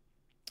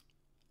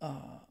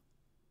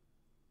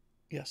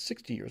 yeah,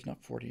 60 years,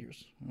 not 40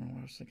 years. I don't know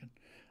what I was thinking.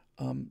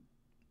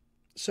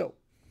 So,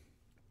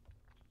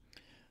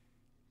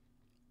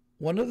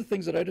 one of the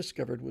things that I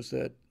discovered was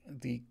that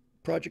the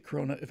Project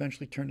Corona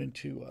eventually turned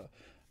into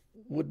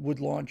would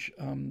launch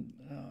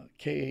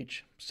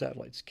KH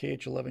satellites,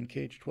 KH-11,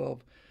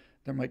 KH-12.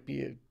 There might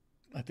be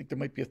I think there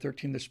might be a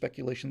 13. There's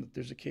speculation that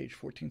there's a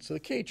KH-14. So the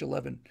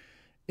KH-11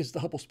 is the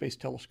Hubble Space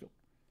Telescope.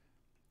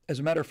 As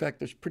a matter of fact,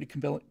 there's pretty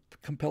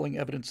compelling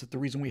evidence that the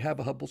reason we have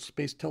a Hubble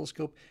Space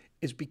Telescope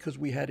is because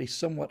we had a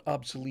somewhat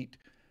obsolete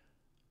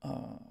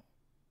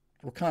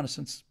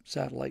reconnaissance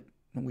satellite,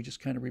 and we just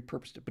kind of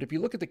repurposed it. But if you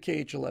look at the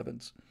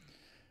KH-11s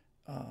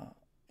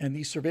and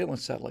these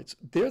surveillance satellites,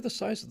 they're the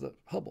size of the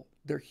Hubble.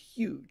 They're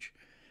huge.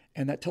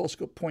 And that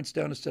telescope points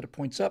down instead of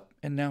points up,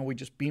 and now we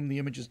just beam the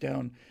images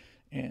down,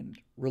 and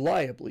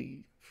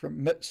reliably,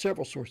 from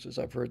several sources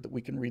I've heard, that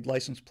we can read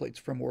license plates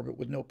from orbit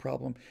with no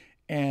problem.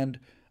 And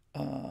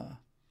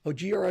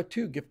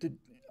GRR2 gifted,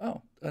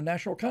 a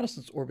National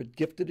Reconnaissance Orbit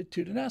gifted it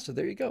to NASA.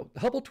 There you go. The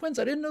Hubble twins.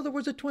 I didn't know there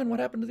was a twin. What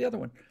happened to the other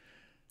one?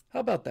 How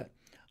about that?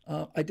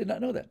 I did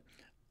not know that.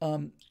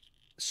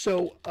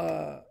 So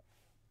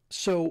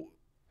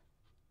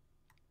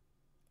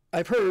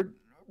I've heard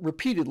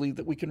repeatedly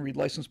that we can read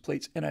license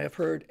plates, and I have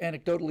heard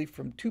anecdotally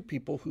from two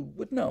people who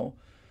would know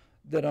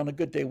that on a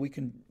good day we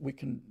can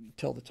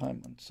tell the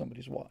time on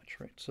somebody's watch,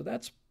 right? So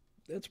that's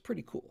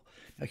pretty cool.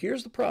 Now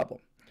here's the problem.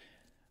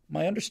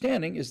 My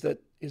understanding is that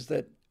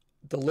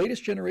the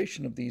latest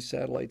generation of these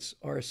satellites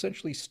are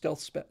essentially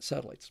stealth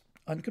satellites,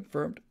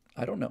 unconfirmed.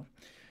 I don't know,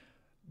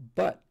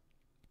 but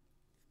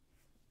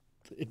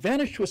the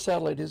advantage to a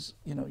satellite is,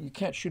 you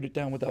can't shoot it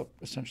down without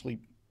essentially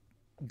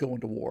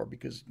going to war,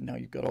 because now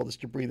you've got all this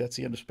debris. That's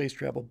the end of space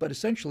travel. But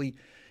essentially,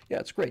 yeah,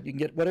 it's great. You can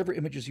get whatever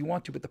images you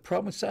want to. But the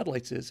problem with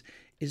satellites is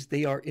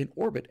they are in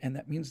orbit, and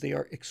that means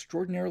they're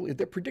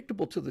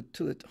predictable to the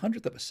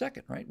 100th of a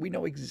second, right? We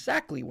know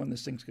exactly when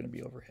this thing's going to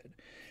be overhead.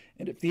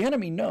 And if the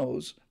enemy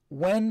knows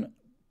when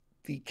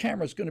the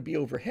camera's going to be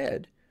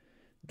overhead,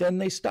 then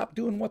they stop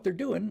doing what they're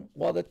doing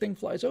while that thing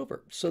flies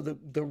over. So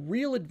the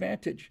real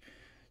advantage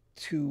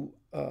to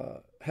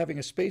having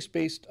a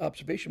space-based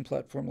observation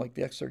platform like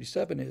the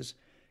X-37 is,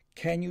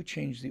 can you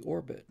change the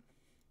orbit?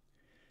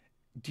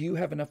 Do you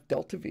have enough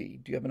delta V?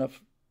 Do you have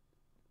enough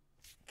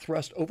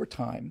thrust over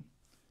time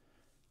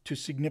to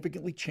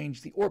significantly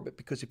change the orbit?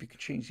 Because if you can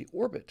change the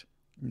orbit,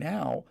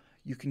 now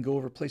you can go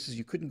over places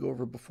you couldn't go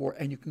over before,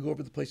 and you can go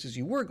over the places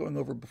you were going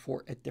over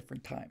before at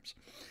different times.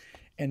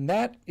 And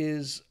that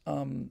is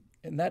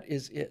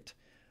it.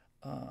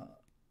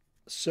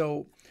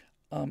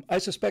 I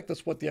suspect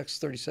that's what the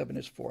X-37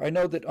 is for. I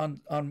know that on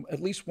at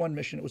least one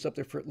mission, it was up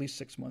there for at least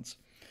 6 months.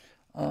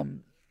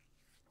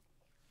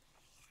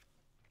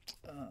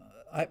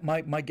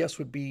 My guess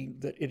would be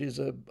that it is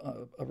a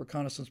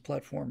reconnaissance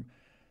platform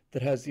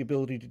that has the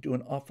ability to do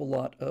an awful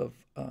lot of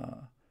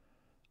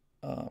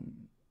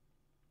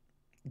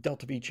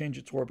delta V, change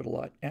its orbit a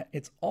lot.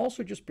 It's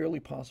also just barely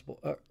possible.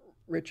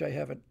 Rich, I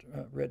haven't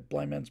read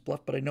Blind Man's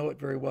Bluff, but I know it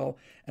very well,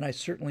 and I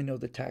certainly know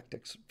the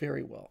tactics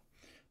very well,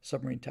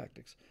 submarine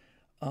tactics.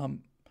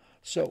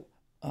 So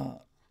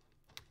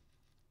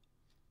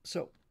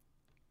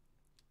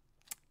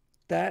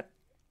that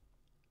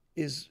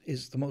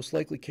is the most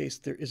likely case.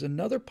 There is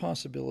another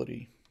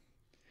possibility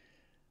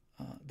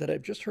that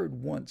I've just heard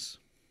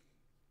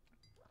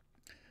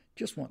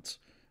just once.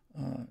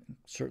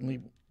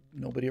 Certainly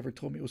nobody ever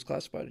told me it was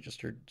classified. I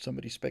just heard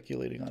somebody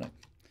speculating on it.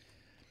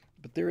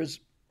 But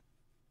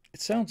it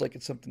sounds like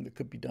it's something that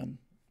could be done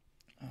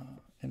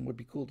and would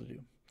be cool to do.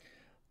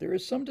 There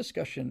is some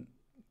discussion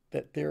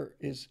that there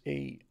is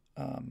a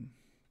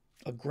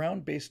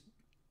ground-based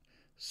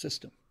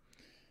system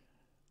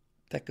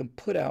that can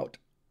put out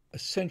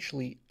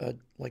essentially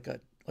like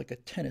a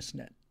tennis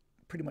net,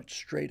 pretty much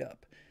straight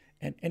up,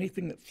 and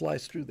anything that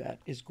flies through that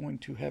is going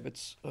to have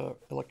its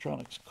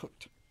electronics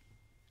cooked.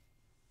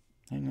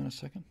 Hang on a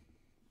second.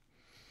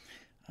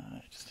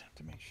 I just have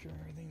to make sure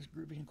everything's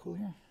groovy and cool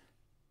here.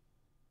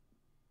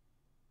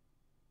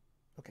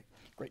 Okay,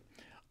 great.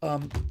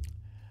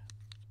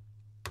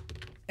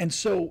 And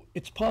so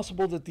it's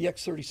possible that the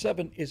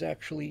X-37 is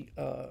actually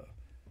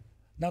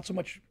not so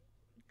much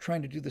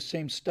trying to do the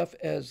same stuff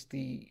as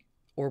the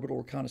orbital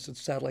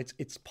reconnaissance satellites.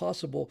 It's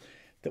possible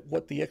that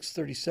what the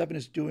X-37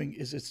 is doing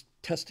is it's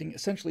testing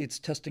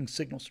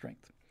signal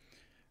strength,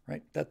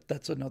 right?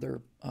 That's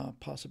another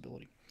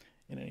possibility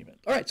in any event.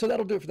 All right, so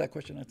that'll do it for that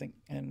question, I think.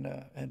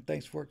 And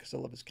thanks for it, because I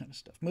love this kind of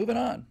stuff. Moving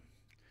on.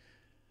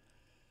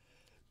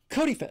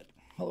 Cody Fett.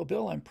 Hello,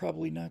 Bill. I'm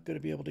probably not going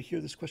to be able to hear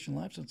this question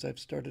live since I've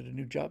started a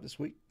new job this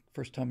week.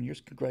 First time in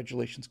years.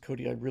 Congratulations,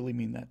 Cody. I really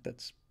mean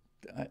that.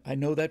 I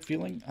know that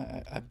feeling.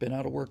 I've been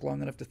out of work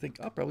long enough to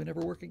think I'll probably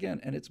never work again,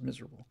 and it's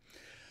miserable.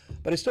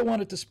 But I still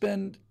wanted to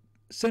send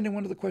in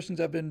one of the questions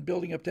I've been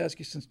building up to ask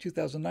you since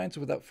 2009. So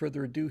without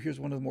further ado, here's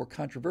one of the more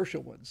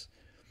controversial ones.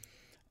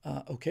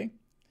 Okay.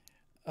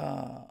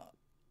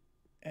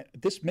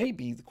 This may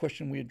be the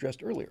question we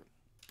addressed earlier.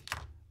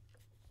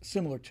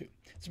 Similar to.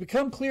 It's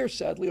become clear,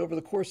 sadly, over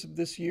the course of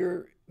this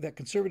year that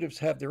conservatives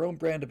have their own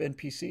brand of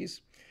NPCs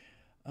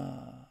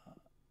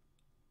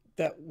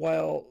that,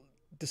 while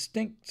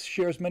distinct,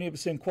 shares many of the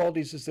same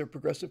qualities as their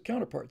progressive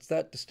counterparts.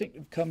 That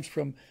distinctive comes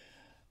from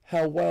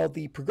how while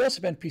the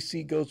progressive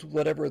NPC goes with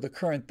whatever the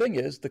current thing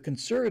is, the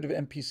conservative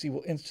NPC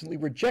will instantly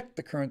reject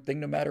the current thing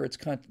no matter its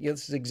content. Yeah,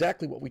 this is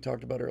exactly what we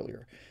talked about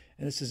earlier.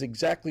 And this is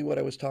exactly what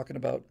I was talking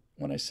about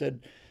when I said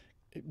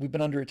we've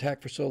been under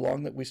attack for so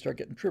long that we start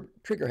getting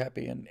trigger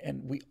happy, and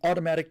we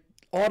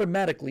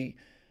automatically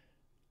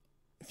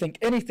think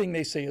anything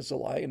they say is a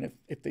lie. And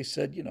if they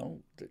said,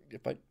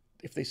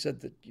 if they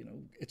said that,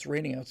 it's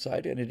raining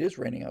outside and it is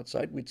raining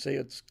outside, we'd say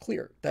it's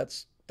clear.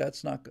 That's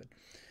not good.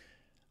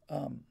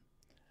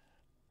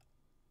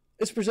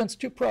 This presents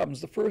two problems.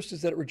 The first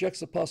is that it rejects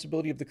the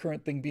possibility of the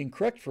current thing being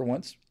correct for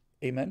once.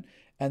 Amen.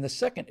 And the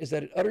second is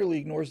that it utterly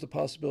ignores the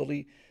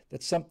possibility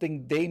that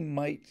something they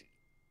like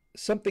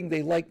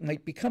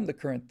might become the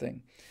current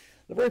thing.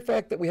 The very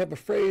fact that we have a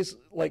phrase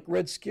like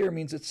Red Scare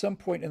means at some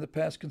point in the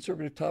past,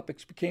 conservative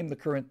topics became the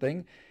current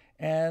thing.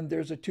 And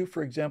there's a two,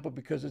 for example,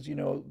 because, as you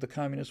know, the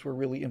communists were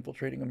really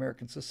infiltrating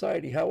American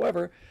society.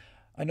 However,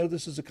 I know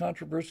this is a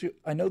controversial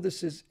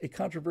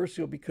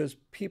because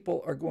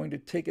people are going to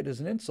take it as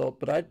an insult,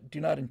 but I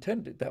do not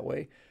intend it that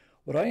way.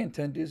 What I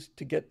intend is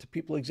to get to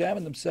people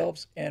examine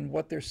themselves and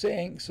what they're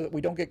saying so that we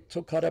don't get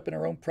so caught up in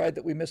our own pride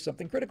that we miss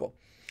something critical.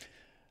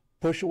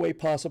 Push away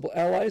possible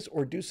allies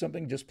or do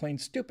something just plain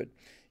stupid.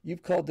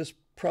 You've called this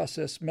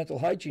process mental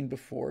hygiene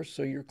before,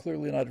 so you're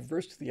clearly not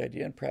averse to the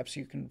idea, and perhaps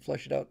you can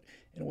flesh it out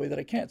in a way that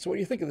I can't. So what do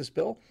you think of this,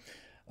 Bill?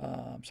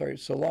 I'm sorry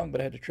it's so long,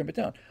 but I had to trim it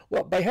down.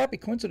 Well, by happy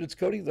coincidence,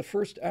 Cody, the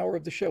first hour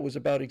of the show was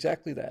about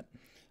exactly that.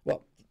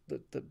 Well,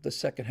 the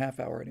second half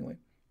hour anyway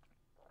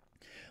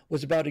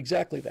was about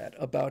exactly that,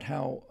 about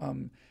how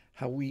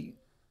we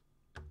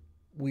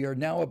are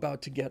now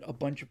about to get a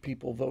bunch of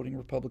people voting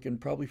Republican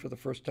probably for the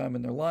first time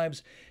in their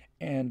lives,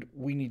 and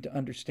we need to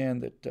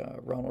understand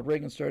that Ronald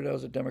Reagan started out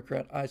as a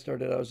Democrat, I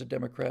started out as a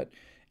Democrat,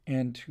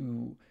 and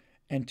to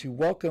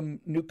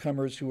welcome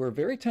newcomers who are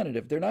very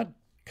tentative. They're not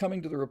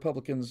coming to the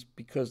Republicans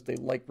because they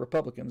like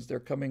Republicans. They're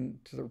coming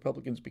to the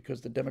Republicans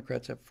because the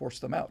Democrats have forced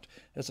them out.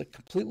 That's a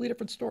completely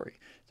different story.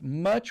 It's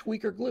much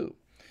weaker glue.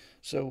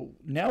 So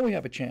now we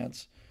have a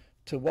chance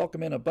to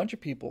welcome in a bunch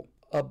of people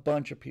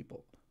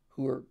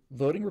who are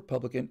voting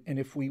Republican, and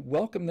if we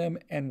welcome them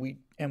and we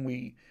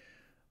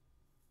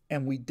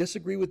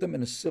disagree with them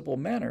in a civil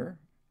manner,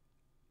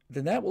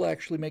 then that will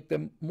actually make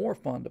them more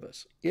fond of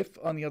us. If,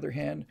 on the other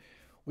hand,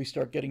 we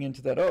start getting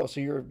into that, so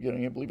you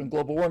believe in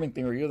global warming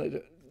thing, or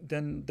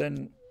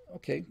then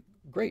okay,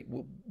 great.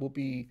 We'll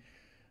be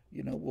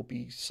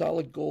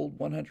solid gold,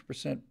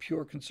 100%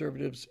 pure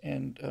conservatives,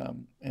 and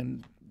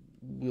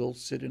we'll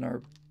sit in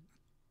our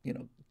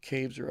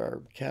caves or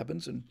our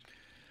cabins and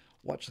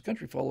watch the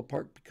country fall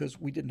apart because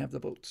we didn't have the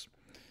votes.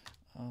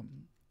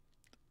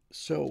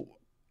 So,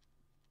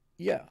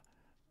 yeah,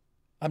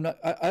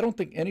 I don't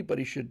think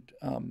anybody should,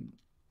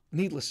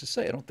 needless to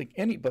say, I don't think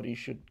anybody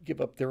should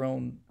give up their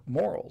own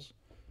morals.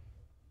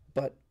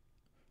 But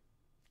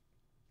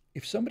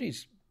if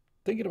somebody's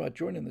thinking about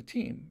joining the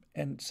team,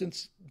 and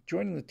since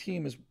joining the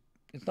team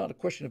it's not a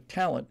question of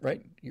talent,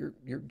 right?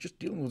 You're just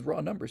dealing with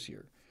raw numbers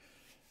here.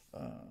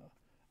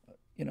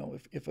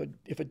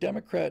 If a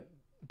Democrat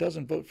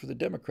doesn't vote for the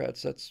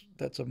Democrats, that's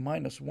a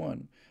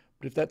 -1.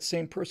 But if that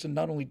same person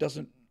not only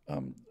doesn't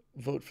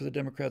vote for the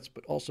Democrats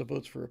but also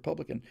votes for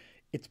Republican,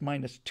 it's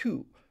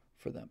 -2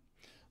 for them.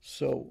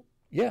 So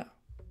yeah,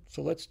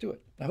 so let's do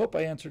it. I hope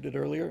I answered it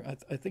earlier.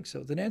 I think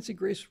so. The Nancy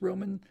Grace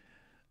Roman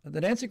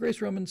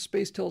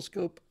Space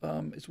Telescope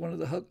is one of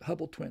the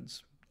Hubble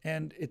twins,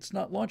 and it's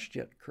not launched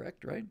yet.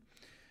 Correct, right?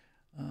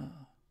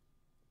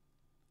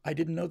 I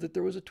didn't know that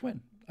there was a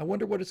twin. I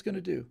wonder what it's going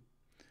to do.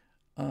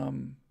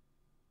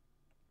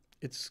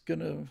 It's going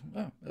to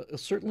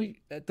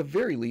certainly, at the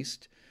very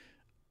least.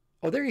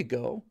 Oh, there you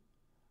go.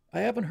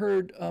 I haven't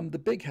heard the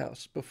Big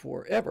House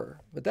before ever,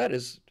 but that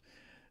is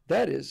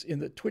in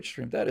the Twitch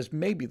stream. That is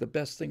maybe the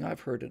best thing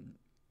I've heard in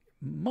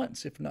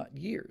months, if not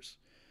years.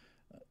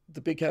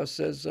 The Big House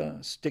says,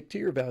 stick to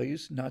your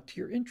values, not to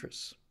your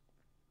interests.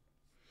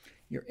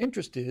 Your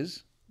interest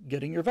is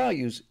getting your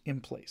values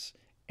in place.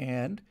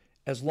 And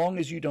as long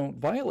as you don't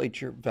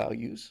violate your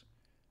values,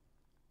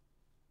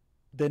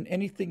 then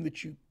anything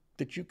that you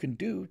can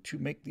do to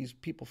make these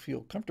people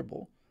feel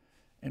comfortable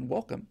and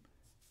welcome,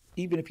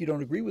 even if you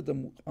don't agree with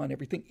them on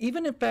everything,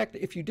 even in fact,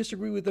 if you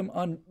disagree with them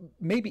on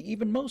maybe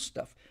even most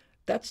stuff,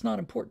 that's not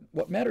important.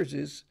 What matters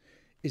is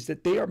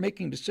that they are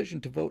making a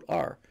decision to vote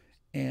R,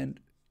 and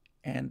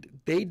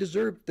they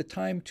deserve the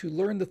time to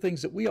learn the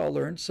things that we all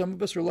learned. Some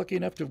of us are lucky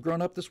enough to have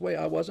grown up this way.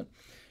 I wasn't.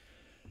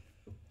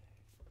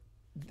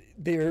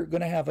 They're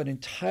going to have an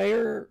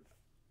entire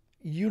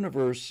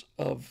universe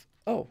of,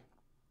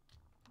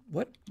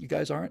 what? You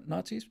guys aren't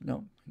Nazis?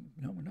 No,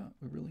 we're not.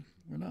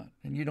 We're not.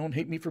 And you don't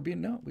hate me for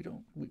being, no, we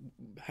don't.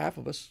 Half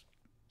of us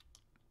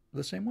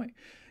the same way.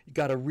 You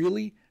got to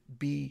really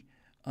be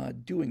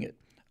doing it.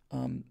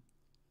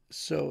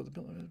 So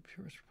the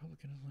purest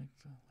Republican is like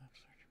the left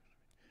side.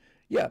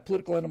 Yeah,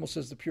 Political Animal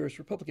says the purest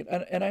Republican.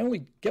 And I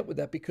only get with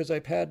that because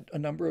I've had a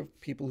number of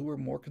people who are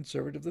more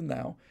conservative than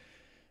thou.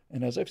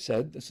 And as I've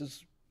said, this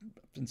is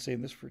been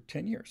saying this for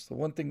 10 years. The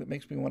one thing that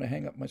makes me want to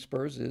hang up my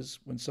spurs is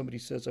when somebody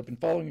says, I've been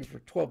following you for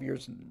 12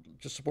 years and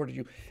just supported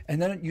you,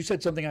 and then you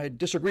said something I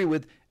disagree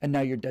with, and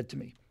now you're dead to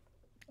me.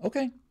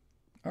 Okay,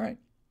 all right.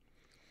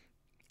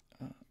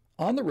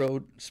 On the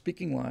road,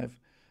 speaking live,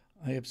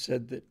 I have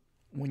said that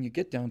when you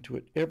get down to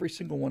it, every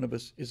single one of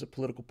us is a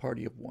political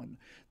party of one.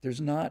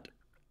 There's not,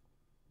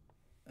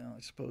 I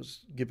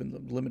suppose, given the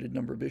limited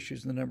number of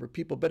issues and the number of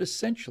people, but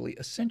essentially,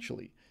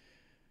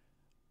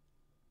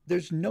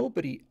 there's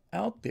nobody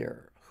out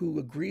there who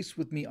agrees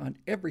with me on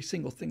every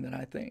single thing that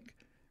I think,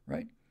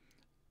 right?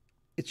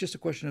 It's just a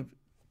question of,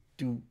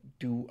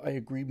 do I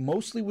agree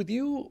mostly with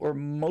you or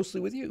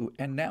mostly with you?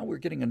 And now we're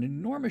getting an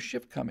enormous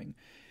shift coming,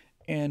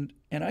 and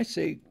I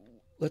say,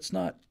 let's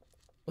not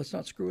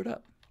screw it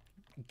up.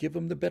 Give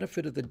them the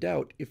benefit of the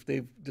doubt if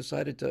they've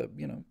decided to,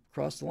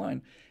 cross the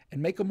line,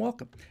 and make them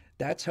welcome.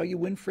 That's how you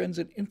win friends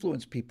and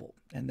influence people,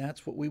 and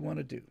that's what we want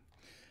to do.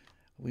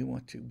 We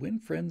want to win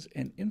friends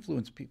and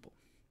influence people.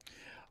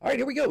 All right,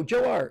 here we go.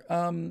 Joe R.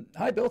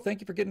 Hi, Bill.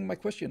 Thank you for getting my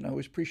question. I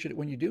always appreciate it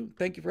when you do.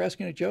 Thank you for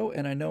asking it, Joe.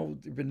 And I know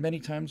there have been many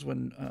times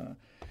when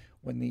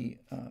the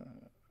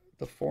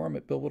forum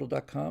at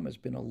billwhittle.com has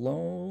been a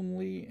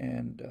lonely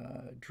and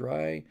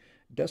dry,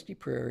 dusty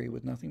prairie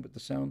with nothing but the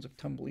sounds of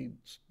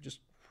tumbleweeds.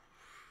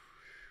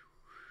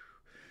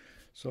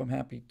 So I'm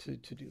happy to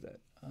do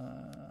that.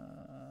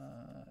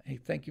 Hey,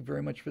 thank you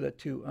very much for that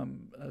too,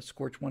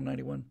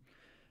 Scorch191.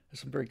 There's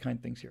some very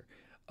kind things here.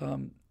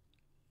 And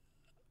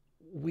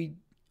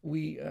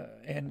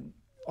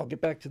I'll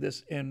get back to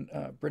this. And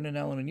Brendan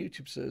Allen on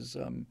YouTube says,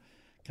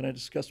 can I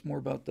discuss more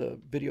about the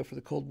video for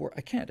the Cold War?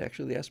 I can't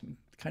actually. They asked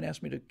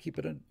me to keep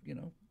it,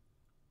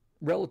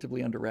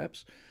 relatively under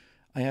wraps.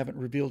 I haven't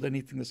revealed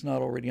anything that's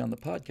not already on the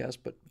podcast,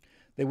 but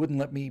they wouldn't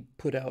let me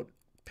put out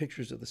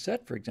pictures of the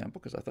set, for example,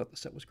 because I thought the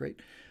set was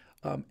great.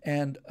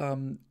 And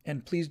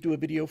please do a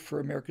video for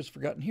America's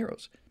Forgotten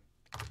Heroes.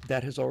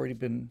 That has already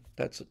been.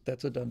 That's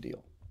a done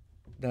deal.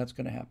 That's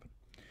going to happen.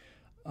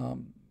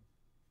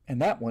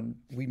 And that one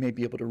we may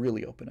be able to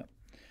really open up.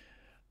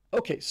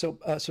 Okay, so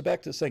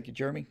back to this. Thank you,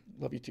 Jeremy.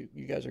 Love you too.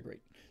 You guys are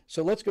great.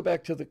 So let's go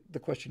back to the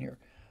question here.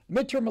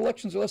 Midterm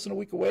elections are less than a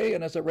week away,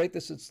 and as I write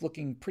this, it's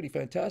looking pretty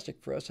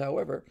fantastic for us.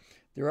 However,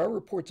 there are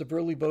reports of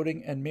early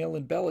voting and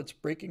mail-in ballots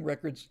breaking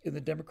records in the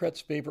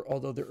Democrats' favor,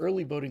 although their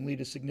early voting lead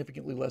is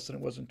significantly less than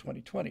it was in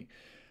 2020.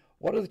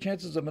 What are the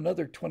chances of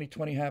another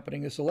 2020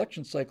 happening this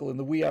election cycle in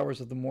the wee hours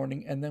of the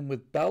morning, and then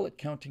with ballot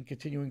counting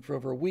continuing for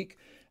over a week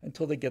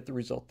until they get the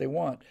result they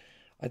want?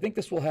 I think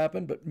this will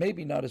happen, but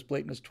maybe not as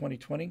blatant as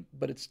 2020,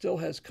 but it still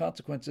has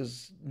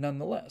consequences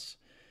nonetheless.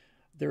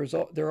 There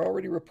are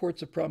already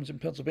reports of problems in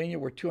Pennsylvania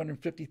where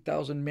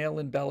 250,000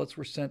 mail-in ballots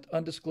were sent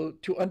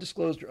to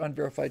undisclosed or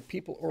unverified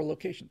people or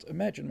locations.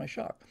 Imagine my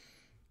shock.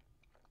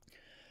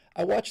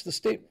 I watched the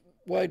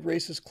statewide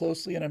races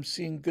closely, and I'm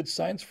seeing good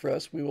signs for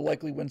us. We will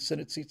likely win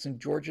Senate seats in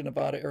Georgia,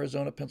 Nevada,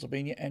 Arizona,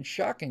 Pennsylvania, and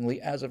shockingly,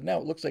 as of now,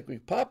 it looks like we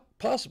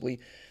possibly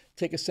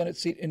take a Senate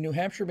seat in New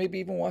Hampshire, maybe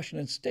even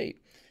Washington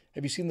State.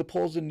 Have you seen the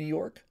polls in New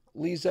York?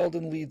 Lee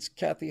Zeldin leads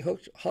Kathy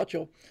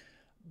Hochul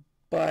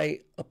by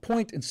a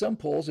point in some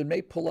polls and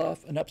may pull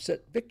off an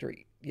upset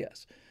victory.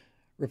 Yes.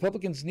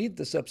 Republicans need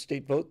this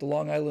upstate vote, the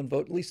Long Island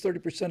vote, at least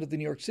 30% of the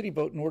New York City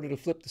vote in order to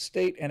flip the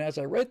state. And as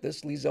I write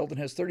this, Lee Zeldin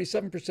has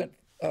 37%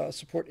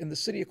 support in the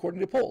city,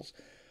 according to polls.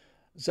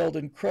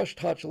 Zeldin crushed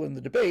Hochul in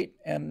the debate,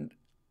 and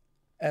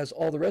as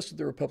all the rest of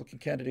the Republican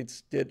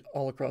candidates did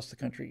all across the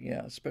country.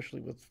 Yeah,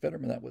 especially with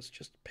Fetterman, that was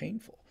just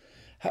painful.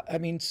 I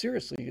mean,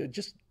 seriously,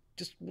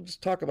 we'll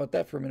just talk about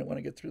that for a minute when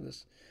I get through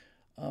this.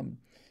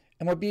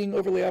 Am I being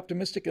overly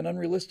optimistic and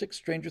unrealistic?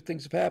 Stranger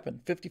things have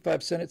happened.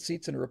 55 Senate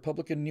seats and a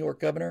Republican New York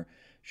governor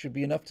should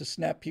be enough to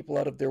snap people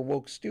out of their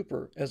woke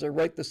stupor. As I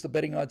write this, the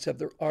betting odds have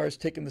their R's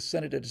taken the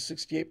Senate at a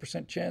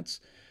 68% chance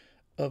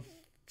of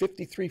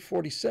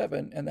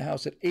 53-47 and the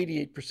House at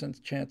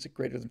 88% chance at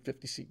greater than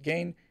 50-seat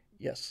gain.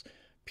 Yes.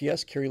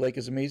 P.S. Carrie Lake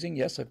is amazing.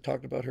 Yes, I've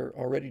talked about her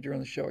already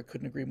during the show. I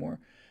couldn't agree more.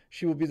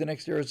 She will be the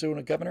next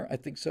Arizona governor. I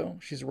think so.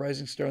 She's a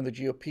rising star in the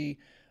GOP.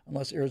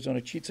 Unless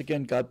Arizona cheats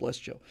again, God bless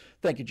Joe.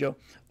 Thank you, Joe.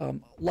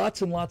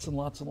 Lots and lots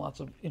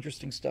of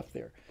interesting stuff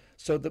there.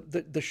 So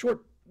the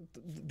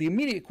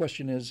immediate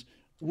question is,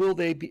 will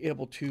they be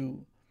able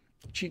to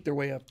cheat their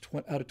way out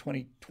of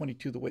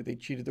 2022 the way they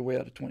cheated their way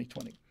out of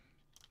 2020?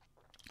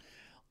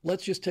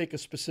 Let's just take a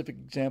specific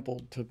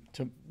example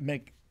to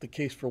make the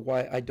case for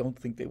why I don't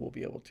think they will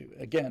be able to.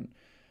 Again,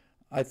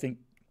 I think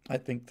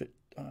that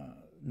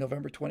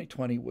November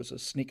 2020 was a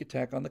sneak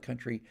attack on the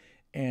country,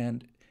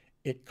 and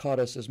it caught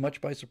us as much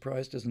by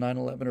surprise as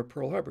 9/11 or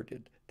Pearl Harbor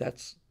did.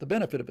 That's the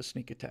benefit of a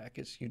sneak attack,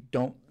 is you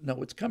don't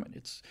know it's coming.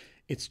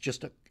 It's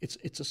just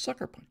a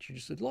sucker punch. You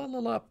just said la la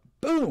la,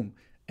 boom,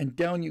 and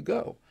down you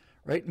go,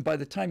 right? And by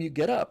the time you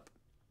get up,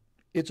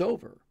 it's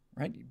over,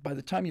 right? By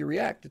the time you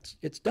react,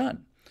 it's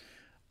done.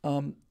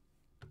 And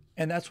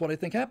that's what I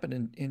think happened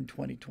in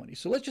 2020.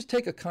 So let's just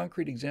take a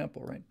concrete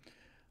example, right?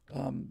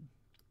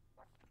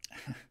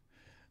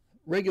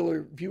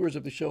 Regular viewers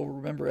of the show will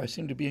remember I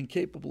seem to be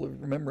incapable of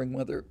remembering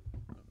whether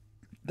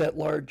that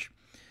large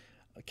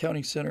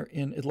counting center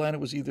in Atlanta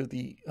was either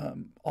the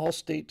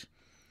All-State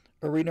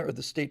Arena or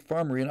the State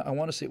Farm Arena. I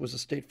want to say it was the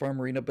State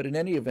Farm Arena, but in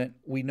any event,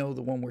 we know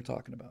the one we're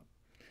talking about.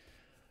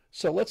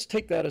 So let's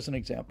take that as an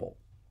example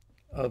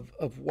of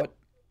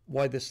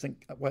why I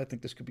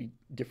think this could be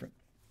different.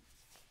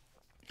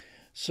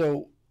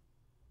 So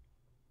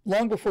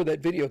long before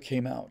that video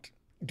came out,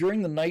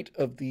 during the night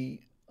of the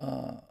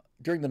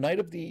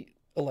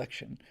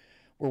election,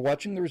 we're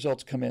watching the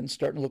results come in,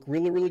 starting to look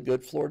really, really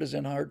good. Florida's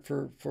in hard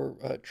for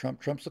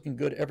Trump. Trump's looking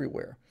good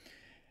everywhere.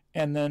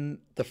 And then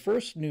the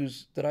first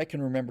news that I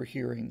can remember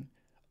hearing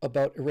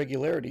about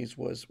irregularities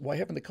was, why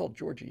haven't they called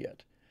Georgia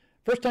yet?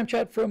 First time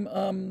chat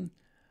from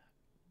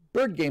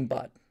Bird Game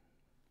Bot.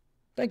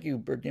 Thank you,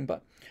 Bird Game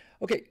Bot.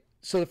 Okay,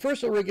 so the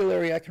first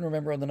irregularity I can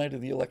remember on the night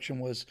of the election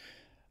was,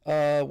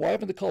 why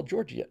haven't they called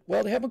Georgia yet?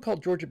 Well, they haven't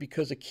called Georgia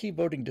because a key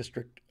voting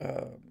district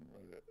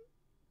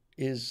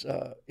is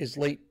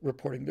late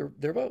reporting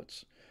their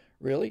votes.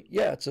 Really?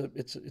 Yeah, it's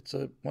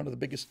one of the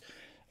biggest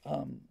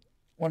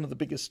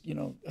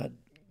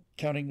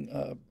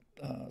counting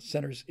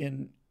centers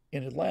in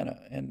Atlanta,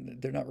 and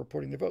they're not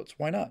reporting their votes.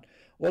 Why not?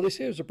 Well, they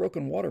say there's a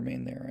broken water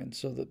main there, and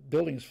so the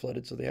building is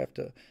flooded, so they have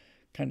to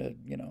kind of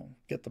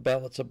get the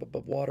ballots up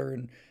above water,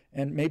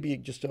 and maybe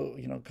just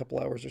a couple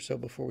hours or so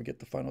before we get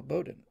the final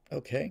vote in.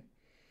 Okay.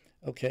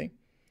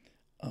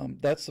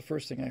 That's the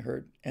first thing I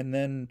heard, and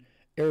then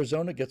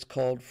Arizona gets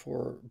called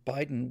for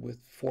Biden with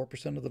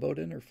 4% of the vote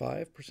in, or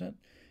 5%.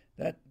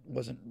 That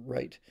wasn't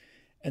right.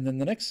 And then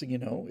the next thing you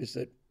know is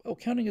that,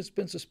 counting has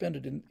been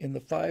suspended in the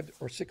 5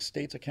 or 6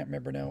 states, I can't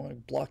remember now, I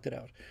blocked it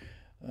out,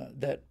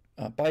 that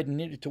Biden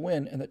needed to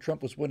win and that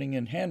Trump was winning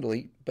in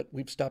handily, but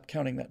we've stopped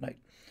counting that night.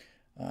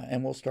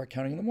 And we'll start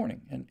counting in the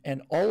morning.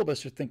 And all of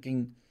us are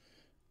thinking,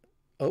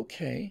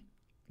 okay,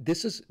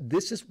 this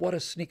is what a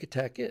sneak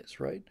attack is,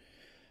 right?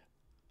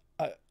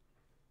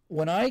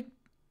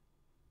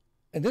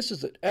 And this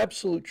is the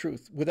absolute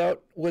truth,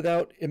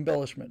 without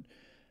embellishment.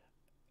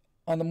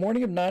 On the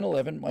morning of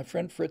 9/11, my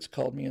friend Fritz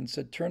called me and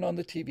said, turn on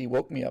the TV,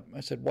 woke me up.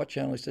 I said, what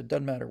channel? He said,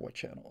 doesn't matter what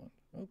channel.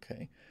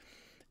 Okay.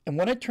 And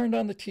when I turned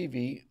on the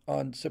TV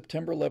on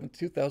September 11th,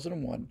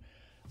 2001,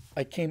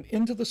 I came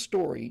into the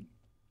story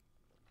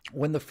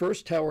when the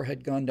first tower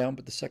had gone down,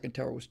 but the second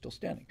tower was still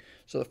standing.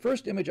 So the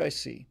first image I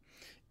see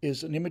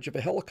is an image of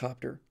a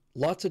helicopter,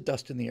 lots of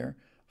dust in the air,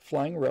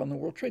 flying around the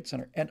World Trade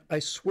Center. And I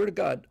swear to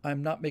God,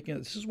 I'm not making it.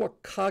 This is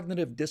what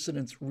cognitive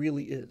dissonance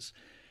really is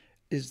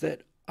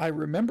that I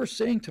remember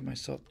saying to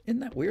myself, isn't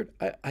that weird?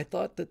 I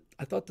thought that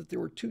there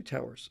were 2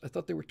 towers. I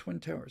thought they were twin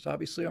towers.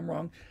 Obviously, I'm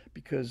wrong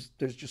because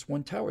there's just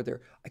one tower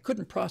there. I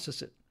couldn't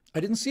process it. I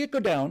didn't see it go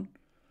down.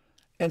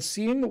 And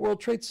seeing the World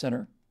Trade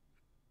Center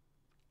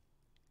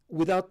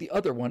without the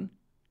other one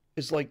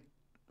is like,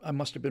 I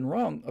must have been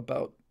wrong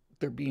about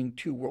there being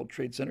 2 World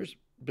Trade Centers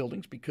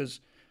buildings, because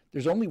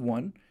there's only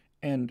one,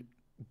 and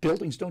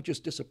buildings don't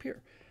just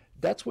disappear.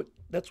 That's what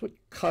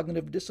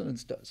cognitive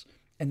dissonance does.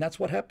 And that's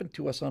what happened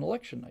to us on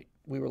election night.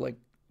 We were like,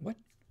 what?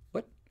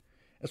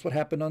 That's what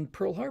happened on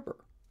Pearl Harbor.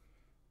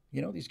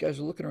 These guys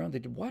are looking around. They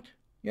did what?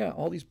 Yeah,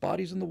 all these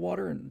bodies in the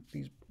water and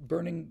these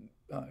burning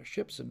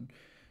ships, and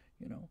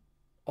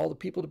all the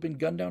people that have been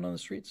gunned down on the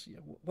streets. Yeah,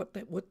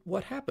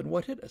 what happened?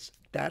 What hit us?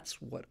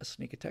 That's what a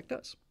sneak attack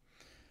does.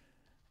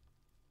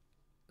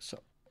 So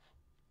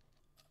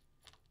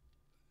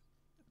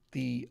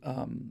the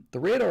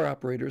radar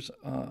operators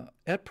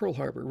at Pearl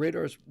Harbor,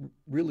 radar is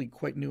really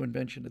quite new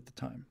invention at the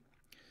time,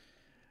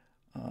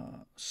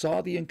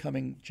 saw the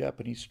incoming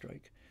Japanese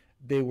strike.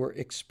 They were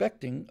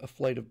expecting a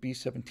flight of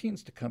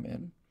B-17s to come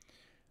in.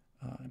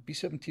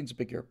 B-17 is a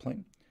big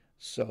airplane,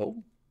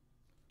 so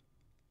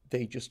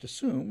they just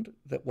assumed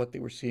that what they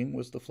were seeing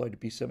was the flight of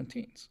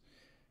B-17s.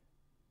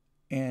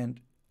 And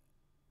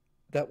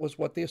that was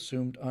what they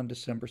assumed on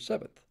December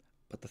 7th.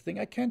 But the thing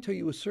I can tell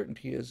you with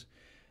certainty is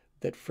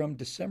that from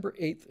December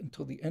 8th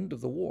until the end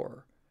of the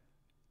war,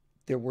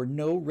 there were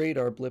no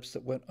radar blips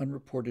that went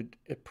unreported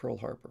at Pearl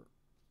Harbor.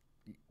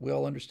 We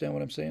all understand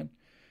what I'm saying,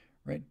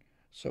 right?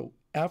 So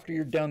after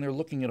you're down there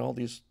looking at all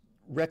these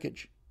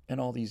wreckage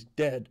and all these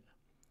dead,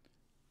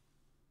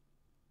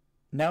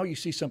 now you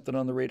see something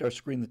on the radar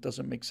screen that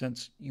doesn't make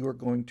sense, you're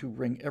going to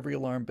ring every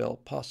alarm bell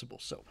possible.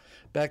 So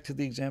back to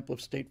the example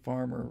of State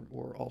Farm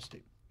or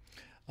Allstate.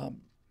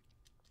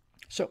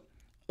 So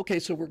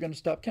we're going to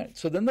stop counting.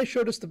 So then they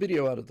showed us the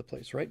video out of the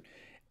place, right?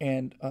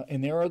 And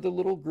there are the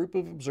little group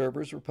of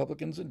observers,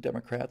 Republicans and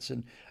Democrats,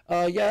 and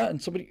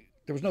and somebody,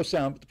 there was no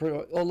sound,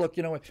 but oh look,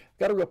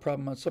 got a real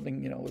problem on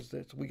something, is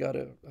that we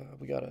gotta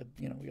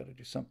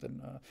do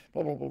something,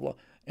 blah blah blah blah.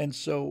 And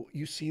so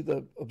you see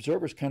the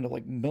observers kind of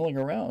like milling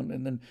around,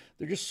 and then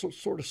they're just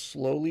sort of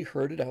slowly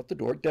herded out the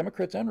door.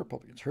 Democrats and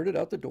Republicans herded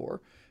out the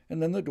door,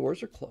 and then the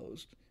doors are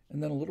closed,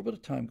 and then a little bit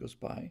of time goes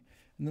by,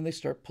 and then they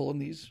start pulling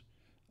these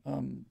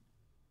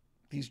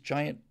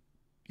giant,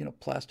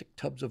 plastic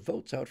tubs of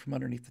votes out from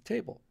underneath the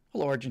table.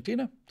 Hello,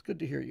 Argentina. It's good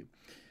to hear you.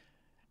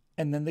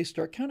 And then they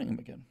start counting them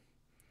again.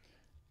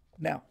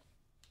 Now,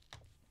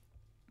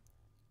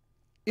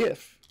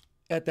 if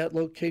at that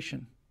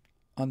location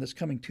on this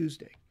coming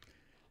Tuesday,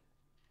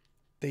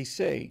 they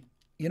say,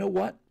 you know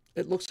what?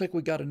 It looks like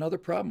we got another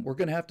problem. We're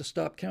going to have to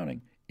stop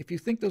counting. If you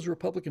think those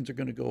Republicans are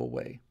going to go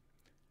away,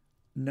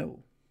 no.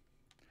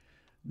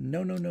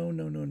 No, no, no,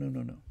 no, no, no,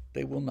 no, no.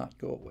 They will not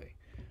go away.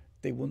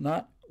 They will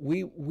not.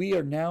 We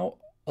are now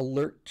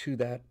alert to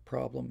that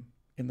problem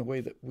in the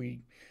way that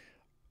we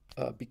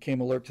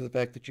became alert to the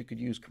fact that you could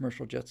use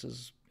commercial jets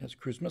as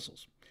cruise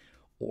missiles,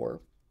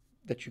 or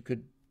that you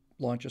could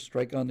launch a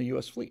strike on the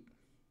U.S. fleet.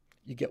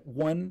 You get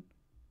one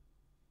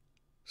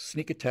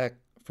sneak attack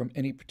from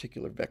any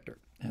particular vector.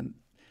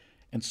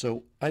 And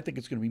so I think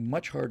it's going to be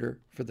much harder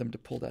for them to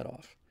pull that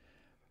off.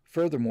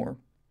 Furthermore,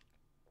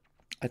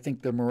 I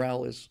think their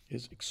morale is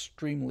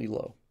extremely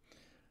low.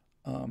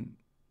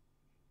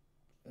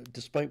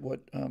 Despite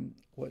what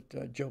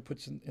Joe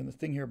puts in the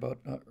thing here about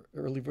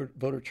early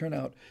voter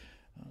turnout,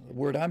 the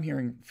word I'm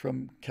hearing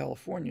from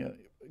California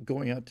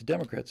going out to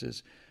Democrats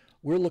is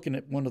we're looking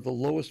at one of the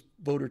lowest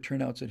voter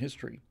turnouts in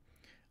history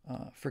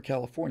for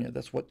California.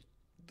 That's what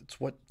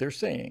they're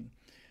saying.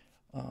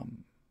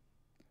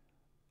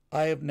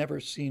 I have never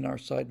seen our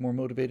side more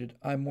motivated.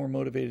 I'm more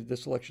motivated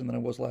this election than I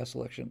was last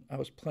election. I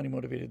was plenty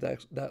motivated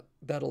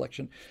that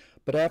election.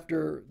 But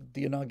after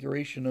the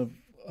inauguration of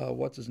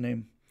what's his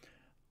name,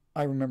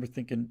 I remember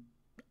thinking,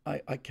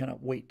 I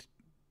cannot wait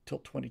till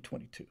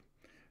 2022,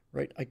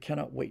 right? I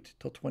cannot wait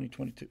till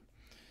 2022.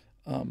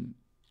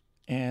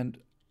 And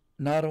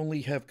not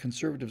only have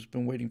conservatives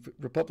been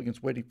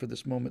Republicans waiting for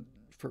this moment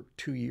for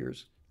 2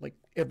 years, like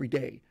every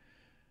day.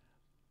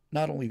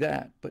 Not only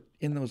that, but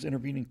in those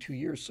intervening 2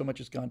 years, so much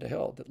has gone to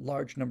hell that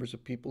large numbers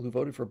of people who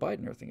voted for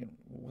Biden are thinking,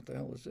 "What the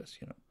hell is this?"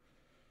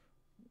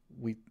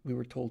 We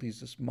were told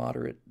he's this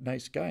moderate,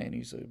 nice guy, and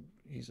he's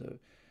a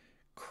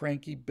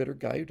cranky, bitter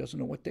guy who doesn't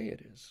know what day it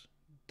is.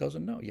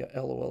 Doesn't know. Yeah,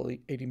 LOL,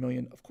 80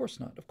 million. Of course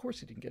not. Of course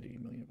he didn't get 80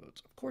 million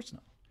votes. Of course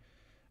not.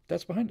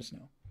 That's behind us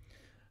now.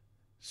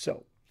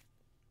 So,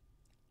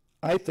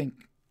 I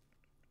think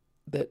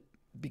that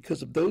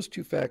because of those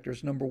two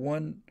factors, number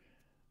one,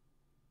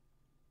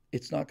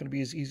 it's not going to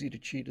be as easy to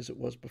cheat as it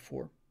was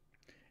before.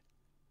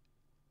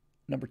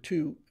 Number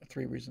two,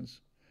 3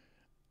 reasons.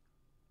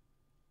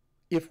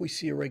 If we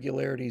see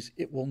irregularities,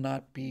 it will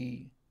not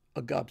be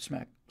a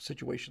gobsmack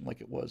situation like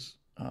it was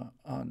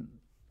on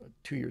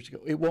 2 years ago.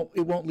 It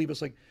won't leave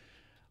us like,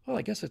 well,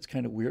 I guess that's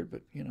kind of weird,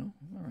 but all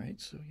right.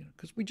 So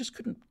because we just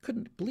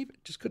couldn't believe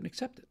it, just couldn't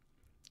accept it,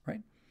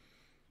 right?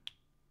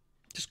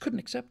 Just couldn't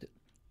accept it.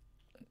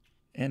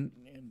 And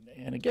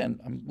again,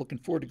 I'm looking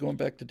forward to going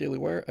back to Daily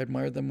Wire. I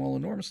admire them all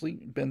enormously.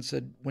 Ben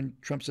said, when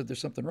Trump said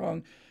there's something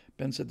wrong,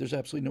 Ben said there's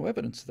absolutely no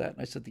evidence of that.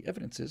 And I said the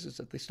evidence is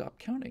that they stopped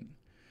counting.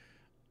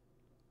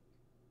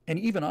 And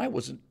even I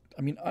wasn't,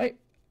 I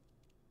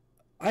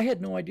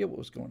had no idea what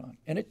was going on.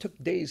 And it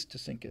took days to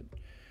sink in.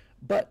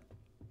 But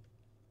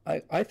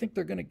I think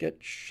they're going to get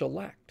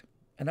shellacked.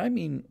 And I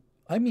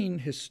mean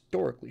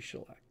historically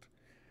shellacked.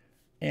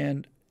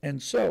 And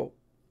so,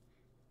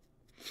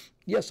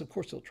 yes, of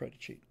course they'll try to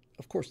cheat.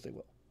 Of course they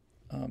will.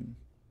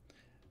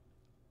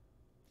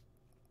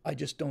 I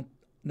just don't,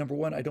 number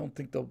one, I don't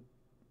think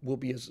we'll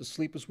be as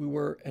asleep as we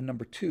were. And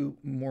number two,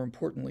 more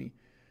importantly,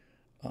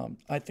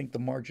 I think the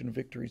margin of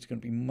victory is going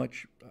to be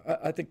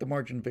I think the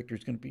margin of victory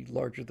is going to be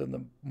larger than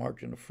the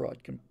margin of fraud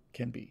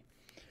can be.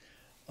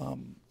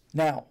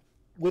 Now,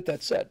 with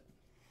that said,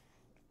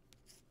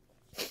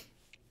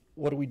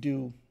 what do we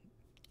do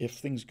if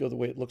things go the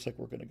way it looks like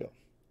we're going to go?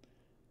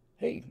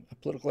 Hey, a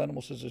political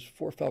animal says there's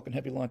 4 Falcon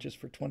Heavy launches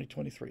for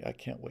 2023. I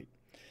can't wait.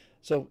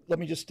 So let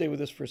me just stay with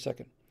this for a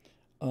second.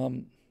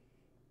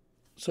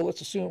 So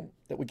let's assume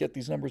that we get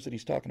these numbers that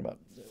he's talking about,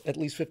 at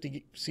least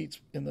 50 seats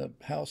in the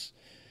House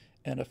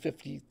and a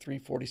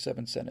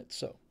 53-47 Senate.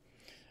 So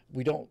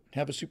we don't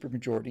have a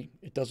supermajority.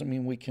 It doesn't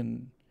mean we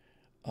can.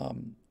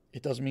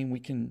 It doesn't mean we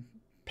can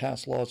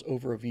pass laws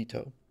over a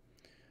veto.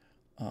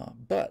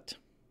 But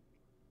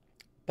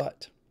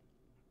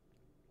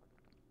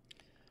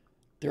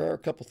there are a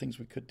couple things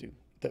we could do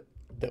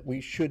that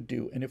we should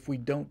do, and if we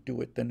don't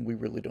do it, then we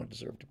really don't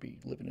deserve to be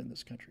living in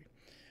this country.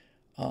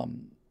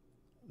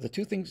 The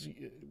two things,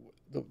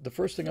 the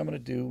first thing I'm going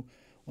to do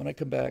when I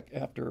come back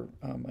after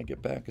I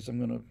get back is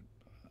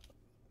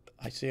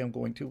I say I'm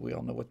going to, we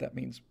all know what that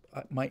means.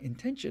 My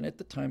intention at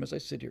the time as I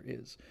sit here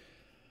is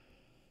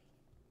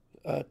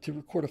to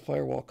record a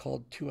firewall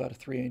called 2 out of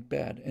 3 ain't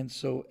bad. And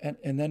so,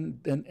 and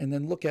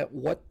then look at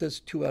what does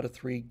 2 out of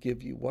 3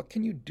 give you? What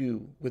can you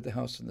do with the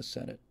House and the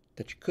Senate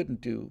that you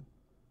couldn't do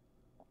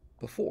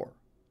before?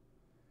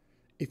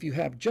 If you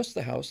have just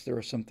the House, there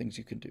are some things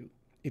you can do.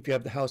 If you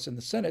have the House and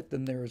the Senate,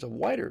 then there is a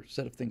wider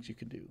set of things you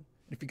can do.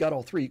 If you got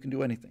all 3, you can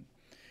do anything.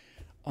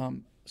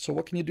 So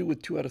what can you do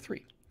with 2 out of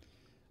 3?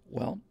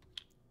 Well,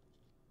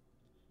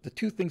 the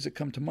 2 things that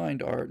come to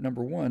mind are,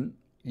 number one,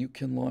 you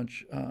can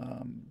launch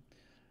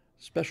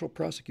special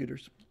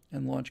prosecutors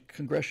and launch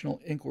congressional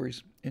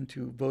inquiries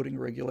into voting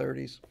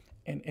irregularities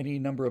and any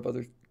number of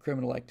other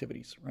criminal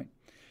activities, right?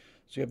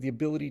 So you have the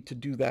ability to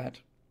do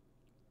that.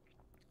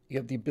 You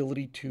have the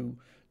ability to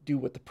do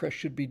what the press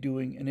should be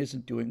doing and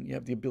isn't doing. You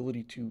have the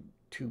ability to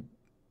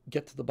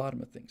get to the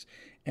bottom of things.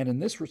 And in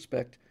this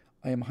respect,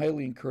 I am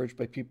highly encouraged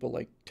by people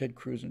like Ted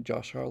Cruz and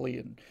Josh Hawley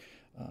and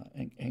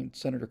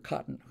Senator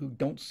Cotton, who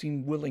don't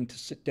seem willing to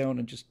sit down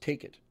and just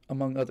take it,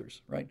 among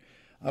others, right?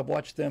 I've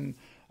watched them.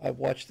 I've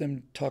watched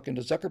them talking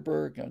to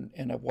Zuckerberg,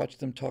 and I've watched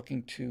them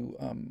talking to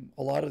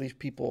a lot of these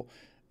people,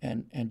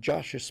 and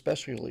Josh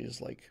especially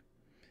is like,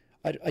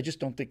 I just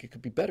don't think it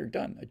could be better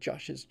done.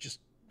 Josh is just,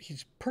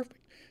 he's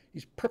perfect.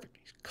 He's perfect.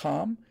 He's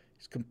calm.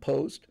 He's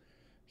composed.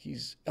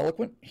 He's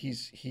eloquent.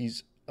 He's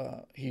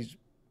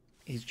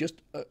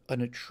just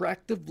an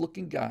attractive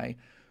looking guy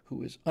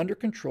who is under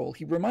control.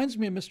 He reminds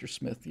me of Mr.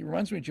 Smith. He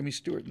reminds me of Jimmy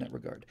Stewart in that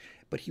regard.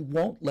 But he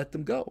won't let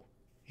them go.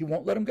 He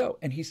won't let them go.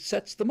 And he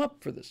sets them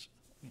up for this.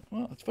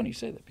 Well, it's funny you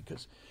say that,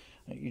 because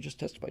you just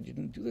testified you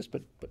didn't do this,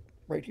 but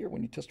right here,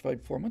 when you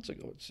testified 4 months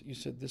ago, you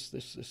said this,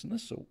 and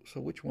this. So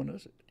which one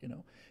is it? You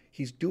know,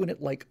 he's doing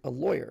it like a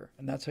lawyer,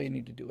 and that's how you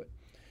need to do it.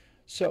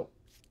 So,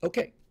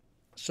 okay.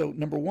 So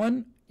number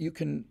one, you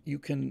can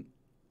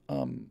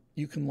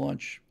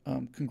launch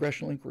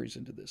congressional inquiries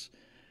into this.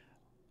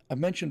 I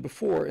mentioned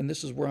before, and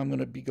this is where I'm going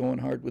to be going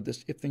hard with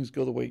this, if things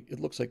go the way it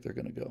looks like they're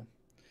going to go.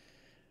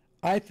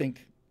 I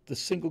think the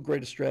single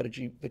greatest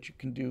strategy that you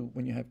can do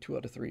when you have 2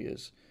 out of 3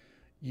 is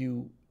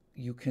you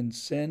can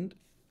send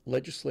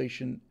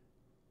legislation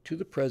to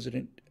the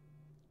president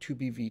to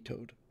be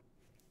vetoed,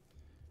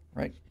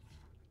 right?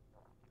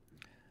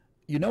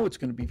 You know it's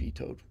going to be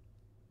vetoed.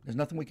 There's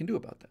nothing we can do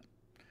about that.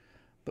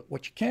 But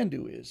what you can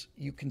do is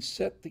you can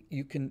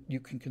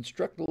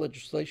construct the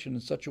legislation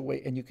in such a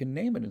way, and you can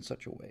name it in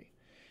such a way,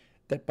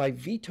 that by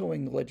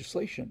vetoing the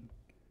legislation,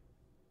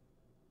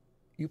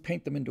 you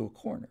paint them into a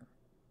corner,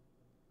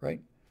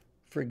 right?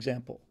 For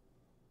example,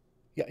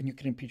 yeah, and you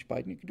can impeach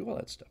Biden, you can do all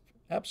that stuff.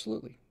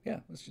 Absolutely. Yeah,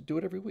 let's do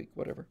it every week,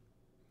 whatever.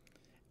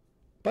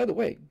 By the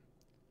way,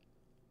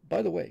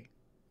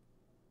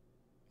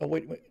 oh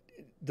wait,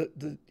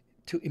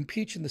 to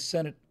impeach in the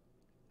Senate,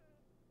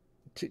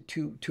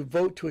 to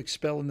vote to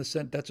expel in the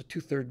Senate, that's a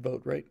 2/3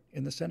 vote, right?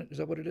 In the Senate, is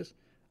that what it is?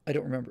 I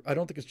don't remember. I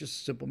don't think it's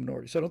just a simple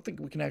minority. So I don't think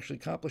we can actually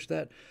accomplish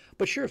that.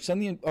 But sure,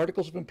 send the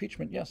articles of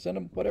impeachment. Yeah, send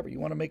them, whatever. You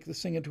want to make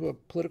this thing into a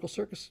political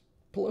circus,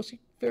 Pelosi?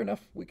 Fair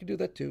enough. We could do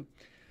that too.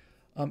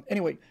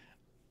 Anyway,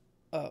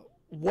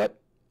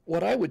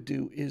 what I would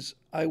do is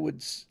I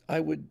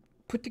would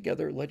put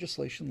together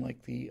legislation like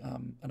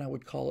and I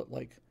would call it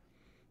like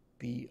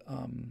the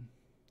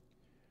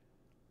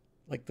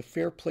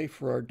Fair Play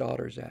for Our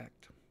Daughters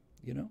Act,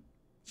 you know,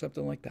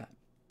 something like that,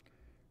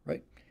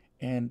 right?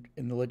 And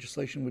the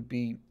legislation would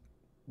be,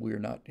 we're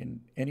not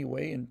in any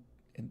way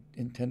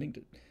intending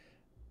to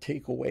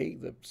take away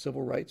the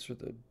civil rights or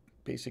the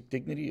basic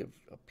dignity of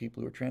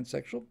people who are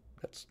transsexual.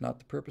 That's not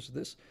the purpose of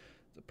this.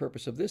 The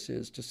purpose of this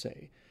is to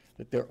say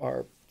that there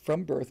are,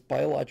 from birth,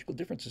 biological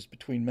differences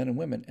between men and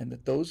women, and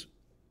that those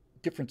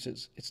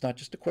differences, it's not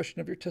just a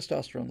question of your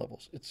testosterone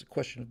levels, it's a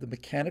question of the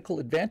mechanical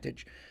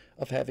advantage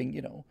of having,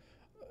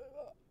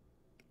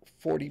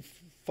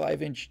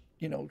 45-inch,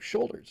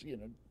 shoulders,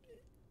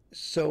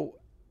 So,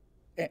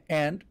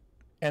 and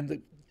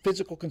the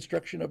physical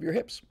construction of your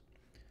hips.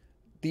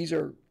 These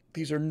are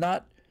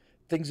not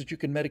things that you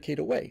can medicate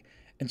away.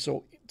 And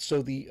so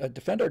the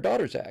Defend Our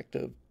Daughters Act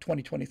of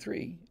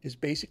 2023 is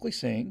basically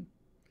saying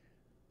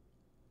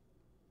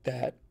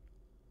that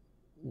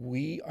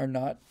we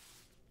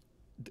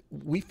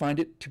find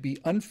it to be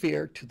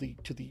unfair to the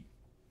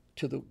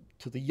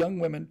young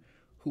women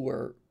who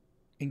are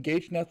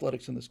engaged in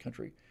athletics in this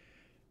country,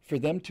 for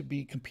them to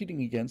be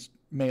competing against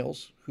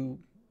males who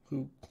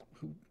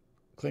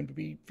claim to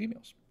be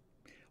females.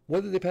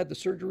 Whether they've had the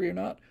surgery or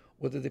not,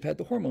 whether they've had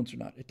the hormones or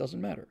not, it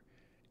doesn't matter.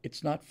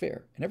 It's not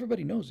fair, and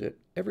everybody knows it.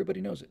 Everybody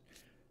knows it.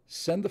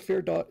 Send the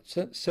Fair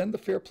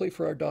Play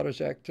for Our Daughters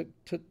Act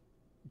to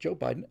Joe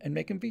Biden and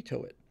make him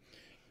veto it,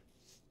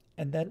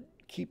 and then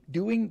keep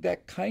doing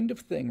that kind of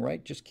thing,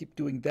 right? Just keep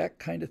doing that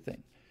kind of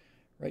thing,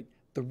 right?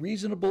 The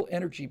Reasonable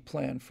Energy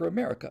Plan for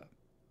America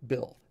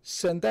bill,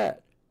 send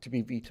that to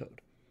be vetoed,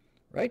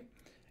 right?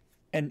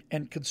 And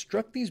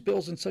construct these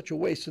bills in such a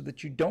way so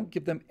that you don't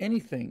give them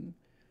anything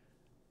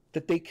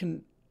that they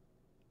can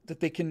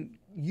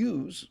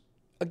use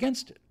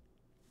against it.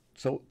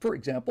 So, for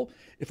example,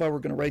 if I were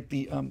going to write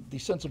the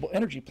Sensible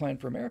Energy Plan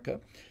for America,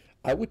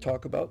 I would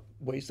talk about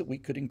ways that we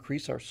could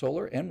increase our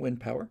solar and wind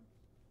power,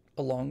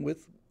 along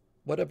with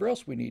whatever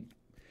else we need.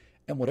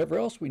 And whatever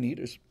else we need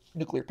is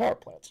nuclear power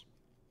plants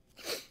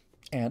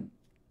and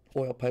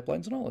oil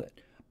pipelines and all of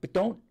that.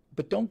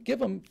 But don't give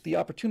them the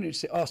opportunity to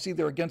say, oh, see,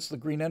 they're against the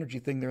green energy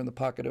thing. They're in the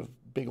pocket of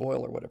big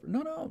oil or whatever.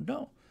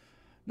 No.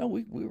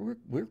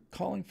 We're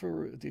calling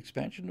for the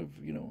expansion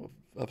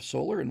of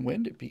solar and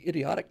wind. It'd be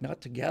idiotic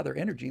not to gather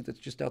energy that's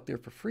just out there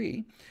for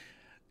free,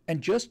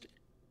 and just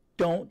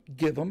don't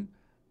give them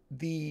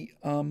the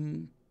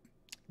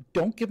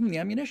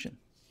ammunition.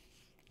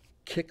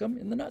 Kick them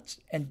in the nuts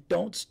and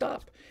don't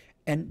stop,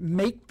 and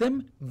make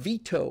them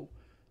veto.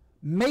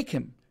 Make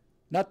him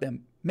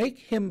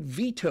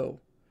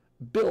veto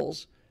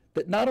bills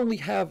that not only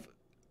have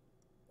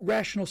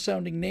rational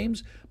sounding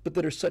names, but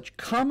that are such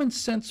common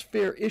sense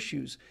fair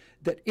issues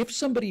that if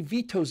somebody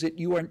vetoes it,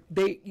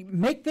 they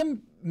make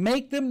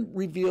them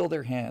reveal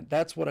their hand.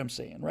 That's what I'm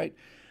saying, right?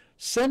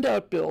 Send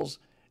out bills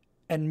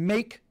and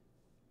make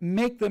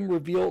them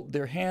reveal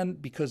their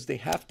hand, because they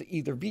have to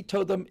either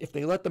veto them. If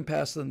they let them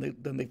pass, then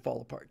they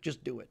fall apart.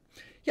 Just do it.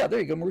 Yeah,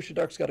 there you go. Marusha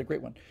Dark's got a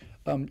great one.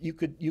 You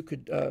could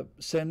have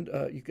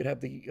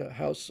the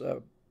House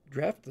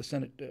draft, the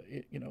Senate,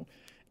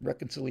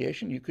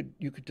 reconciliation. You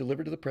could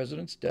deliver to the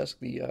president's desk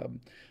the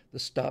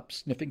Stop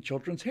Sniffing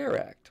Children's Hair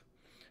Act.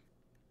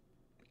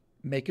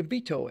 Make him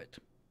veto it,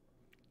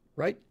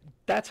 right?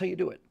 That's how you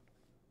do it.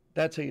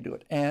 That's how you do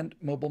it. And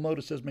Mobile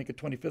Moto says make a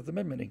 25th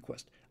Amendment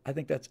inquest. I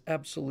think that's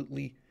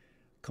absolutely,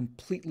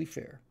 completely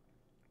fair.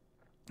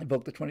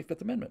 Invoke the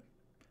 25th Amendment,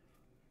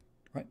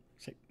 right?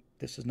 Say,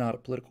 this is not a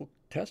political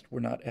test. We're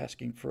not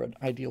asking for an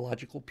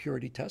ideological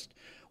purity test.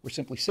 We're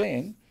simply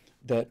saying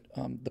that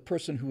the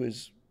person who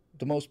is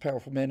the most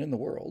powerful man in the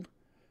world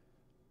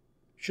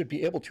should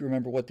be able to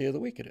remember what day of the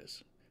week it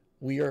is.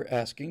 We are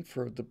asking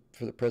for the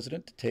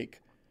president to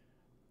take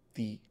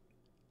the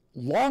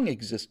long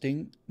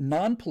existing,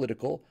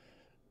 non-political,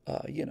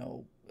 that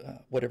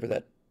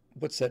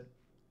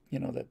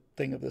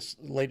thing of this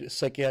latest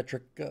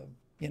psychiatric,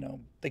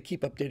 they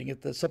keep updating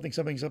it, the something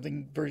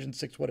version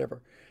 6,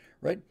 whatever,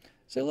 right?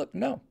 Say, look,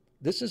 no,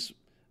 this is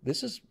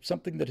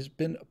something that has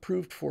been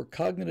approved for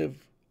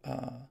cognitive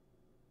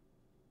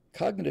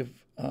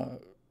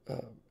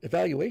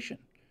evaluation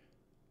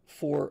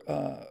for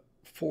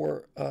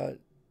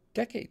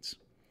decades,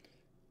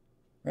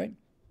 right?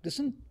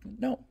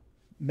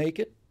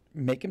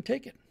 Make him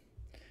take it.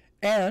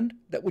 And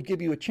that would give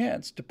you a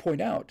chance to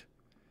point out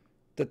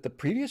that the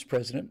previous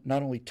president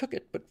not only took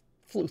it, but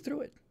flew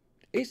through it,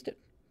 aced it.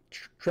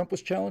 Trump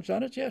was challenged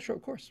on it. Yeah, sure,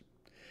 of course.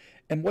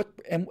 And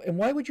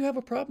why would you have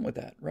a problem with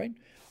that, right?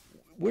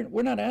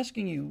 We're not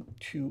asking you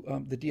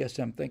to, the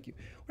DSM, thank you.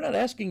 We're not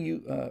asking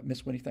you,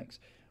 Miss Winnie, thanks.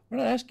 We're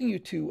not asking you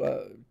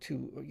to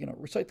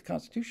recite the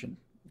Constitution.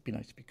 It'd be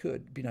nice if you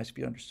could. It'd be nice if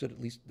you understood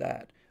at least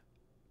that.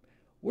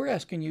 We're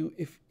asking you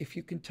if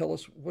you can tell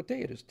us what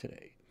day it is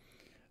today.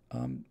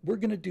 We're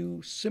going to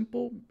do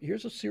simple,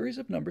 here's a series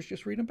of numbers,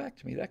 just read them back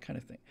to me, that kind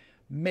of thing.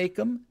 Make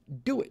them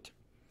do it.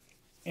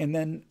 And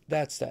then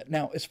that's that.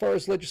 Now, as far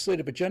as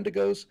legislative agenda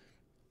goes,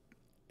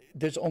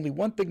 there's only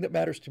one thing that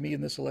matters to me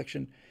in this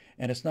election,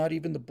 and it's not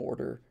even the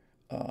border,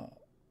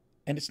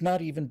 and it's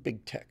not even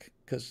big tech,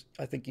 because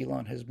I think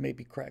Elon has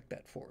maybe cracked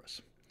that for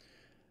us.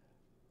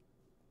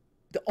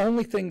 The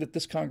only thing that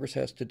this Congress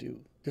has to do,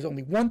 there's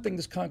only one thing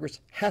this Congress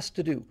has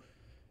to do,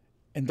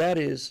 and that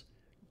is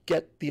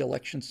get the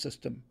election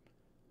system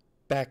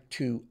back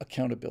to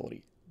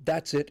accountability.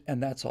 That's it,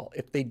 and that's all.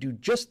 If they do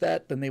just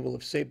that, then they will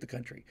have saved the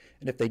country.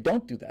 And if they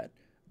don't do that,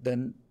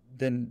 then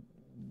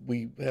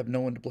we have no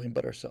one to blame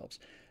but ourselves.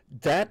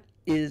 That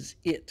is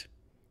it,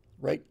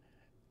 right?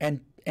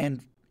 And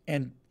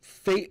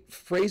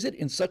phrase it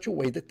in such a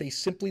way that they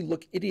simply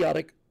look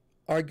idiotic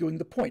arguing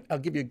the point. I'll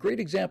give you a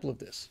great example of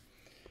this.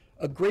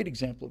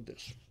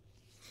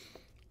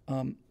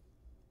 A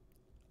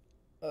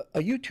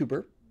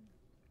YouTuber,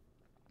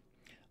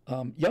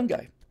 young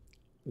guy,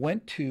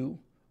 went to,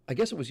 I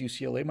guess it was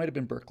UCLA, might have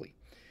been Berkeley,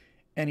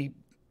 and he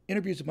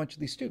interviews a bunch of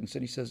these students,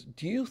 and he says,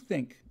 do you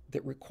think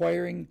that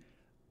requiring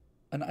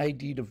an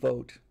ID to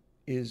vote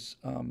is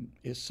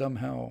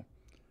somehow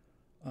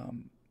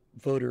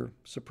voter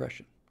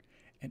suppression?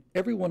 And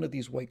every one of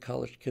these white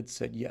college kids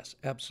said, yes,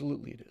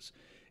 absolutely it is.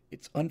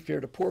 It's unfair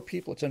to poor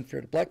people, it's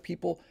unfair to black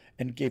people,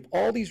 and gave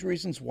all these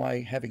reasons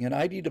why having an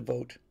ID to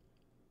vote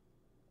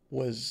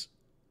was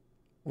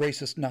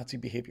racist Nazi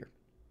behavior,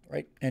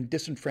 right? And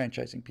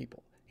disenfranchising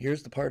people.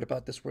 Here's the part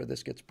about this where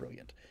this gets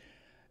brilliant.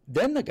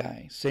 Then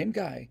the same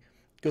guy,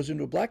 goes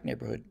into a black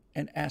neighborhood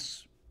and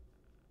asks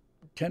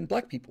 10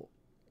 black people,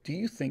 do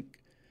you think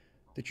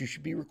that you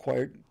should be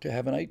required to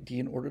have an ID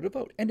in order to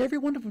vote? And every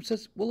one of them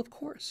says, well, of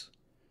course.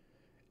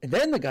 And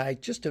then the guy,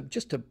 just to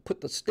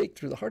put the stake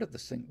through the heart of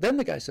this thing, then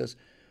the guy says,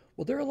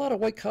 well, there are a lot of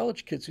white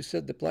college kids who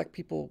said that black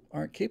people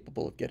aren't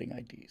capable of getting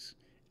IDs.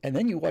 And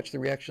then you watch the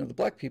reaction of the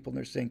black people, and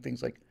they're saying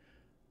things like,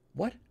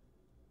 what?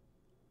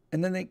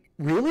 And then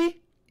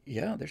really?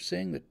 Yeah, they're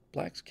saying that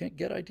blacks can't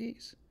get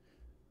IDs.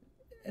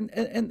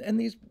 And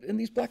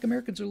these black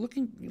Americans are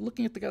looking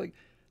at the guy like,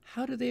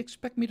 how do they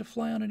expect me to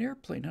fly on an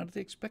airplane? How do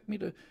they expect me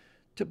to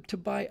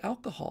buy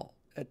alcohol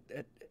at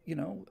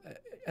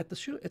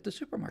the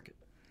supermarket?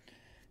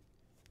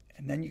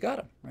 And then you got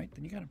him, right?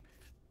 Then you got him.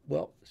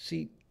 Well,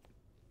 see,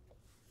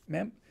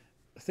 ma'am,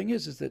 the thing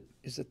is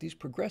that these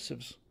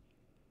progressives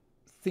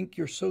think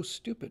you're so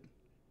stupid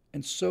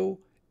and so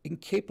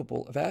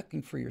incapable of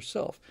acting for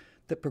yourself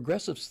that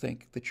progressives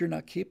think that you're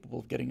not capable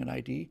of getting an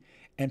ID,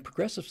 and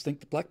progressives think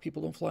that black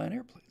people don't fly on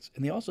airplanes.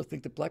 And they also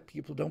think that black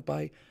people don't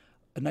buy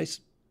a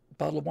nice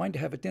bottle of wine to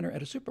have at dinner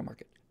at a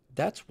supermarket.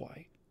 That's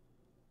why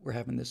we're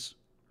having this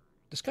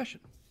discussion.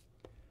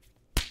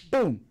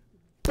 Boom,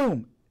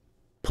 boom.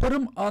 Put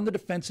them on the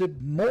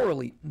defensive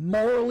morally.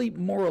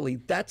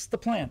 That's the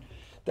plan.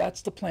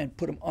 That's the plan.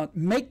 Put them on,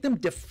 make them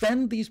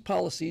defend these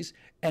policies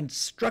and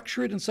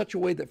structure it in such a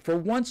way that for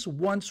once,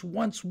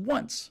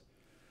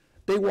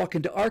 they walk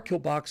into our kill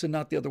box and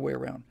not the other way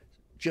around.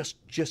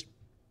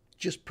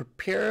 Just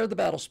prepare the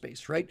battle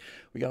space, right?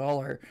 We got all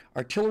our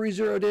artillery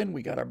zeroed in.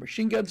 We got our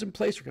machine guns in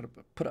place. We're going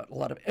to put out a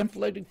lot of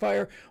enfiladating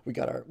fire. We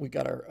got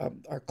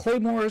our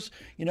claymores.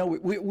 You know,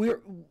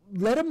 we're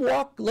let them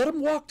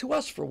walk to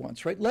us for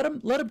once, right? Let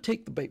them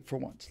take the bait for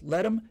once.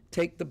 Let them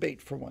take the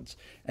bait for once,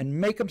 and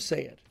make them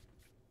say it.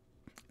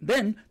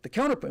 Then the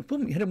counterpoint,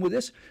 boom, you hit them with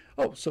this.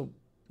 Oh, so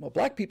well,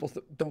 black people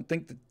don't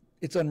think that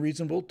it's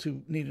unreasonable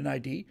to need an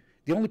ID.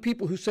 The only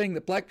people who saying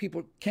that black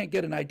people can't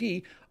get an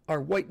ID are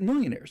white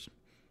millionaires.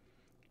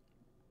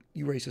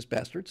 You racist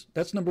bastards.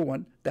 That's number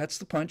one. That's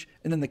the punch.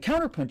 And then the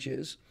counterpunch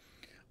is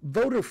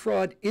voter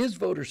fraud is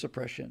voter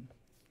suppression.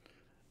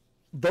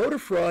 Voter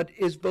fraud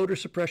is voter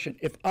suppression.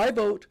 If I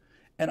vote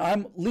and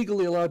I'm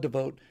legally allowed to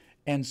vote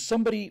and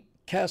somebody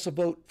casts a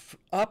vote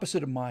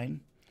opposite of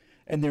mine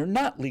and they're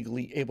not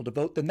legally able to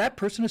vote, then that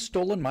person has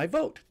stolen my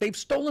vote. They've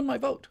stolen my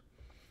vote.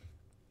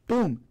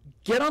 Boom.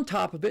 Get on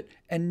top of it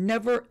and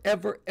never,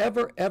 ever,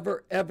 ever,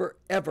 ever, ever,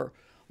 ever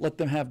let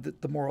them have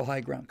the moral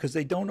high ground, because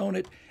they don't own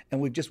it,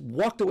 and we've just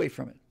walked away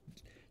from it.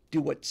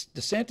 Do what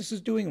DeSantis is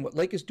doing and what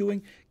Lake is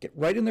doing. Get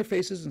right in their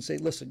faces and say,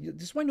 listen,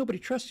 this is why nobody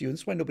trusts you, and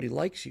this is why nobody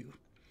likes you,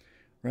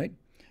 right?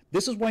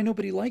 This is why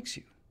nobody likes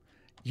you.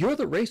 You're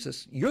the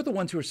racists. You're the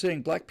ones who are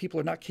saying black people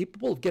are not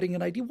capable of getting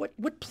an ID.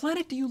 What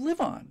planet do you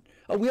live on?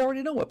 Oh, we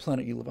already know what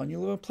planet you live on.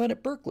 You live on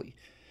planet Berkeley.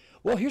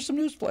 Well, here's some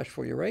newsflash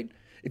for you, right?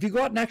 If you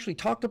go out and actually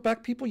talk to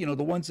black people, you know,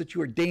 the ones that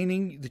you are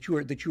deigning, that you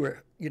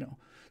are, you know,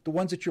 the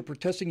ones that you're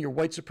protesting your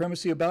white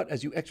supremacy about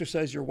as you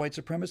exercise your white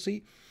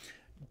supremacy,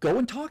 go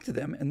and talk to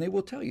them, and they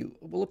will tell you,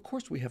 well, of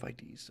course we have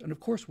IDs, and of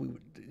course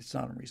it's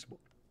not unreasonable.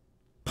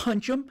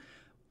 Punch them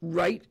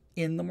right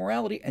in the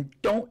morality, and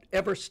don't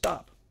ever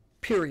stop,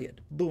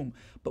 period, boom.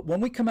 But when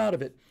we come out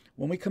of it,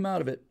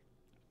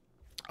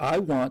 I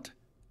want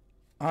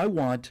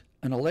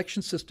an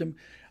election system.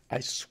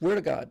 I swear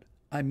to God,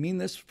 I mean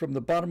this from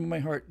the bottom of my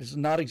heart. This is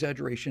not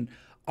exaggeration.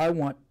 I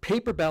want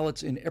paper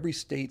ballots in every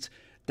state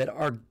that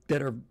are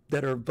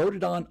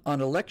voted on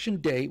election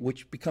day,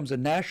 which becomes a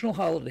national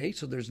holiday.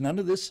 So there's none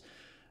of this,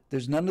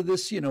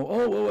 you know,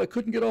 oh, I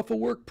couldn't get off of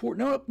work. Poor.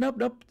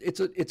 Nope. It's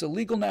a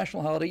legal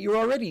national holiday. You're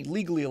already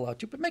legally allowed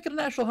to, but make it a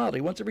national holiday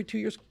once every 2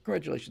 years.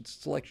 Congratulations,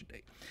 it's election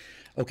day.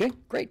 Okay,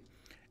 great.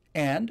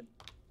 And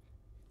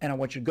I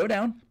want you to go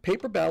down,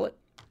 paper ballot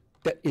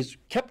that is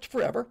kept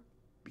forever,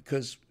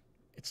 because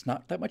it's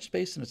not that much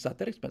space and it's not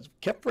that expensive,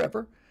 kept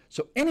forever.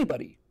 So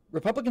anybody,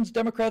 Republicans,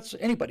 Democrats,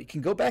 anybody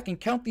can go back and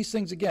count these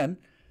things again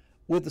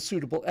with a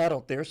suitable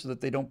adult there so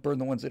that they don't burn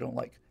the ones they don't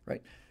like,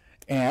 right?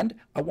 And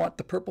I want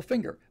the purple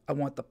finger. I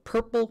want the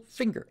purple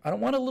finger. I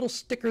don't want a little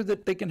sticker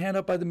that they can hand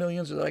out by the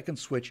millions or that I can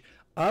switch.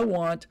 I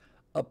want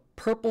a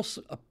purple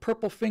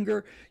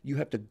finger. You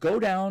have to go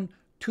down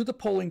to the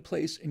polling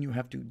place and you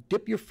have to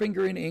dip your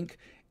finger in ink,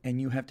 and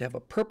you have to have a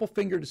purple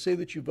finger to say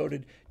that you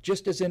voted,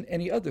 just as in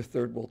any other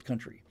third world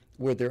country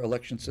where their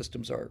election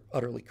systems are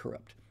utterly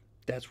corrupt.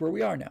 That's where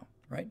we are now,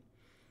 right?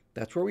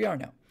 That's where we are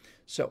now.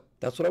 So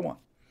that's what I want.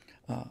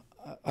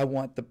 I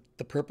want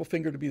the purple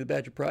finger to be the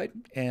badge of pride,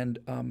 and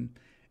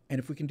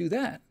if we can do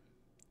that,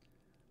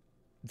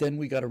 then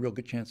we got a real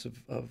good chance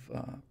of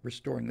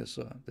restoring this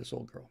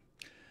old girl.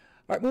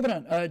 All right, moving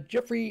on.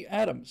 Jeffrey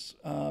Adams.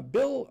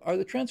 Bill, are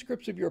the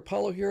transcripts of your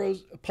Apollo,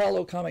 Heroes,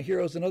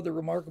 and other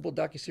remarkable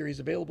docuseries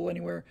available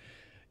anywhere?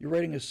 Your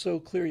writing is so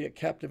clear yet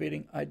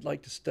captivating. I'd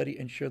like to study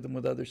and share them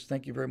with others.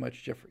 Thank you very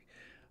much, Jeffrey.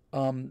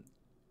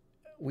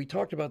 We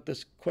talked about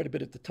this quite a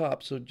bit at the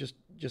top, so just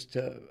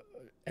to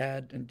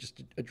add and just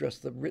to address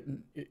the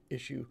written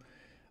issue,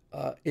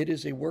 it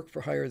is a work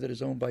for hire that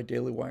is owned by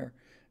Daily Wire,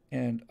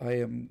 and I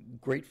am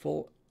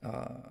grateful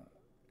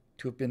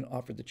to have been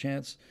offered the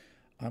chance.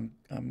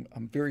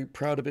 I'm very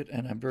proud of it,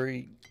 and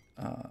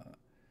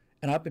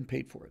and I've been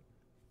paid for it.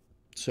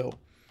 So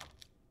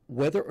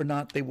whether or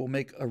not they will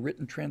make a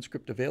written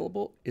transcript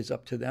available is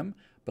up to them,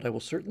 but I will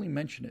certainly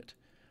mention it.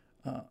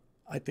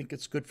 I think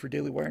it's good for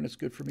Daily Wire, and it's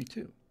good for me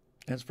too.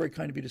 And it's very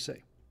kind of you to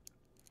say.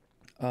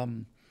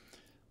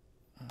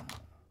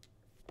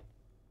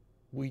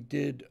 We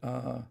did,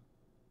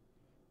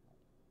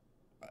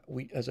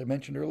 as I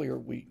mentioned earlier,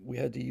 we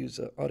had to use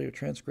an audio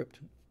transcript,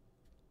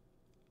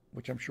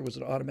 which I'm sure was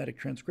an automatic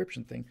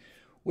transcription thing,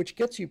 which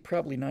gets you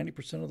probably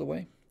 90% of the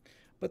way.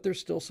 But there's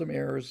still some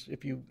errors.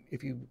 If you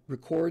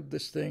record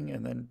this thing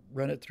and then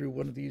run it through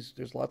one of these,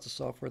 there's lots of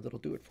software that'll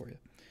do it for you.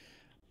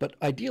 But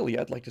ideally,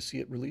 I'd like to see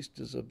it released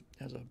as a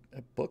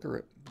book or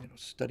a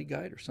study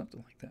guide or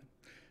something like that,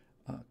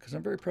 because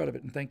I'm very proud of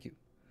it, and thank you.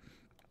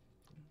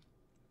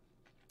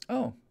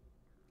 Oh,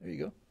 there you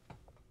go.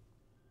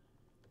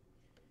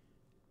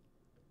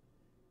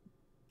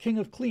 King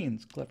of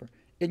Cleans, clever,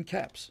 in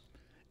caps,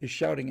 is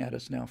shouting at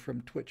us now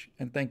from Twitch,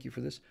 and thank you for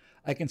this.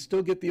 I can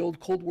still get the old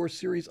Cold War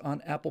series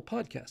on Apple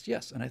Podcasts.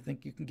 Yes, and I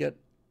think you can get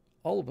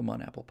all of them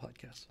on Apple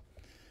Podcasts.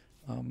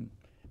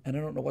 And I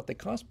don't know what they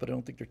cost, but I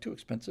don't think they're too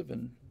expensive.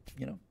 And,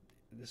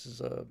 this is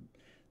the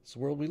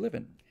world we live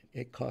in.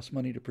 It costs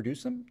money to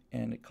produce them,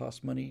 and it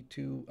costs money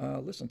to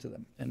listen to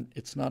them. And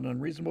it's not an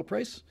unreasonable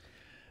price.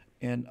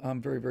 and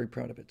I'm very, very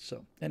proud of it.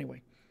 So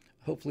anyway,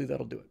 hopefully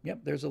that'll do it.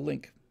 Yep, there's a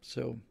link.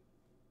 So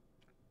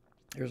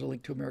there's a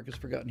link to America's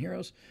Forgotten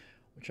Heroes,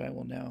 which I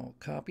will now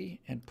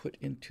copy and put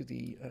into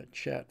the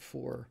chat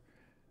for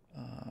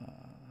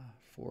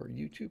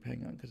YouTube.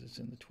 Hang on, because it's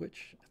in the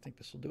Twitch. I think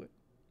this will do it.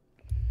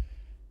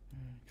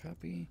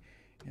 Copy,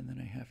 and then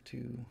I have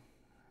to.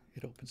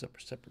 It opens up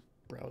a separate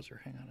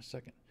browser. Hang on a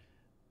second.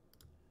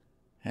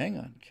 Hang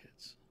on,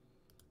 kids.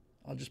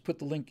 I'll just put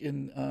the link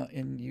in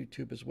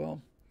YouTube as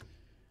well.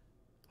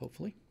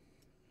 Hopefully.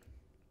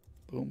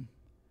 Boom.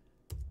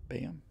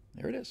 Bam.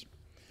 There it is.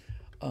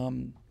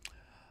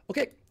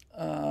 Okay.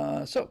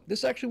 So this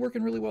is actually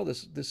working really well.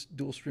 This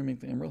dual streaming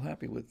thing. I'm real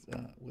happy with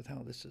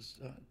how this is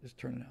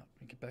turning out.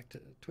 Let me get back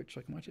to Twitch so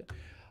I can watch it.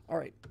 All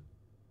right.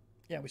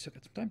 Yeah, we still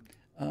got some time.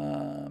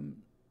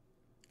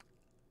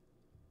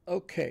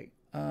 Okay.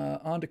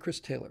 On to Chris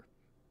Taylor.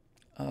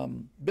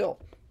 Bill,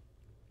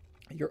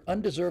 your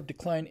undeserved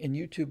decline in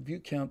YouTube view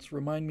counts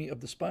remind me of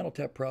the Spinal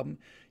Tap problem.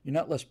 You're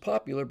not less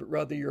popular, but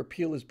rather your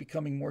appeal is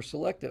becoming more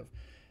selective.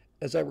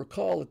 As I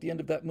recall, at the end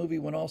of that movie,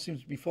 when all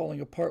seems to be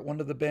falling apart, one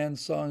of the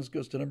band's songs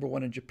goes to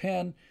 #1 in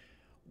Japan.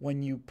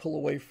 When you pull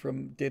away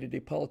from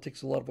day-to-day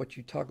politics, a lot of what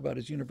you talk about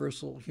is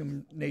universal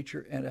human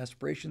nature and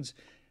aspirations.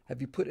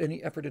 Have you put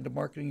any effort into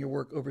marketing your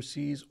work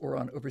overseas or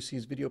on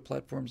overseas video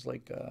platforms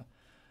like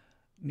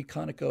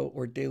Nikonico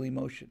or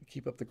Dailymotion?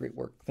 Keep up the great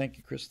work. Thank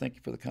you, Chris. Thank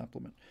you for the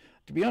compliment.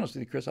 To be honest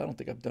with you, Chris, I don't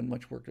think I've done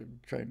much work to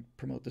try and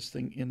promote this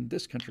thing in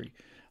this country.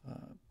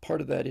 Part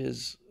of that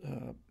is,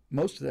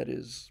 most of that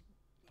is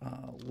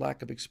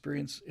lack of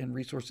experience and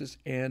resources,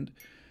 and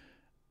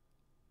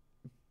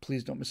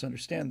please don't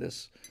misunderstand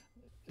this.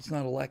 It's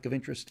not a lack of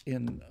interest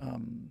in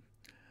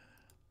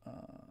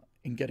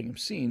getting them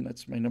seen.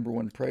 That's my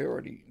 #1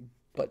 priority.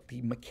 But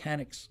the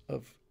mechanics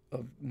of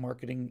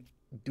marketing,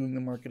 doing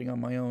the marketing on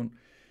my own,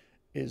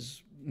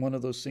 is one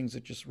of those things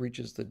that just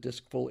reaches the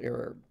disc full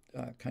error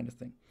kind of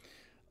thing.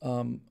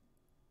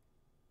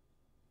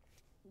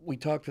 We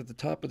talked at the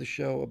top of the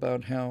show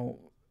about how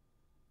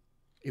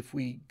if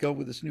we go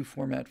with this new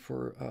format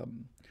for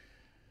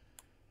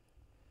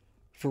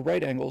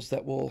right angles,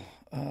 that will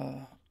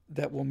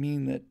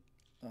mean that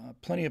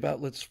plenty of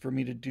outlets for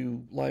me to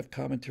do live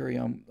commentary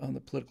on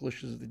the political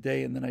issues of the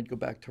day, and then I'd go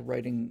back to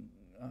writing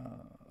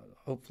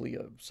hopefully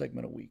a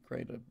segment a week,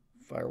 right? A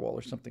firewall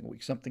or something a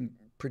week, something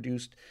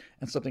produced,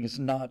 and something is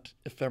not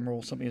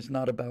ephemeral, something is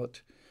not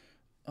about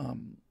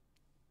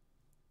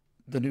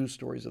the news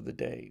stories of the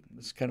day.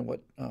 This is kind of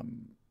what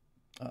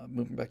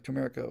Moving Back to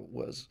America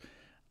was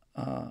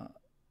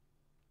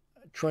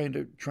trying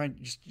to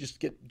just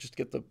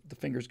get the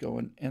fingers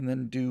going, and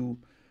then do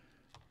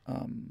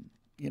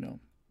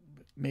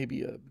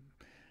maybe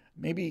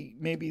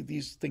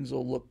these things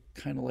will look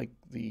kind of like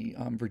the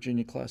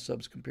Virginia class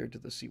subs compared to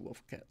the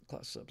Seawolf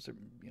class subs.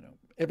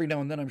 Every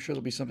now and then I'm sure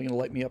there'll be something that'll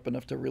light me up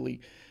enough to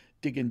really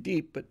dig in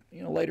deep, but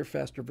lighter,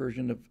 faster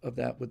version of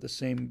that with the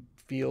same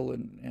feel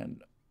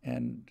and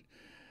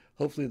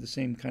hopefully the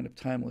same kind of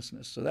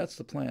timelessness. So that's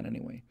the plan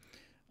anyway.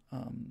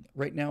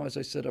 Right now, as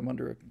I said, I'm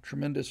under a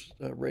tremendous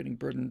writing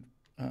burden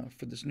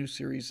for this new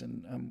series,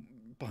 and I'm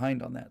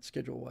behind on that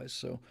schedule-wise,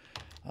 so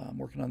I'm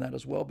working on that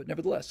as well. But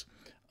nevertheless,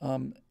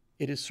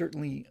 it is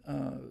certainly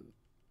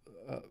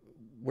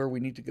where we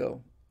need to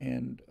go,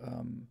 and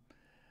I'm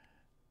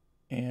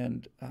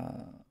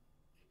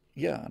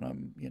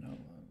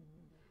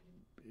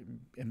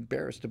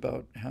embarrassed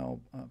about how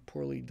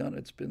poorly done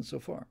it's been so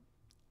far.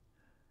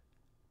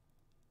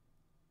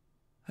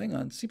 Hang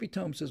on. CP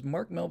Tome says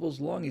Mark Melville's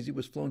Long Easy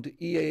was flown to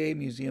EAA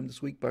Museum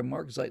this week by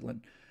Mark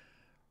Zeitlin.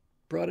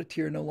 Brought a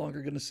tear, no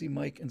longer going to see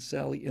Mike and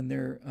Sally in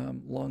their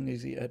Long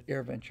Easy at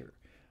AirVenture.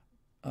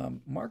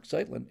 Mark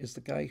Zeitlin is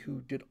the guy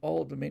who did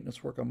all of the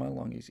maintenance work on my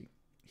Long Easy.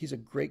 He's a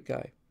great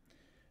guy.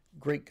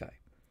 Great guy.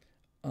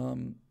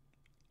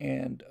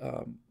 And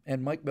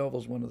Mike Melville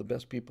is one of the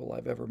best people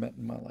I've ever met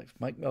in my life.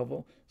 Mike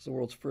Melville is the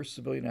world's first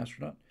civilian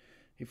astronaut.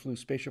 He flew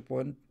Spaceship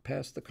One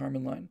past the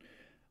Kármán line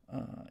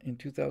in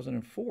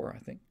 2004, I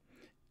think.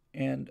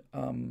 And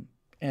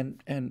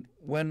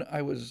when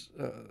I was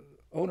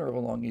owner of a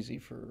Long Easy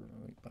for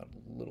about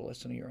a little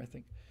less than a year, I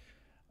think,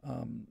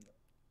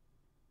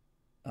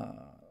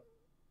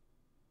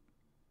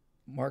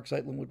 Mark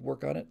Zeitlin would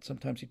work on it.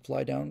 Sometimes he'd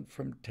fly down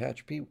from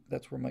Tehachapi.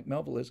 That's where Mike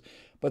Melville is.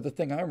 But the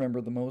thing I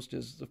remember the most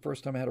is the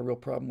first time I had a real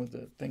problem with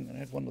the thing, and I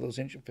had one of those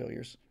engine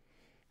failures.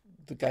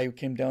 The guy who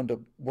came down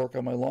to work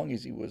on my Long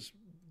Easy was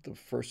the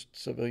first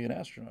civilian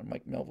astronaut.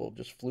 Mike Melville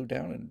just flew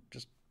down and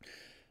just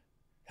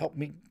helped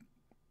me.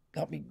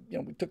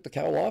 We took the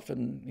cowl off,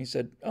 and he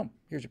said, "Oh,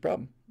 here's your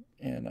problem."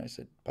 And I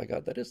said, "By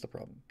God, that is the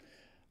problem."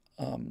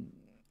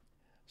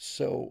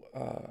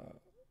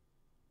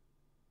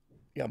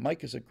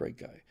 Mike is a great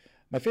guy.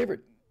 My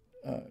favorite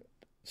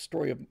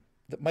story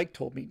that Mike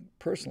told me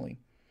personally,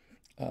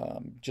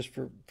 just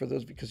for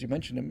those, because you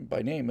mentioned him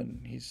by name,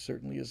 and he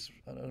certainly is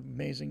an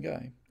amazing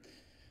guy.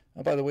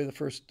 By the way, the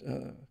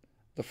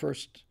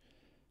first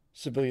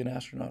civilian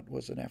astronaut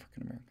was an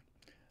African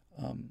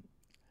American.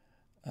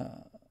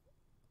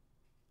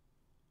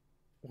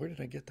 Where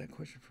did I get that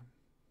question from?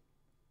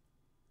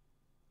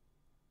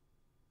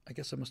 I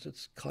guess I must have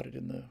caught it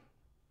in the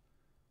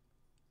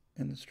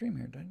stream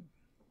here, didn't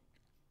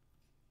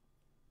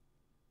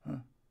I? Huh.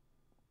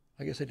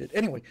 I guess I did.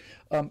 Anyway,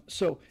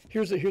 so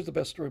here's the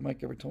best story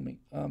Mike ever told me.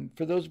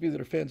 For those of you that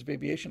are fans of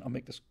aviation, I'll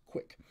make this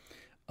quick.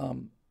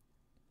 Burt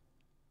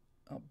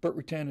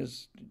Rutan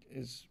is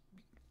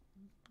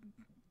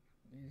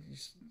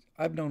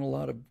I've known a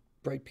lot of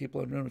bright people.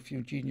 I've known a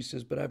few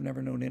geniuses, but I've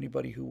never known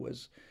anybody who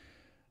was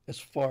as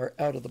far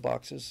out of the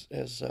box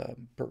as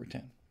Burt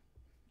Rutan.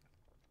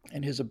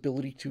 And his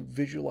ability to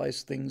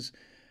visualize things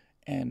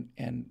and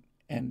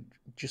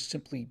just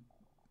simply,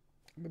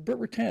 Burt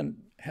Rutan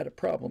had a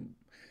problem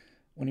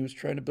when he was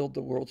trying to build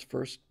the world's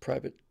first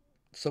private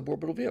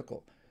suborbital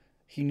vehicle.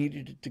 He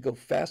needed it to go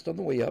fast on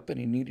the way up, and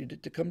he needed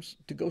it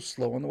to go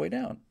slow on the way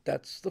down.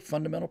 That's the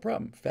fundamental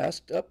problem.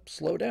 Fast up,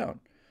 slow down.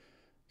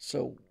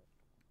 So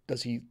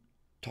does he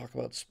talk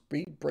about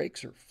speed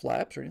brakes or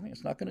flaps or anything?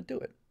 It's not going to do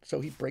it.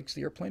 So he breaks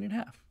the airplane in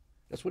half.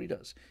 That's what he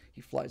does. He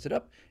flies it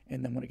up,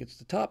 and then when it gets to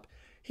the top,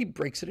 he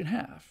breaks it in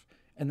half.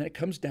 And then it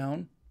comes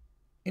down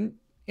in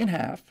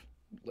half,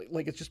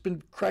 like it's just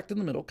been cracked in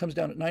the middle, comes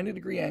down at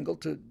 90-degree angle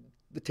to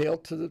the tail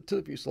to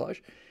the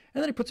fuselage,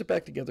 and then he puts it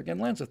back together again,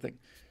 lands the thing.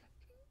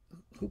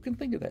 Who can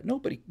think of that?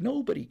 Nobody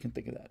can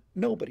think of that.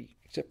 Nobody,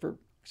 except for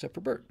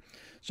Burt.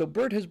 So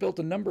Burt has built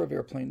a number of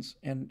airplanes,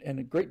 and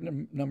a great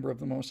number of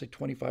them, I want to say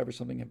 25 or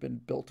something, have been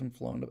built and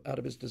flown out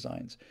of his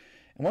designs.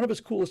 And one of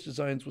his coolest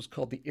designs was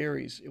called the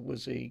Ares. It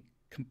was a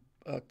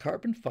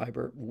carbon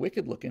fiber,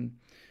 wicked-looking,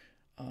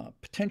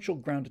 potential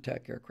ground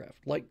attack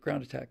aircraft, light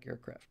ground attack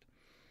aircraft.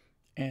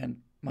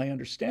 And my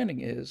understanding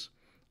is,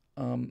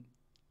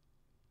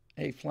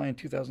 Fly in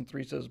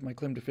 2003 says, my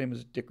claim to fame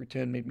is Dick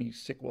Rutan made me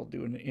sick while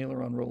doing an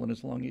aileron roll in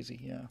his long easy.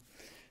 Yeah.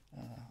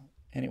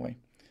 Anyway,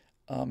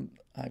 I've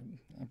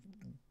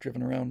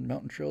driven around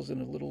mountain trails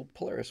in a little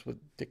Polaris with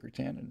Dick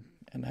Rutan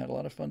and had a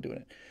lot of fun doing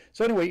it.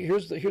 So anyway,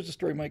 here's the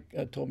story Mike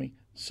told me.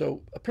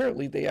 So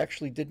apparently they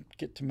actually did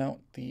get to mount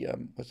the,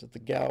 the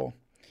GAU,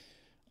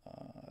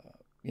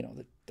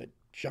 the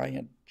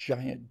giant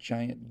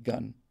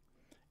gun.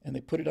 And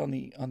they put it on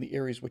the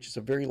Ares, which is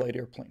a very light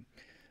airplane.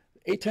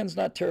 A-10's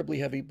not terribly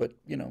heavy, but,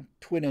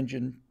 twin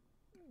engine,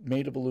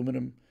 made of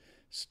aluminum,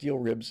 steel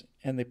ribs.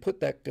 And they put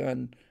that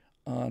gun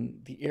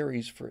on the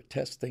Ares for a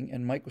test thing,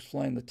 and Mike was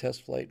flying the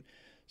test flight.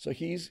 So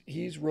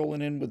he's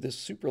rolling in with this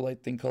super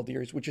light thing called the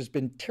Ares, which has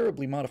been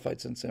terribly modified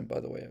since then,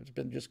 by the way. It's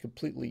been just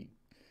completely,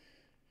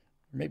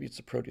 maybe it's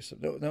the Proteus.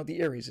 No,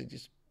 the Ares,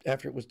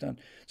 after it was done.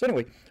 So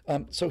anyway,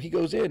 so he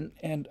goes in,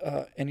 and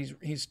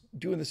he's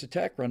doing this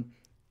attack run,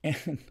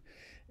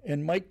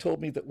 and Mike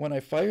told me that when I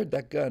fired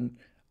that gun,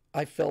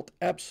 I felt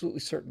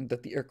absolutely certain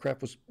that the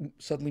aircraft was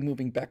suddenly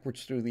moving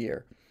backwards through the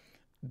air.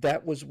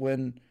 That was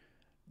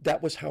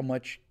how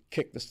much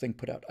kick this thing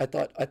put out. I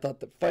thought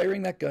that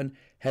firing that gun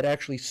had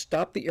actually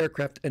stopped the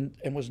aircraft and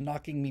was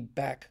knocking me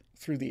back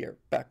through the air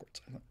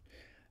backwards. I thought,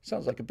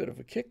 sounds like a bit of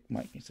a kick,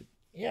 Mike. He said,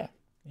 yeah,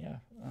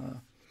 I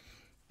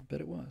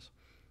bet it was.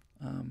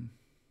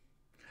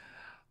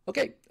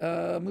 Okay,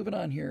 moving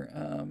on here.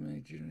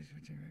 I'm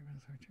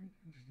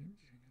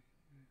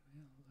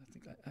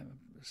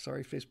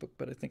sorry, Facebook,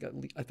 but I think I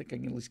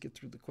can at least get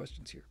through the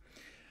questions here.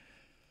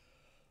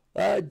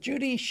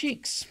 Judy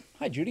Sheeks.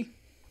 Hi, Judy.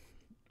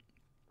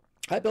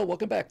 Hi, Bill.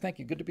 Welcome back. Thank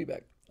you. Good to be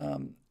back.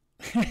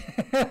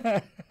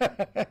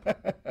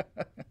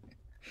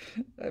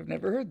 I've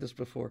never heard this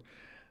before.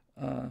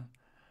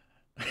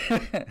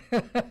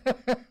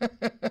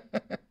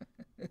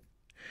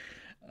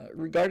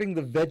 Regarding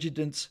the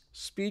Vegedant's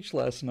speech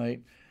last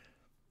night,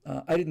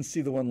 I didn't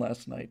see the one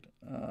last night.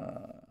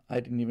 I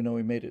didn't even know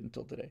he made it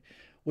until today.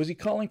 Was he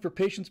calling for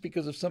patience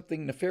because of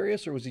something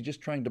nefarious, or was he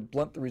just trying to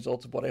blunt the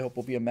results of what I hope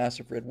will be a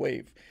massive red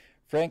wave?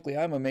 Frankly,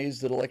 I'm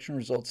amazed that election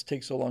results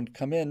take so long to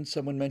come in.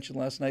 Someone mentioned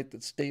last night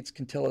that states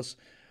can tell us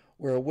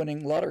where a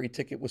winning lottery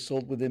ticket was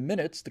sold within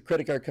minutes. The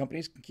credit card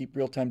companies can keep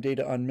real-time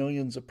data on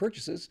millions of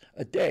purchases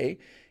a day.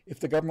 If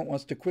the government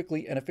wants to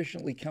quickly and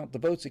efficiently count the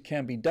votes, it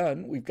can be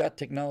done. We've got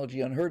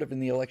technology unheard of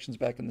in the elections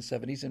back in the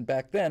 70s, and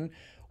back then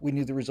we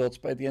knew the results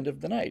by the end of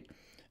the night.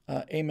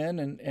 Amen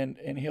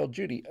and hail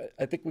Judy.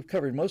 I think we've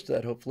covered most of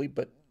that, hopefully,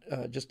 but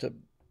just to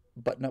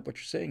button up what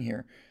you're saying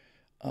here,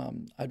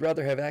 I'd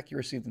rather have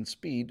accuracy than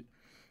speed.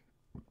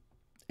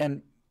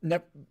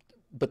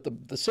 But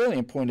the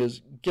salient point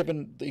is,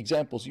 given the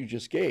examples you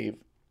just gave,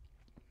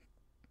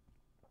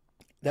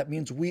 that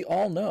means we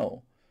all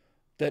know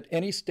that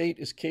any state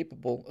is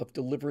capable of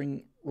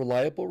delivering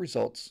reliable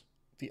results,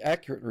 the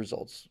accurate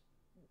results,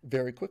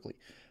 very quickly.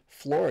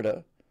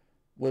 Florida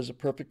was a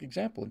perfect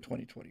example in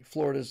 2020.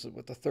 Florida is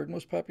the third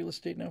most populous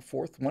state now,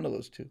 fourth, one of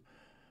those two.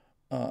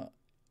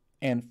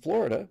 And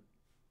Florida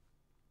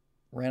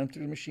ran them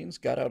through the machines,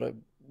 got out a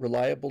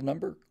reliable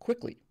number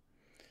quickly.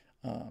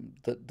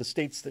 The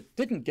states that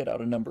didn't get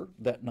out a number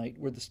that night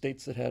were the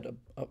states that had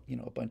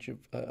a bunch of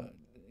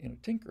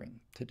tinkering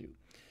to do.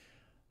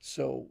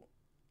 So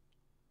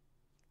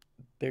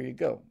there you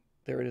go.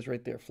 There it is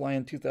right there. Fly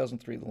in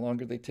 2003. The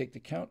longer they take to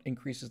count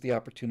increases the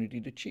opportunity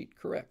to cheat.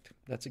 Correct.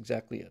 That's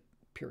exactly it.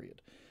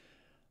 Period.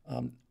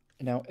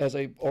 Now, as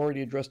I've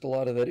already addressed a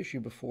lot of that issue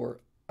before,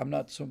 I'm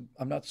not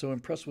so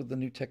impressed with the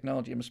new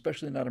technology. I'm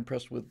especially not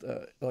impressed with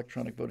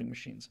electronic voting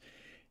machines,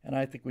 and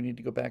I think we need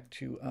to go back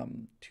to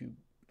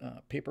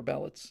paper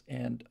ballots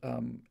and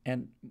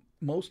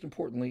most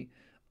importantly,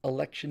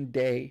 election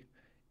day,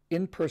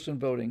 in-person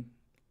voting,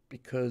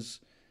 because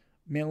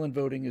mail-in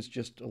voting is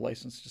just a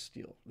license to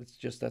steal. It's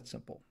just that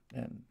simple.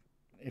 And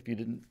if you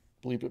didn't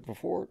believe it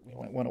before, you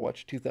might want to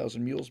watch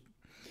 2,000 Mules,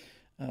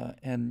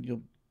 and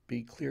you'll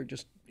be clear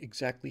just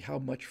exactly how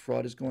much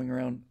fraud is going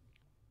around.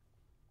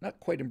 Not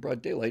quite in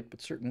broad daylight,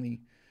 but certainly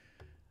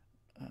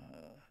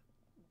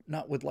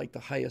not with like the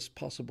highest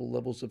possible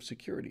levels of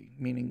security.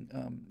 Meaning,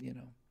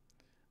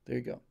 there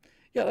you go.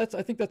 Yeah,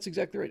 I think that's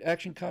exactly right.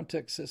 Action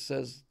Context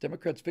says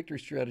Democrats' victory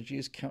strategy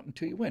is count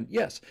until you win.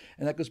 Yes,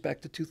 and that goes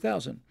back to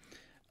 2000,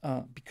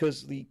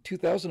 because the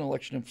 2000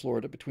 election in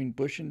Florida between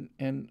Bush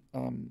and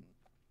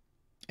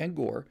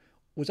Gore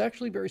was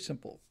actually very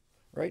simple,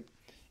 right?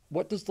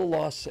 What does the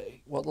law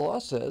say? Well, the law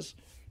says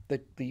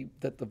that the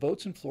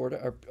votes in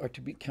Florida are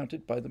to be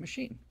counted by the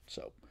machine.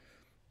 So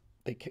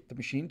the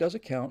machine does a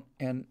count,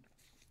 and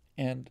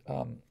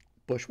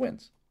Bush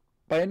wins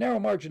by a narrow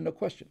margin, no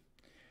question.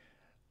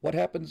 What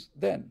happens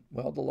then?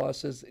 Well, the law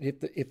says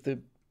if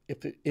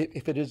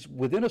it is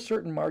within a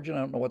certain margin, I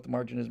don't know what the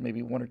margin is,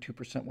 maybe 1 or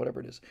 2%, whatever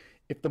it is.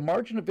 If the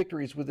margin of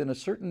victory is within a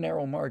certain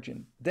narrow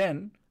margin,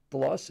 then the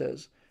law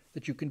says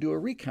that you can do a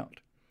recount.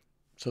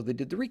 So they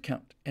did the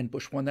recount, and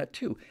Bush won that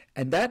too.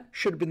 And that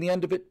should have been the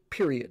end of it,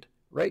 period,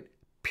 right?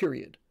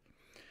 Period.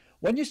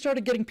 When you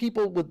started getting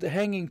people with the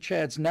hanging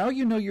chads, now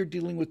you know you're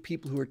dealing with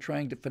people who are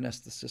trying to finesse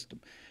the system,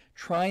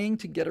 trying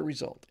to get a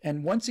result.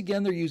 And once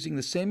again, they're using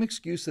the same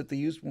excuse that they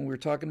used when we were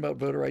talking about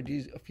voter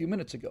IDs a few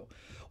minutes ago.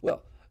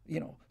 Well,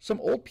 some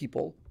old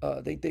people,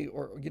 they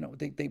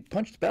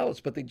punched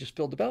ballots, but they just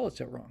filled the ballots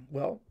out wrong.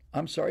 Well,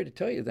 I'm sorry to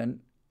tell you then,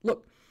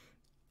 look,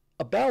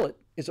 a ballot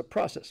is a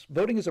process.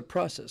 Voting is a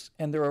process,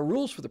 and there are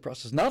rules for the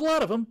process. Not a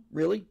lot of them,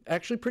 really,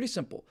 actually pretty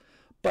simple.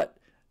 But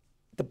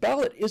the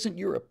ballot isn't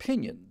your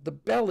opinion. The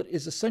ballot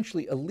is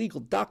essentially a legal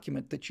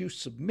document that you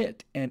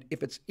submit, and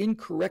if it's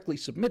incorrectly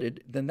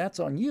submitted, then that's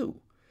on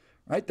you,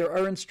 right? There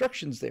are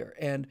instructions there,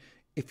 and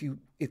if you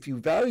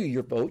value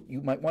your vote,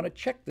 you might want to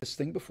check this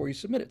thing before you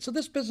submit it. So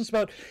this business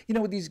about,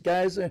 with these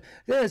guys, is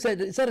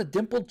that a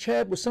dimpled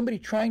Chad? Was somebody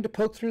trying to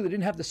poke through? They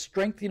didn't have the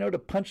strength, to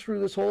punch through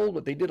this hole,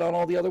 but they did on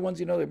all the other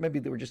ones, maybe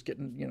they were just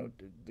getting,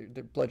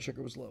 their blood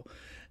sugar was low.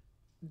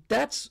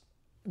 That's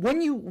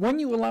when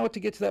you allow it to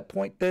get to that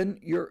point, then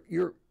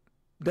you're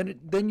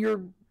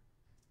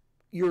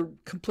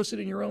complicit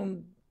in your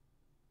own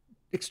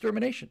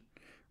extermination,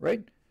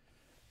 right?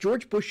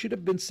 George Bush should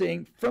have been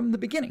saying from the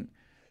beginning,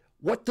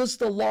 what does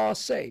the law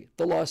say?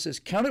 The law says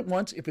count it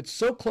once. If it's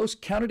so close,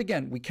 count it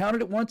again. We counted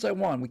it once, I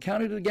won. We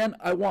counted it again,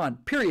 I won.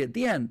 Period.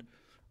 The end.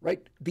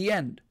 Right? The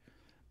end.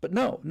 But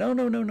no.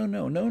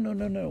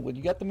 When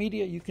you got the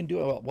media, you can do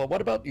it. Well, what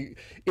about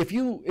if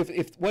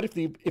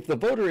the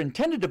voter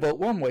intended to vote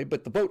one way,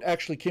 but the vote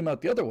actually came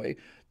out the other way?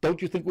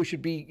 Don't you think we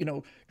should be,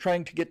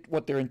 trying to get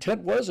what their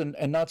intent was and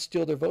not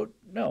steal their vote?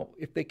 No.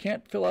 If they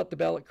can't fill out the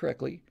ballot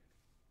correctly,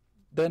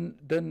 then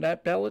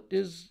that ballot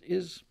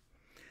is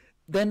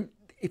then.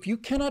 If you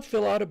cannot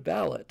fill out a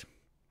ballot,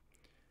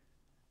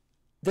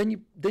 then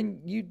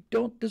you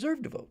don't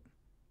deserve to vote,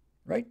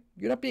 right?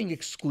 You're not being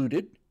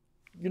excluded.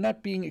 You're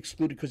not being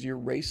excluded because of your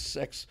race,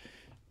 sex,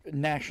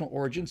 national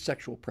origin,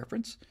 sexual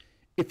preference.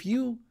 If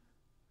you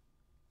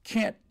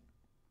can't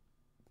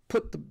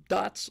put the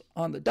dots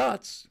on the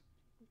dots,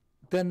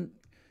 then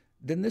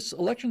this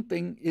election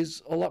thing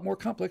is a lot more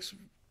complex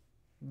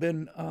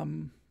than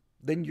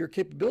your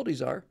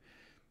capabilities are.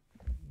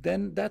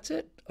 Then that's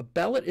it. A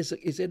ballot is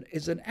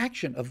an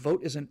action. A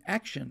vote is an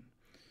action.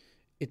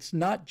 It's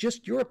not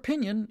just your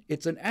opinion,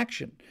 it's an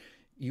action.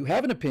 You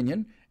have an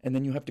opinion, and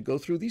then you have to go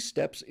through these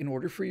steps in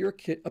order for your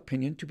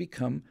opinion to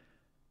become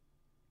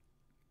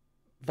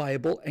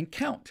viable and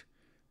count.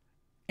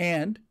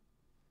 And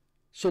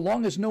so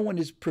long as no one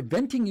is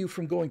preventing you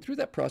from going through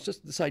that process,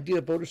 this idea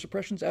of voter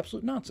suppression is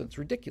absolute nonsense,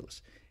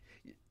 ridiculous.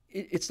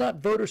 It's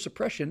not voter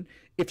suppression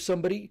if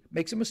somebody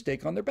makes a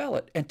mistake on their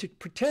ballot. And to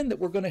pretend that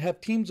we're going to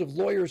have teams of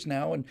lawyers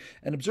now and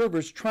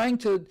observers trying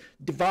to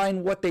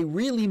divine what they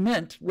really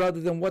meant rather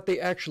than what they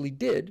actually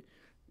did,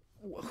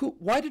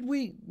 why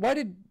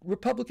did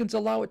Republicans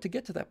allow it to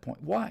get to that point?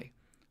 Why?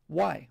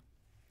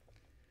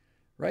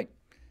 Right?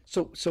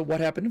 So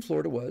what happened in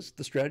Florida was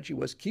the strategy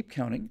was keep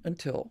counting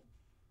until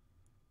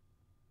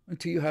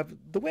you have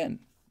the win.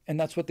 And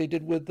that's what they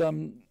did with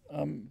Al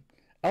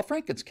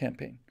Franken's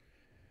campaign.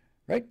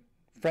 Right?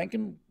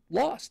 Franken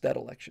lost that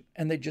election.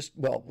 And they just,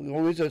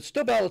 there's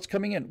still ballots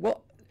coming in.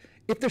 Well,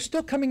 if they're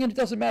still coming in, it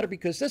doesn't matter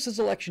because this is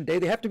election day.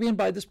 They have to be in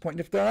by this point. And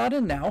if they're not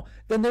in now,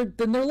 then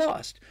they're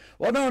lost.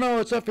 Well, no,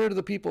 it's not fair to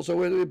the people.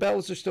 So the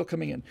ballots are still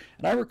coming in.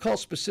 And I recall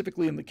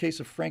specifically in the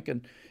case of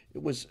Franken,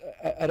 it was,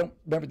 I don't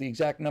remember the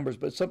exact numbers,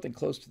 but it's something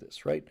close to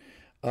this, right?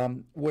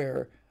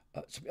 Where,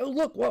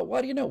 look, well,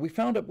 why do you know? We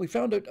found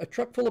a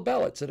truck full of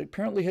ballots that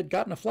apparently had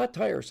gotten a flat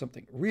tire or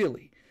something.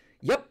 Really?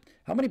 Yep.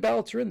 How many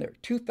ballots are in there?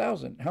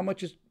 2,000. How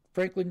much is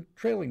Franklin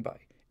trailing by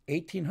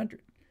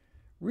 1,800.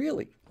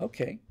 Really?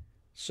 Okay.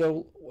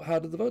 So how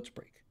did the votes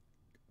break?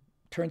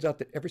 Turns out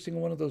that every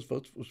single one of those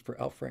votes was for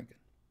Al Franken.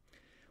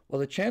 Well,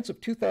 the chance of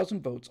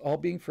 2,000 votes all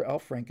being for Al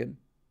Franken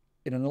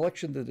in an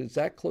election that is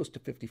that close to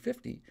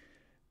 50-50,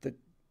 the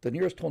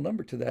nearest whole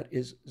number to that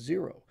is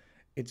zero.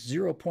 It's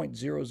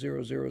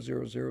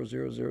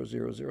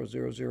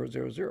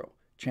 0.0000000000000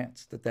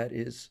 chance that that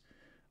is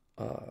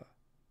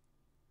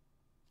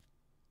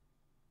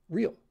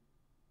real.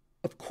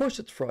 Of course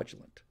it's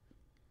fraudulent.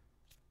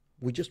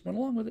 We just went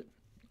along with it.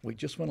 We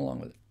just went along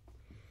with it.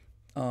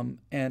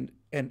 And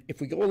if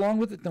we go along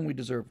with it, then we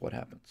deserve what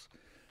happens.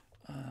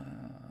 Let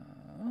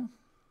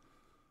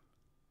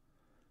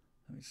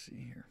me see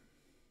here.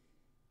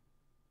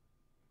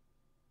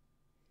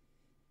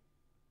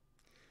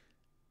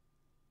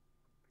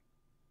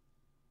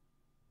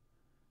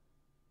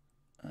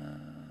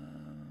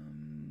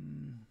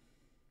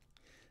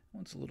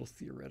 One's a little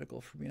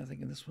theoretical for me, I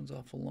think, and this one's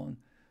awful long.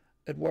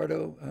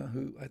 Eduardo,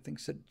 who I think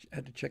said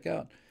had to check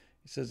out,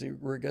 he says he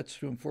regrets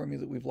to inform you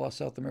that we've lost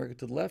South America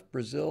to the left.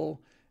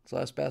 Brazil, its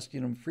last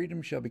bastion of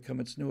freedom, shall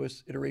become its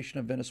newest iteration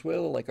of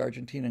Venezuela, like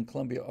Argentina and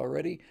Colombia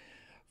already.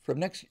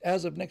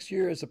 As of next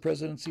year, as the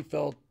presidency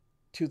fell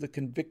to the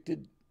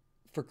convicted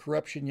for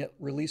corruption yet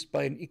released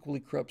by an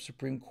equally corrupt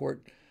Supreme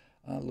Court,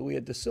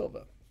 Lula da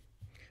Silva.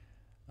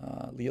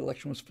 The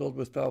election was filled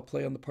with foul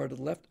play on the part of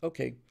the left.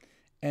 Okay,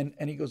 and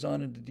he goes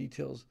on into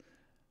details.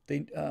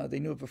 They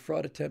knew of a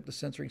fraud attempt, the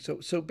censoring.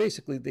 So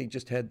basically, they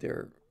just had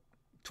their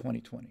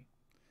 2020.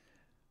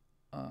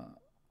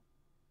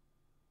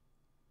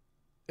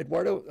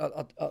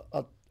 Eduardo,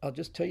 I'll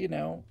just tell you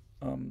now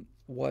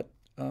what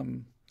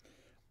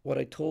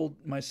I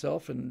told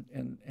myself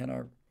and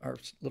our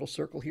little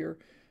circle here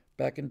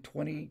back in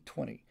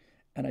 2020,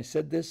 and I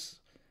said this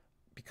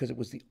because it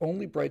was the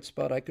only bright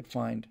spot I could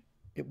find.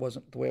 It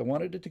wasn't the way I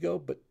wanted it to go,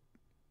 but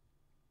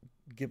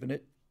given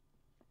it,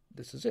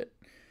 this is it.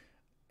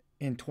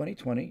 In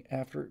 2020,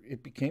 after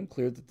it became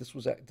clear that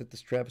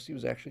this travesty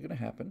was actually going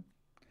to happen,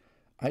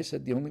 I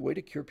said the only way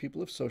to cure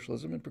people of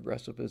socialism and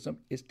progressivism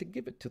is to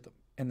give it to them,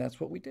 and that's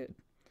what we did.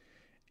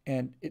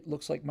 And it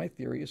looks like my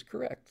theory is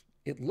correct.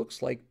 It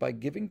looks like by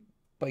giving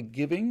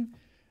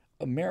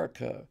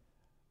America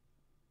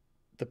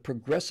the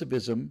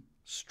progressivism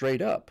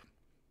straight up,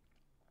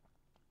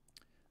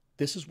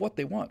 this is what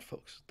they want,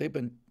 folks. They've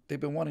been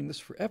wanting this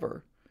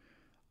forever,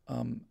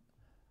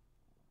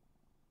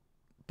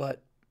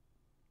 but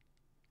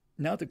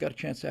now they've got a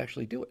chance to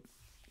actually do it.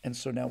 And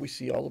so now we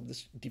see all of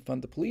this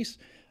defund the police.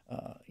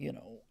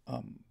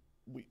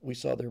 We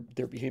saw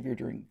their behavior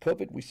during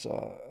COVID. We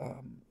saw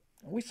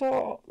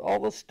all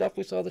the stuff.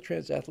 We saw the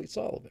trans athletes,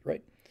 all of it,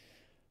 right?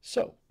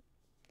 So,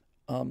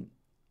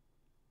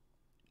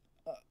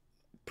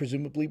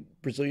 presumably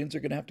Brazilians are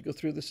going to have to go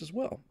through this as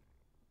well.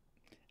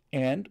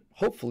 And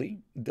hopefully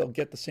they'll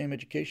get the same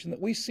education that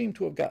we seem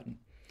to have gotten.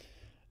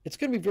 It's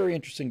going to be very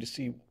interesting to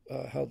see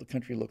how the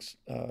country looks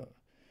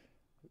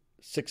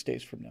 6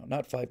 days from now,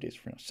 not 5 days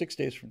from now, 6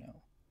 days from now.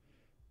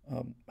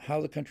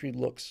 How the country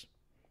looks.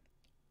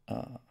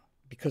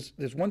 Because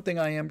there's one thing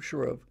I am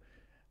sure of,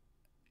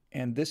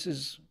 and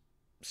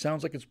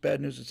sounds like it's bad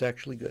news, it's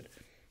actually good.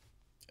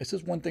 This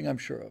is one thing I'm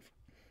sure of.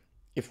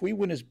 If we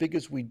win as big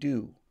as we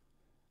do,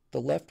 the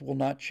left will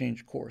not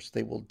change course.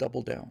 They will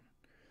double down.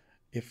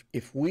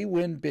 If we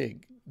win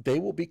big, they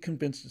will be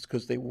convinced it's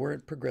because they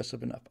weren't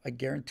progressive enough. I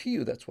guarantee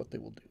you that's what they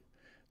will do.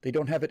 They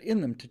don't have it in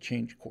them to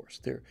change course.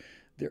 They're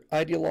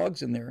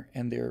ideologues and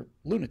they're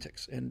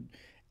lunatics and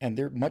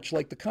they're much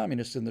like the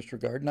communists in this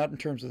regard, not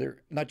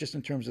just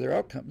in terms of their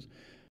outcomes,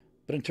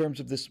 but in terms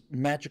of this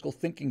magical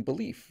thinking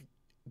belief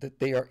that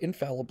they are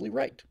infallibly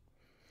right.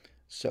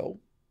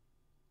 So,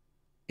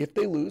 if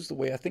they lose the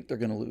way I think they're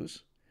going to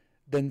lose,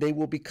 then they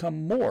will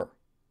become more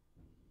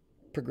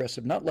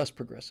progressive, not less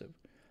progressive.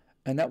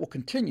 And that will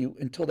continue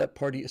until that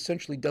party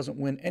essentially doesn't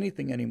win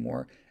anything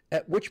anymore,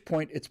 at which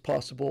point it's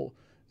possible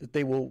that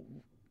they will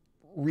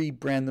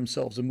rebrand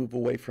themselves and move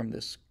away from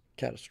this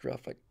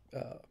catastrophic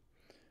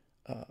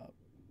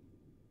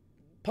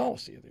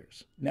policy of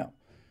theirs. Now,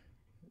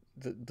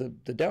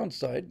 the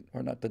downside,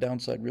 or not the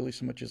downside really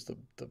so much as the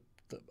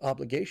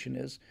obligation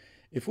is,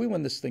 if we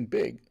win this thing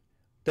big,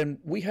 then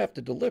we have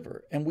to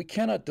deliver, and we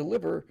cannot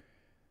deliver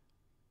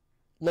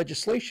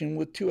legislation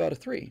with 2 out of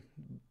 3.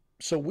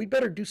 So we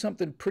better do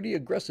something pretty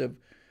aggressive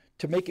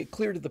to make it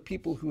clear to the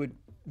people who had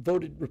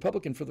voted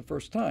Republican for the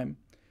first time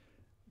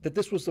that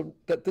this was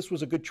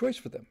a good choice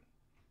for them.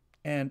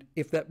 And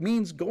if that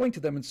means going to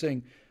them and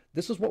saying,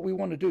 this is what we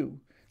want to do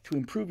to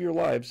improve your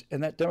lives,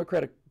 and that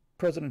Democratic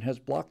president has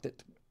blocked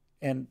it,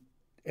 and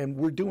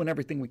we're doing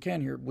everything we can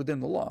here within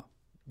the law,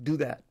 do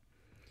that.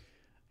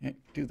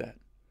 Do that.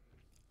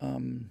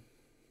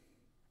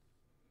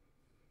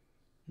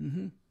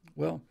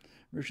 Well,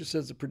 Marisha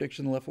says the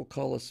prediction the left will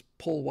call us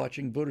poll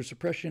watching, voter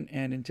suppression,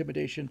 and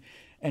intimidation,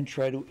 and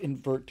try to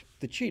invert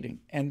the cheating.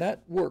 And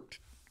that worked.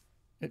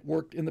 It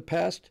worked in the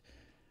past.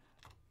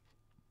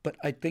 But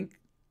I think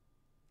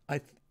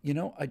that you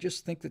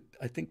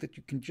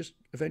can just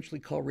eventually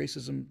call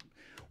racism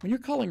when you're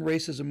calling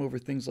racism over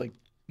things like,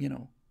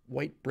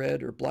 white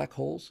bread or black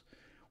holes,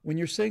 when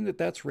you're saying that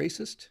that's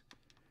racist,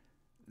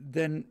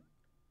 then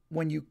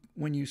when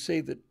you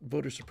say that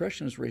voter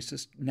suppression is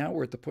racist, now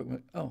we're at the point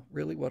where, oh,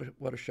 really?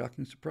 What a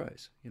shocking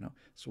surprise,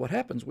 So what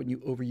happens when you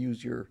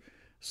overuse your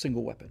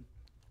single weapon,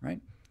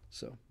 right?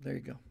 So there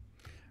you go.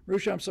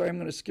 Rusha, I'm sorry, I'm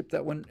going to skip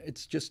that one.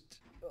 It's just,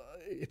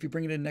 if you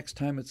bring it in next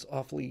time, it's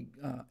awfully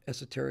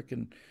esoteric,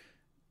 and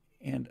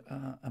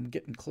I'm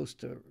getting close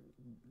to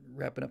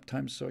wrapping up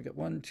time. So I got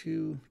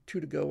two to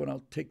go, and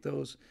I'll take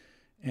those.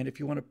 And if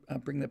you want to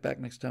bring that back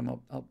next time,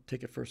 I'll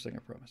take it first thing, I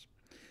promise.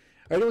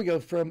 All right, here we go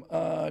from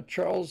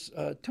Charles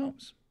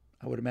Tomes.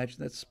 I would imagine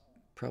that's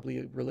probably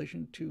a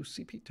relation to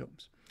C.P.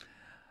 Tomes.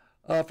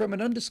 From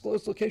an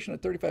undisclosed location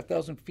at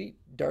 35,000 feet,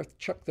 Darth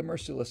Chuck the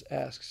Merciless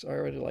asks, I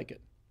already like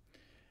it.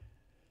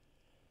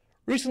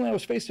 Recently, I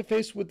was face to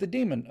face with the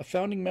Demon, a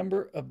founding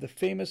member of a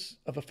famous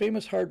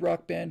hard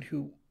rock band,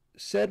 who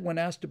said when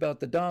asked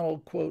about the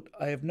Donald, quote,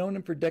 "I have known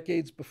him for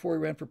decades before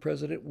he ran for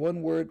president.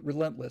 One word,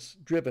 relentless,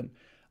 driven.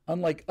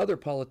 Unlike other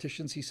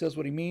politicians, he says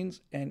what he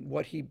means and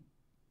what he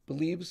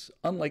believes,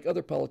 unlike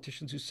other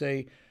politicians who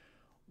say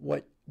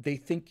what they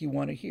think you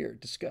want to hear.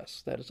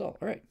 Discuss." That is all.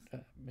 All right,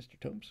 Mr.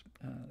 Tomes,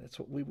 that's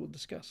what we will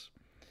discuss.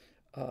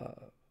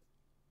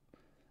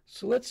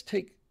 So let's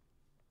take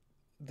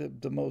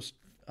the most,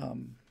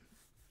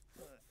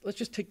 let's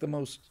just take the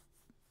most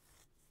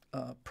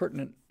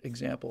pertinent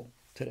example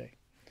today.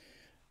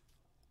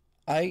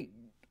 I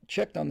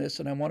checked on this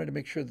and I wanted to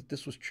make sure that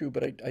this was true,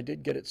 but I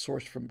did get it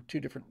sourced from two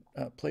different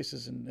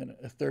places and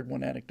a third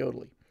one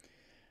anecdotally.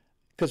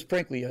 Because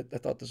frankly, I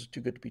thought this was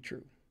too good to be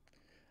true.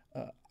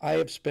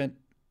 I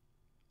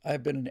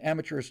have been an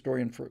amateur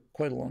historian for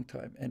quite a long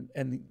time,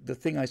 and the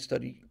thing I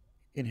study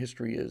in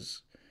history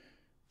is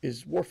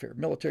warfare,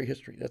 military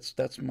history.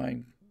 That's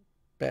my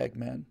bag,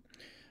 man.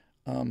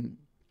 And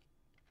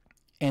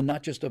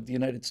not just of the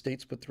United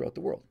States, but throughout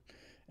the world.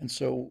 And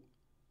so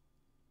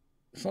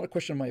it's not a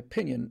question of my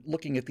opinion.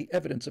 Looking at the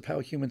evidence of how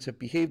humans have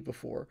behaved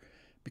before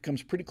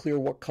becomes pretty clear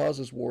what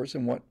causes wars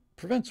and what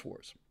prevents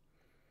wars.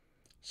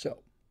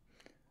 So,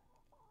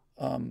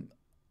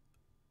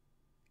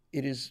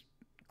 it is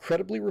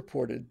credibly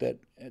reported that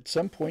at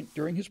some point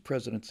during his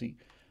presidency,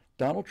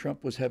 Donald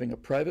Trump was having a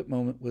private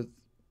moment with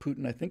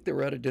Putin. I think they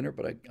were at a dinner,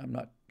 but I'm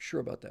not sure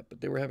about that.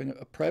 But they were having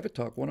a private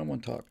talk, one-on-one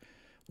talk,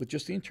 with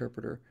just the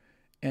interpreter.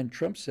 And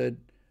Trump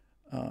said,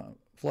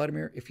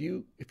 Vladimir, if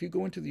you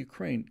go into the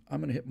Ukraine,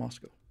 I'm going to hit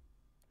Moscow.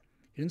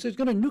 He didn't say he's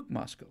going to nuke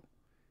Moscow.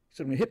 He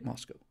said, I'm going to hit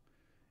Moscow.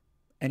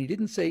 And he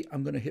didn't say,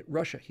 I'm going to hit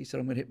Russia. He said,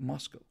 I'm going to hit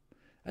Moscow.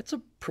 That's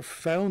a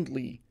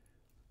profoundly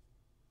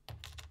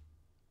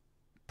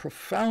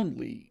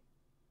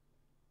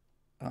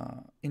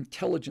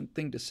intelligent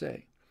thing to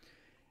say.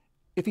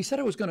 If he said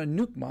I was going to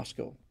nuke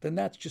Moscow, then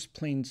that's just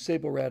plain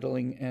saber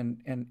rattling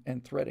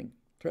and threatening.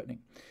 But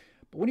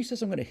when he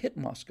says I'm going to hit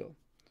Moscow,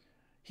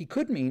 he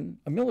could mean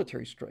a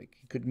military strike.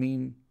 He could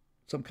mean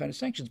some kind of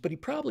sanctions, but he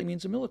probably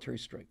means a military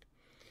strike.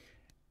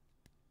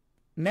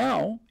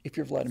 Now, if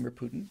you're Vladimir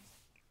Putin,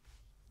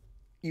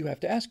 you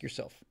have to ask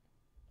yourself,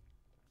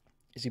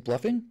 is he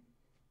bluffing?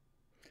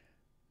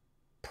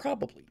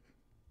 Probably.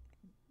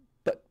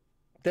 But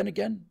then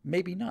again,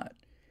 maybe not.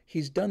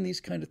 He's done these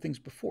kind of things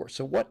before.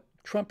 So what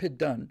Trump had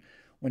done,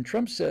 when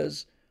Trump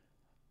says,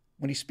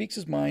 when he speaks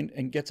his mind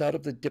and gets out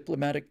of the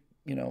diplomatic,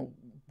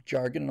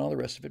 jargon and all the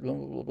rest of it, blah,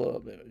 blah, blah,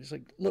 blah, he's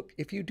like, look,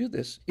 if you do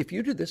this,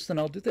 then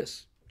I'll do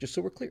this, just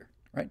so we're clear,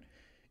 right?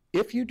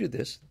 If you do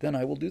this, then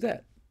I will do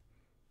that.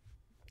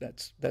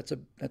 That's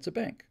a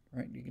bank,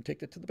 right? You can take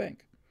that to the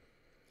bank.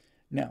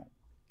 Now,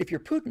 if you're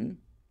Putin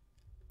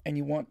and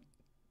you want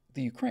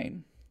the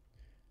Ukraine,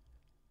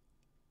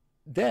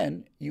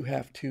 then you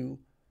have to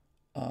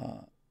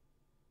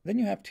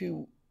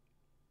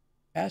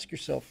ask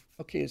yourself,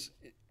 okay, is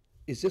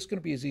this going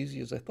to be as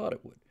easy as I thought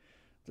it would?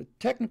 The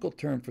technical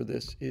term for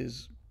this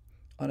is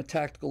on a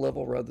tactical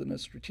level rather than a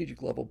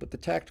strategic level, but the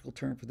tactical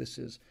term for this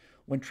is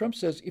when Trump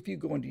says, if you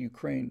go into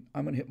Ukraine,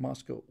 I'm going to hit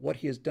Moscow, what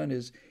he has done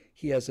is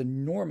he has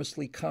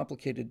enormously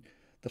complicated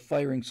the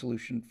firing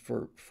solution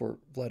for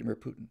Vladimir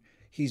Putin.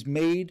 He's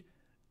made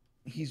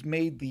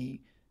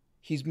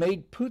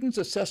Putin's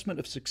assessment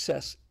of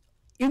success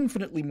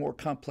infinitely more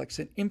complex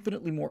and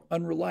infinitely more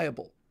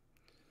unreliable,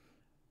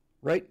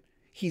 right?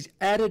 He's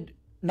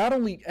not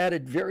only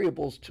added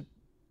variables to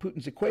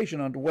Putin's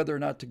equation onto whether or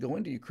not to go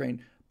into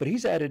Ukraine, but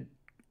he's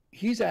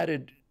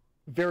added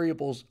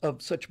variables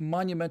of such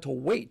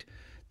monumental weight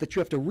that you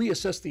have to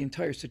reassess the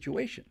entire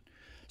situation.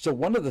 So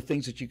one of the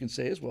things that you can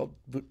say is, well,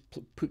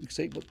 Putin can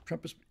say, well,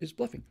 Trump is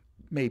bluffing.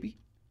 Maybe,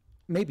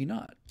 maybe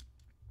not.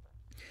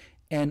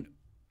 And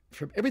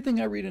from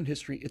everything I read in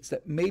history, it's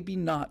that maybe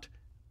not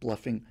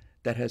bluffing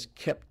that has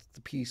kept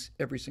the peace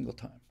every single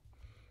time.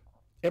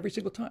 Every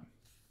single time.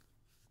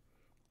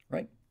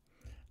 Right?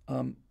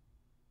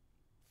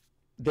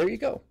 There you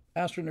go.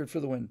 Astronerd for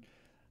the win.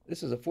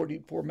 This is a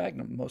 .44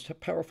 Magnum, most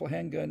powerful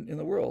handgun in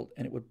the world,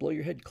 and it would blow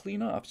your head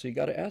clean off. So you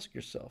got to ask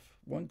yourself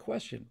one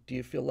question. Do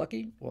you feel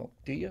lucky? Well,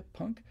 do you,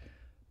 punk?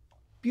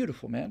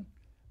 Beautiful, man.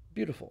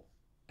 Beautiful.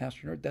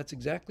 astronaut, that's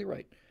exactly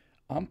right.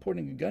 I'm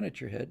pointing a gun at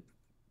your head.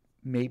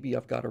 Maybe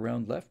I've got a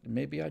round left, and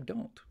maybe I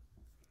don't.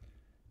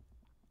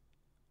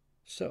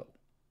 So,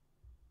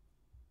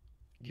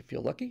 you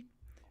feel lucky?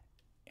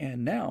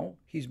 And now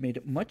he's made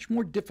it much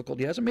more difficult.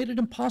 He hasn't made it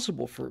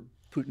impossible for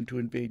Putin to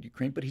invade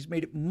Ukraine, but he's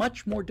made it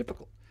much more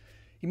difficult.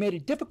 He made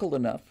it difficult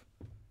enough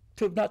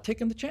to have not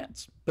taken the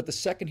chance. But the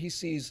second he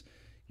sees,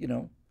 you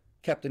know,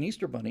 Captain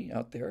Easter Bunny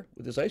out there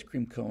with his ice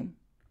cream cone,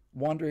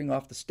 wandering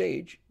off the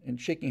stage and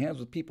shaking hands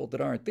with people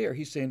that aren't there,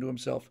 he's saying to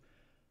himself,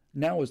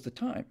 now is the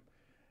time.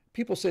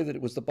 People say that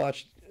it was the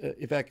botched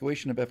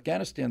evacuation of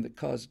Afghanistan that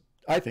caused,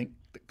 I think,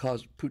 that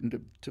caused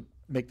Putin to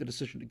make the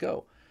decision to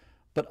go.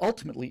 But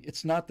ultimately,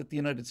 it's not that the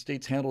United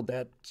States handled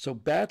that so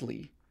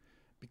badly,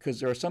 because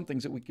there are some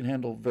things that we can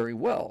handle very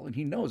well, and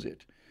he knows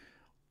it.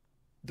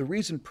 The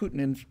reason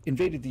Putin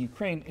invaded the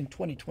Ukraine in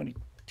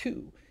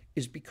 2022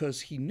 is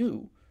because he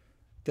knew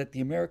that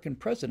the American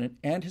president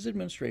and his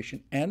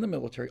administration and the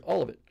military,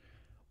 all of it,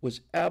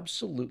 was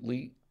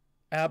absolutely,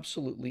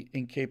 absolutely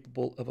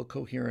incapable of a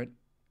coherent,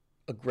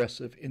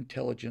 aggressive,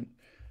 intelligent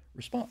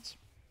response.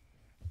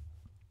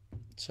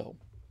 So,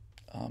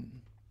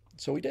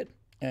 so he did,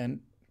 and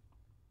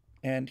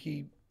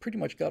he pretty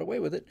much got away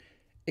with it,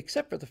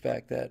 except for the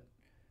fact that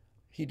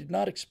he did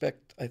not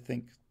expect, I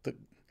think,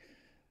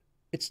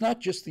 it's not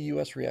just the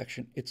U.S.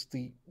 reaction, it's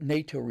the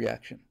NATO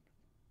reaction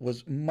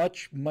was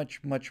much,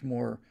 much, much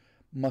more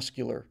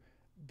muscular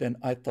than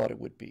I thought it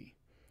would be.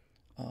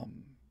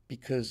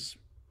 Because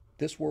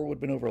this war would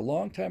have been over a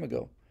long time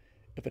ago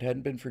if it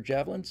hadn't been for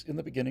javelins in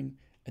the beginning,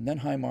 and then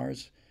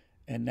HIMARS,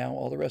 and now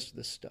all the rest of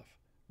this stuff,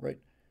 right?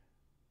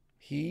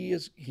 He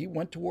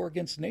went to war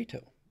against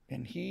NATO,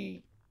 and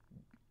he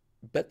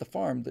bet the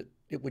farm that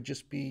it would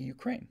just be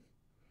Ukraine.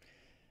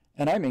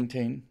 And I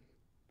maintain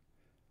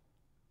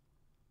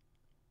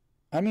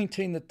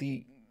that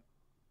the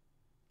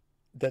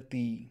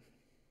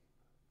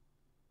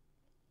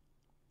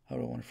how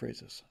do I want to phrase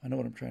this? I know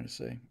what I'm trying to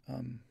say.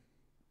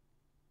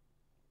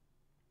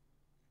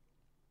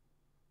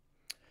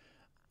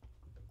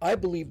 I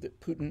believe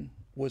that Putin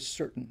was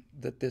certain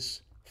that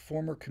this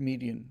former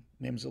comedian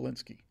named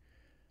Zelensky,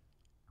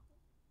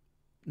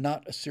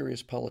 not a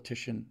serious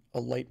politician, a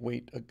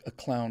lightweight, a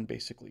clown,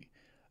 basically.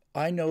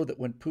 I know that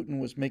when Putin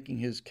was making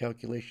his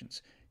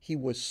calculations, he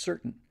was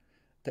certain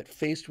that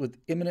faced with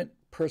imminent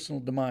personal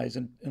demise,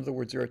 in other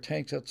words, there are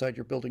tanks outside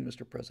your building,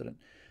 Mr. President,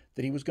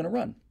 that he was going to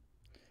run.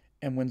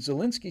 And when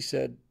Zelensky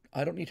said,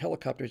 I don't need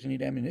helicopters, I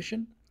need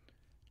ammunition,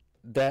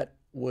 it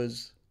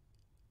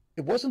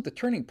wasn't the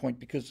turning point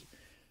because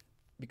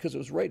it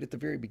was right at the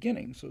very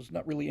beginning, so it's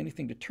not really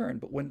anything to turn.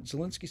 But when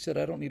Zelensky said,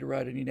 I don't need a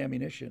ride, I need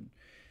ammunition,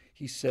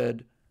 he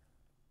said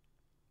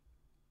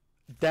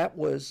that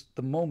was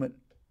the moment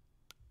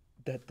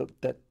that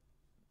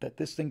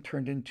this thing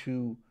turned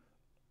into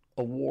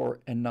a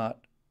war and not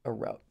a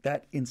rout.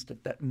 That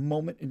instant, that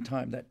moment in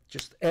time, that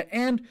just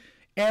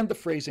and the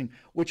phrasing,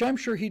 which I'm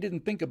sure he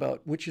didn't think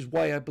about, which is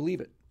why I believe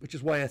it, which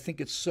is why I think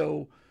it's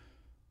so,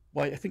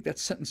 why I think that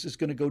sentence is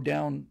going to go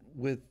down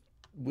with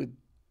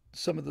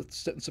some of the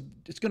sentence of,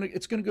 it's going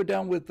to go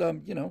down with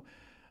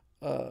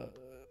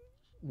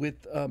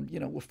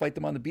we'll fight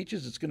them on the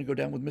beaches. It's going to go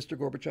down with Mr.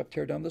 Gorbachev,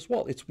 tear down this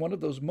wall. It's one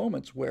of those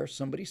moments where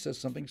somebody says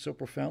something so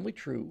profoundly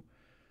true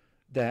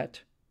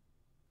that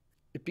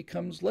it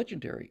becomes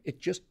legendary. It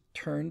just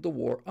turned the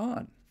war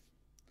on.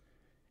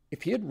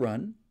 If he had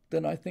run,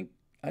 then I think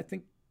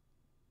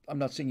I'm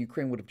not saying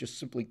Ukraine would have just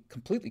simply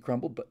completely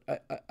crumbled, but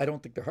I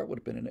don't think their heart would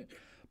have been in it.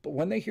 But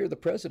when they hear the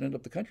president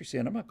of the country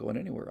saying, I'm not going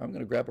anywhere, I'm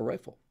going to grab a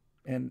rifle,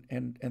 and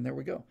there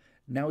we go.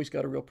 Now he's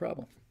got a real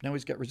problem. Now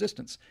he's got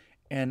resistance.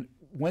 And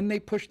when they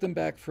pushed them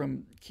back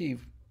from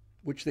Kyiv,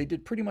 which they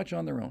did pretty much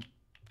on their own,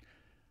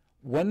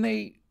 when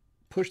they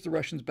pushed the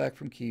Russians back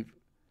from Kyiv,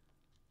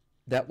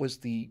 that was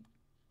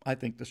I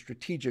think, the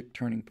strategic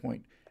turning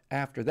point.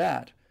 After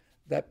that,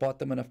 that bought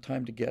them enough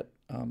time to get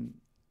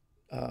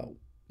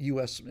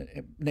U.S.,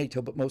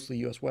 NATO, but mostly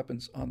U.S.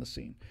 weapons on the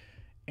scene.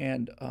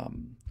 And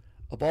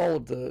of all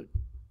of the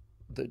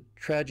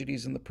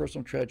tragedies and the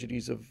personal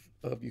tragedies of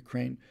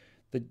Ukraine,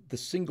 the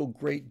single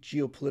great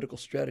geopolitical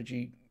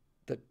strategy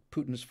that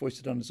Putin has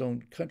foisted on his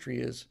own country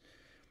is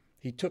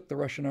he took the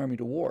Russian army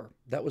to war.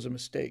 That was a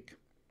mistake.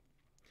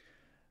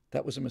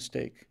 That was a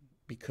mistake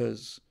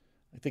because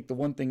I think the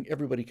one thing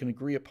everybody can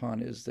agree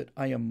upon is that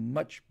I am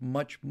much,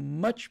 much,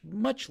 much,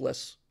 much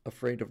less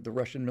afraid of the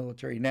Russian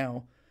military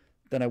now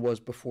than I was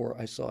before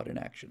I saw it in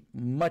action.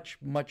 Much,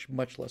 much,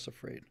 much less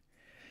afraid.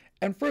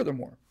 And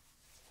furthermore,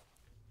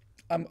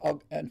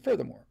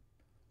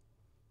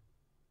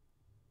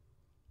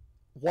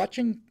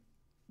 watching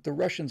the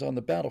Russians on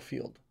the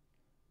battlefield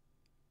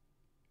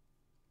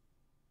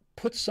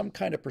puts some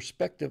kind of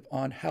perspective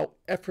on how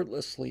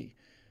effortlessly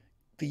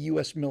the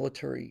U.S.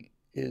 military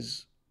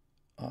is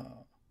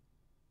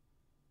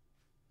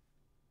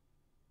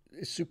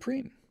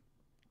supreme,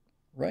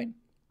 right?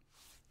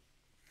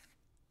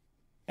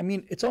 I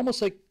mean, it's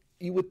almost like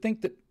you would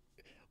think that,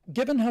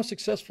 given how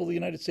successful the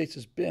United States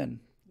has been,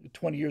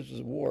 20 years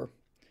of war,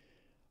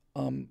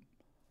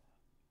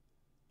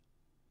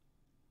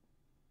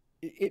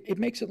 it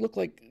makes it look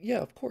like, yeah,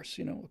 of course,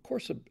 of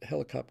course a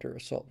helicopter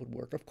assault would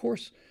work. Of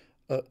course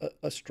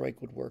a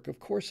strike would work. Of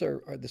course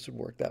this would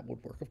work, that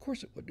would work. Of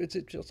course it would. It's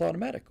just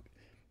automatic.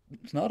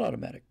 It's not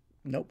automatic.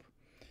 Nope.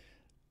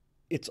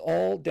 It's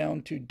all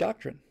down to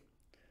doctrine.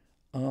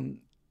 Um,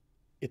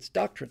 it's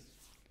doctrine.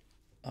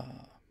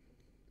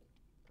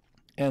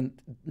 And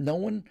no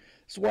one,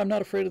 this is why I'm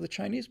not afraid of the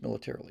Chinese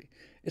militarily.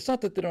 It's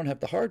not that they don't have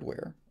the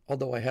hardware,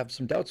 although I have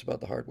some doubts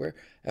about the hardware.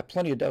 I have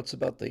plenty of doubts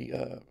about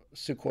the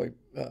Sukhoi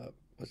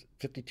was it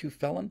 52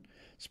 Felon,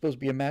 supposed to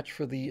be a match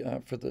for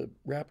the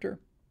Raptor.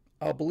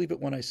 I'll believe it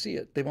when I see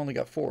it. They've only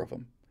got 4 of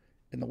them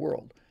in the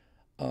world.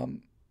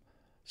 Um,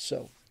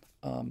 so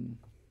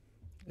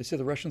they say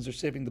the Russians are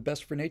saving the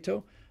best for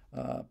NATO.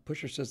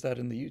 Pusher says that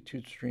in the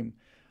YouTube stream.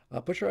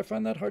 Pusher, I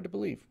find that hard to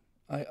believe.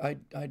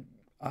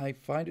 I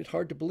find it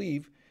hard to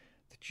believe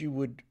that you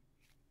would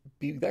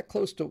be that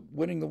close to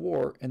winning the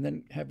war and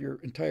then have your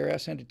entire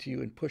ass handed to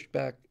you and pushed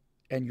back,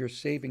 and you're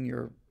saving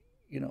your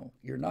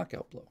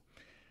knockout blow.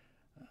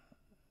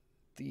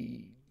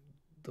 The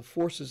the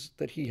forces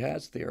that he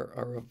has there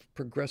are of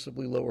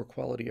progressively lower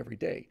quality every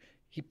day.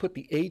 He put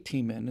the A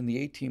team in, and the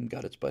A team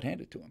got its butt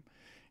handed to him.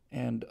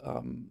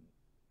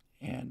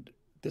 And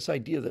this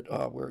idea that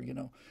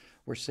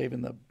we're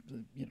saving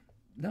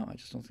no, I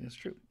just don't think that's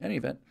true. In any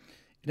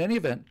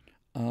event,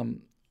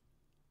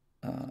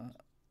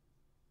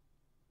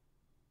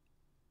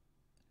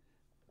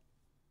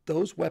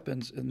 those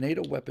weapons,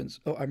 NATO weapons.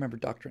 Oh, I remember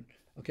doctrine.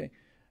 Okay,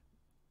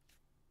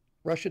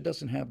 Russia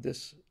doesn't have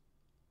this.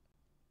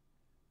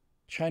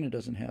 China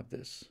doesn't have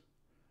this.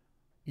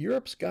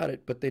 Europe's got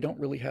it, but they don't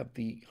really have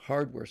the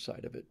hardware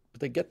side of it.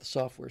 But they get the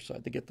software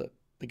side. They get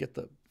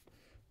the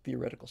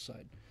theoretical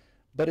side.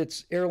 But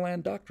it's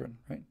air-land doctrine,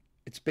 right?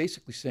 It's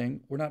basically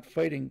saying we're not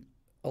fighting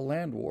a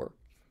land war.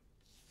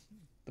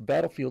 The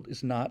battlefield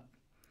is not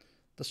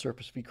the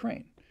surface of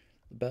Ukraine.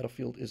 The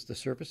battlefield is the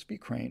surface of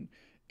Ukraine.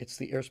 It's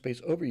the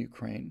airspace over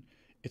Ukraine.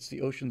 It's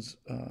the oceans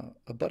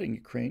abutting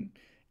Ukraine,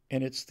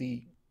 and it's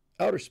the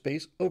outer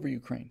space over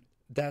Ukraine.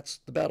 That's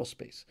the battle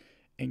space,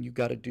 and you've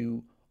got to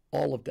do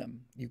all of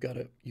them. You've got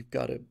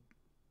to.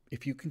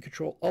 If you can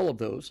control all of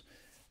those,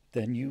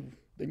 then you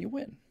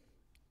win.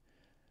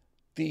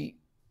 The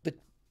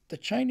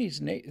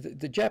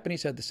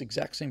Japanese had this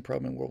exact same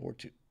problem in World War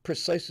II.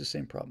 Precisely the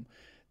same problem.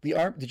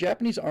 The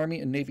Japanese Army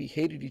and Navy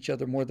hated each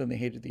other more than they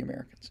hated the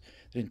Americans.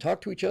 They didn't talk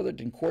to each other,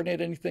 didn't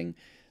coordinate anything.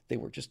 They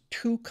were just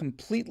two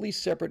completely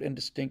separate and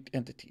distinct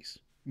entities.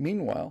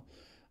 Meanwhile,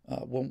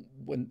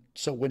 when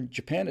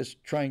Japan is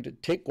trying to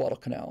take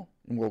Guadalcanal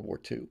in World War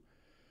II,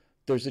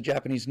 there's a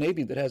Japanese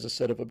Navy that has a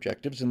set of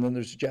objectives, and then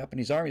there's a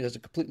Japanese Army that has a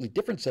completely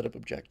different set of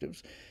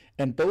objectives,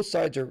 and both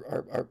sides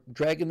are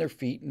dragging their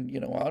feet, and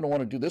I don't want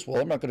to do this. Well,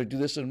 I'm not going to do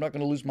this, and I'm not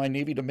going to lose my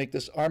Navy to make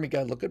this Army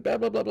guy look good. Blah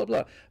blah blah blah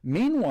blah.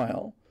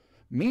 Meanwhile,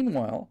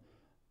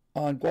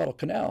 on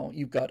Guadalcanal,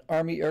 you've got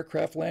Army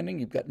aircraft landing,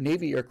 you've got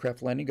Navy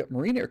aircraft landing, you've got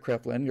Marine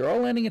aircraft landing. You're all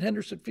landing at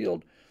Henderson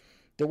Field.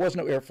 There was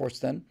no Air Force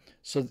then,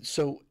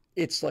 so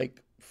it's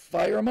like,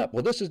 fire them up.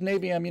 Well, this is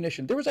Navy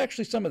ammunition. There was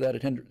actually some of that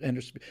at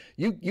Henderson.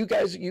 You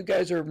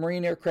guys are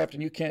Marine aircraft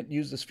and you can't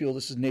use this fuel.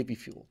 This is Navy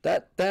fuel.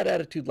 That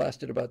attitude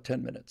lasted about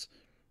 10 minutes.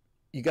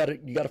 You got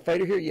a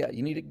fighter here? Yeah.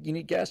 You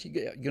need gas?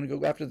 You're going to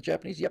go after the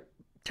Japanese? Yep.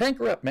 Tank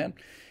her up, man.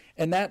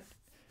 And that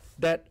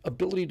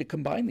ability to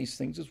combine these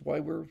things is why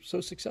we're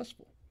so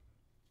successful.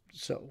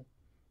 So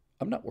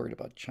I'm not worried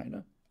about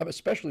China. I'm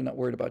especially not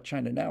worried about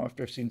China now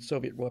after I've seen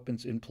Soviet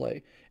weapons in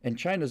play. And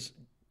China's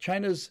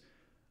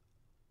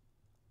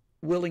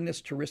willingness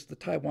to risk the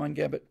Taiwan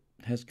gambit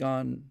has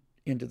gone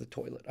into the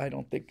toilet. I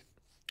don't think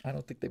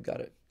they've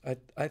got it.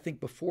 I think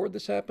before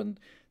this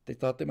happened, they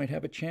thought they might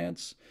have a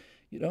chance.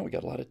 We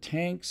got a lot of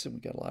tanks and we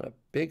got a lot of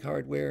big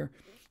hardware,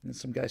 and then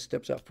some guy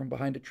steps out from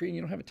behind a tree and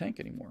you don't have a tank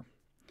anymore.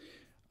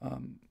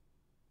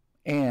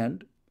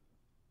 And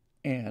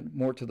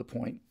more to the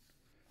point,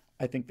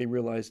 I think they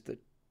realized that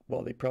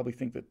while they probably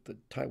think that the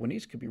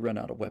Taiwanese could be run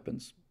out of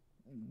weapons,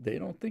 they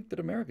don't think that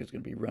America is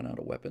going to be run out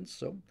of weapons.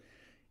 So,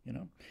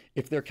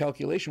 if their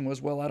calculation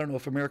was, well, I don't know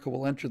if America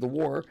will enter a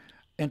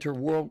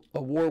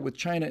war with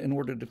China in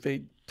order to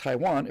defeat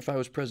Taiwan. If I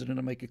was president,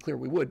 I'd make it clear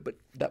we would, but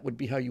that would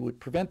be how you would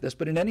prevent this.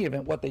 But in any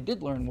event, what they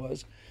did learn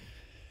was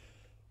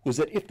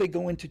that if they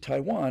go into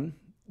Taiwan,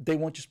 they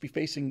won't just be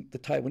facing the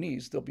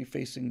Taiwanese; they'll be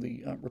facing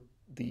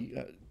the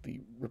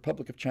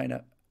Republic of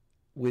China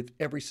with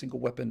every single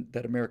weapon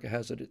that America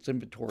has at its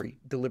inventory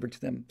delivered to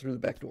them through the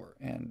back door,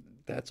 and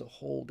that's a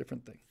whole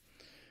different thing.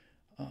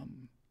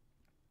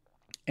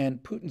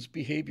 And Putin's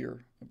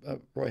behavior,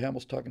 Roy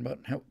Hamill's talking about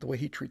the way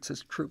he treats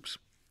his troops.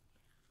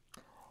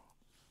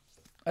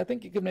 I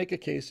think you could make a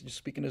case, just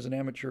speaking as an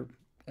amateur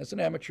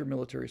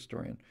military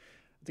historian,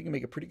 I think you can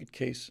make a pretty good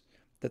case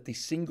that the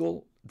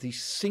single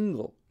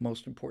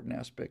most important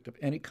aspect of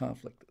any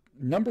conflict,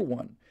 number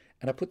one,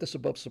 and I put this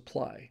above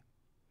supply,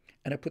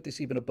 and I put this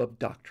even above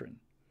doctrine,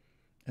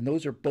 and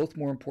those are both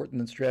more important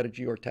than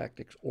strategy or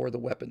tactics or the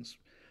weapons,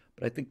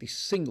 but I think the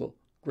single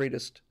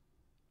greatest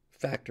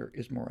factor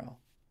is morale.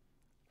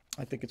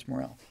 I think it's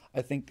morale.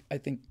 I think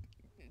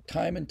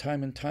time and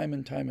time and time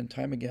and time and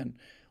time again,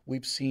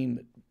 we've seen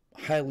that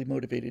highly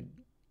motivated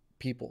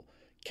people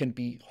can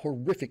be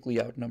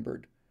horrifically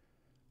outnumbered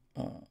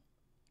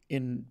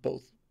in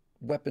both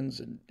weapons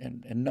and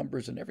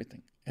numbers and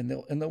everything, and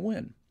they'll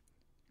win.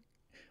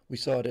 We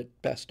saw it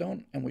at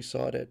Bastogne, and we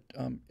saw it at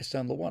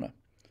Isan Lawana.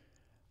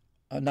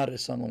 Not at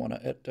Isan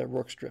Lawana, at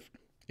Rorke's Drift.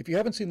 If you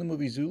haven't seen the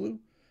movie Zulu,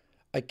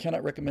 I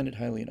cannot recommend it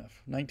highly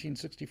enough.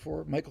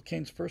 1964, Michael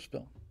Caine's first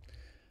film.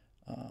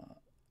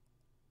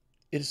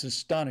 It is an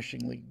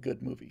astonishingly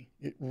good movie.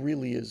 It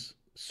really is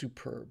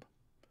superb.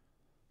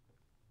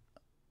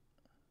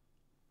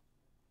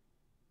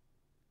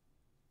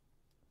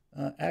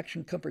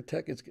 Action Comfort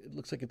Tech. It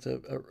looks like it's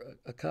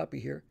a copy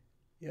here.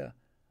 Yeah.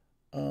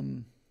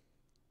 Um,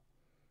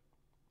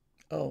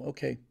 oh,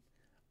 okay.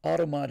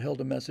 Automod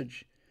held a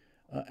message.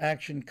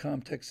 Action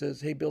Comtech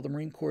says, "Hey, Bill, the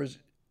Marine Corps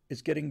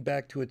is getting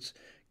back to its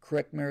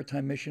correct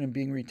maritime mission and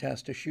being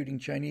retasked to shooting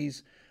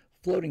Chinese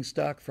floating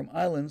stock from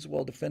islands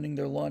while defending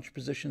their launch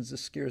positions.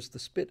 This scares the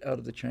spit out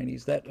of the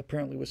Chinese." That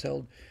apparently was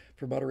held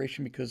for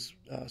moderation because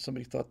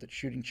somebody thought that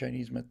shooting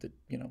Chinese meant that,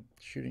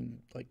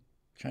 shooting like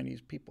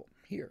Chinese people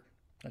here.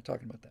 Not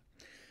talking about that.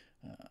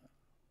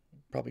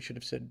 Probably should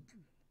have said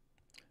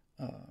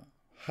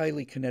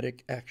highly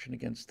kinetic action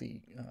against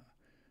the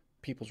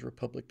People's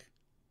Republic,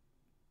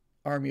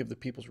 Army of the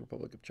People's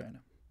Republic of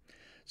China.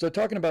 So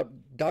talking about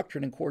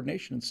doctrine and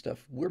coordination and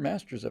stuff, we're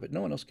masters of it.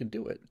 No one else can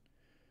do it.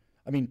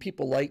 I mean,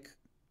 people like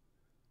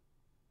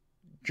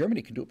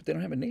Germany can do it, but they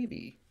don't have a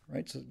navy,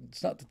 right? So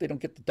it's not that they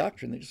don't get the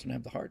doctrine; they just don't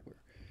have the hardware.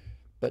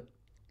 But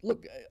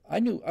look, I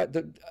knew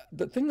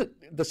the thing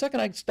that the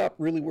second I stopped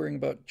really worrying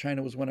about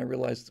China was when I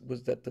realized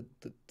was that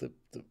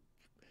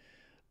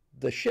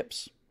the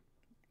ships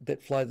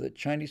that fly the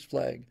Chinese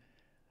flag,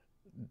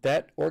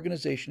 that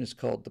organization is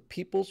called the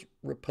People's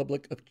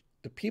Republic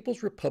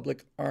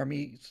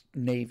Army's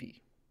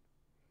Navy.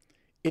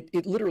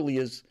 It literally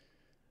is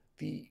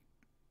the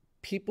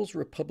People's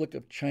Republic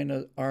of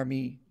China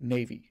Army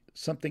Navy,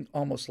 something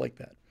almost like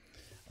that.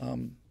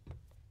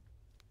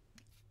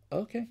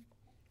 Okay,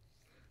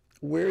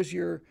 where's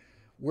your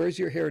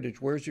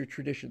heritage? Where's your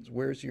traditions?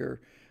 Where's your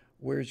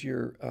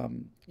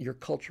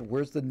culture?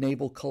 Where's the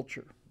naval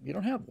culture? You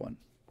don't have one.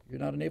 You're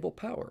not a naval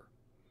power.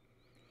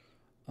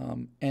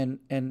 And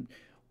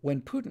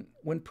when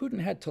Putin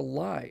had to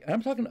lie,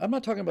 and I'm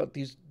not talking about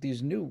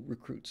these new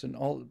recruits and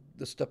all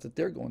the stuff that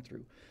they're going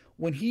through.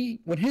 When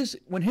his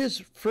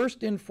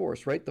first in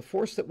force, right, the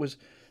force that was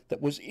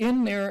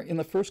in there in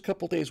the first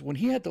couple of days, when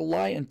he had to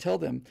lie and tell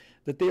them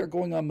that they are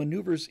going on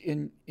maneuvers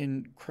in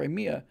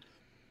Crimea,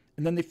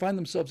 and then they find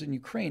themselves in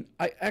Ukraine,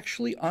 I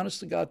actually,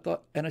 honestly, God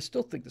thought, and I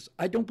still think this,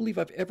 I don't believe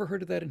I've ever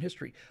heard of that in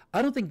history.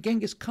 I don't think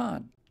Genghis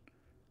Khan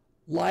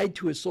lied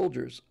to his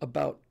soldiers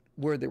about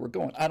where they were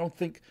going. I don't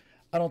think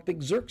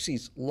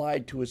Xerxes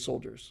lied to his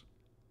soldiers.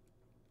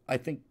 I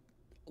think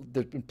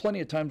there's been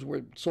plenty of times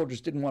where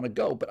soldiers didn't want to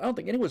go, but I don't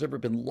think anyone's ever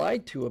been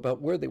lied to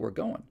about where they were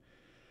going.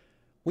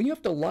 When you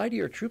have to lie to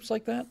your troops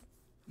like that,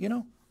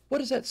 what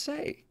does that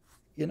say?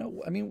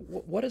 I mean,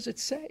 what does it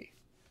say?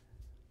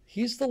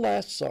 He's the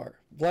last Tsar.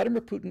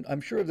 Vladimir Putin, I'm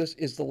sure of this,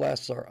 is the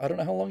last Tsar. I don't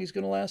know how long he's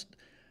going to last.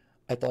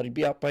 I thought he'd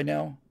be out by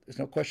now. There's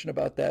no question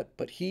about that.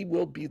 But he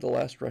will be the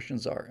last Russian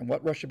Tsar. And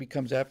what Russia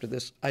becomes after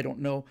this, I don't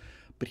know.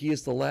 But he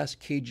is the last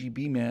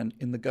KGB man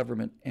in the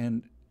government.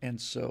 And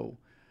so,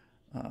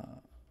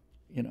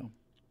 and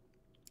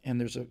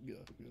there's a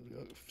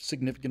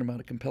significant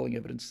amount of compelling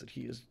evidence that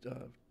he is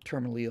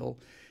terminally ill.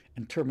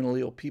 And terminally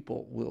ill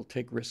people will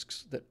take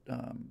risks that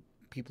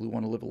people who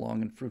want to live a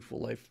long and fruitful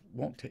life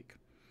won't take.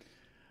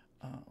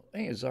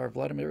 Hey, Tsar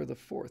Vladimir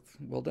IV.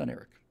 Well done,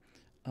 Eric.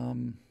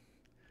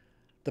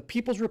 The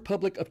People's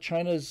Republic of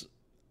China's,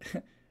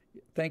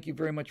 thank you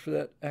very much for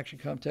that, Action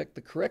Comtech.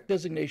 The correct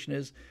designation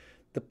is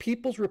the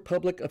People's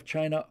Republic of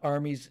China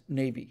Army's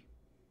Navy.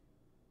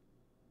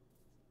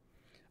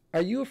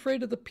 Are you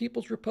afraid of the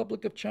People's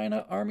Republic of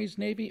China Army's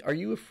Navy? Are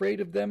you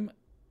afraid of them?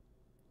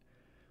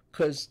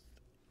 Because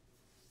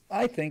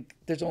I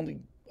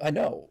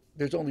know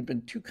there's only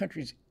been two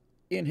countries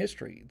in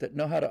history that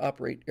know how to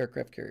operate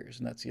aircraft carriers,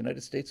 and that's the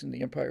United States and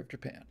the Empire of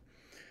Japan.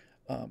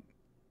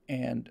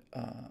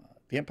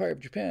 The Empire of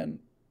Japan,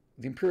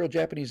 the Imperial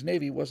Japanese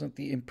Navy wasn't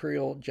the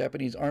Imperial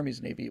Japanese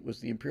Army's Navy, it was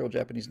the Imperial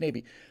Japanese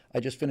Navy. I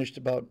just finished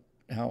about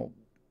how,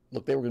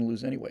 look, they were going to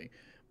lose anyway,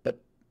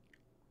 but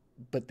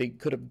they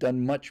could have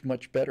done much,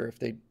 much better if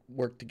they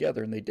worked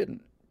together, and they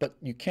didn't. But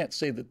you can't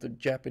say that the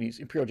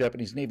Imperial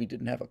Japanese Navy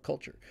didn't have a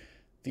culture.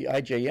 The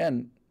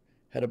IJN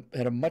had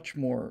a much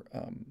more,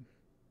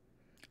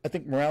 I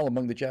think morale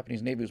among the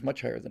Japanese Navy was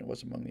much higher than it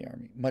was among the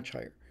Army, much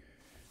higher.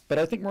 But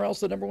I think morale's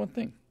the number one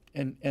thing.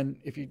 And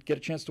if you get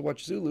a chance to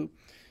watch Zulu,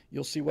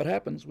 you'll see what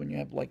happens when you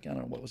have, like, I don't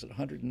know, what was it,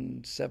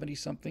 170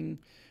 something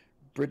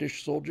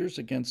British soldiers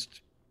against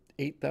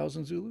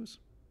 8,000 Zulus?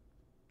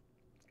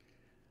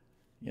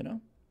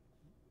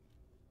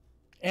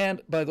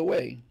 And by the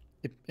way,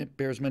 it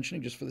bears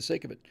mentioning, just for the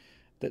sake of it,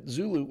 that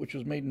Zulu, which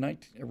was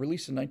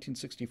released in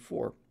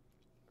 1964,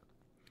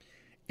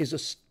 is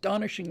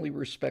astonishingly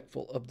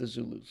respectful of the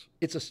Zulus.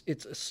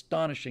 It's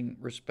astonishing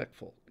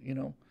respectful.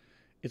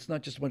 It's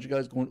not just a bunch of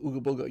guys going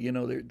ooga booga.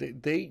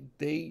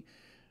 They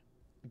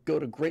go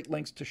to great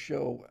lengths to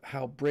show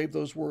how brave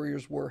those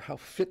warriors were, how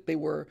fit they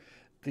were.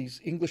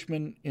 These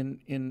Englishmen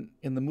in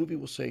the movie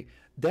will say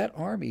that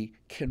army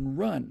can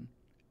run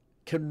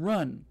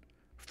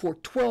for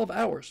 12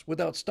 hours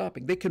without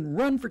stopping. They can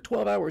run for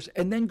 12 hours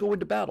and then go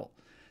into battle.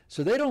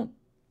 So they don't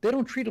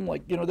treat them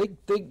like,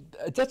 they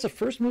that's the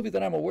first movie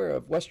that I'm aware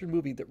of, Western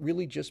movie, that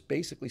really just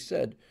basically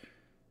said,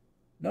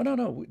 no, no,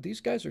 no,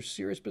 these guys are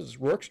serious business.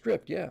 Rorke's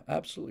Drift, yeah,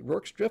 absolutely.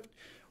 Rorke's Drift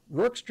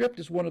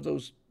is one of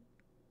those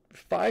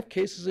 5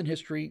 cases in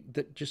history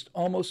that just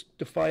almost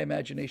defy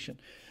imagination.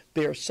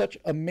 They are such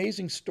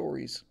amazing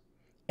stories,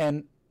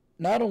 and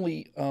not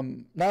only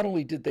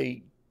did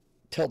they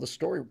tell the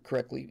story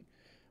correctly,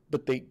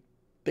 but they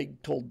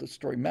told the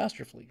story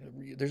masterfully.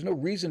 There's no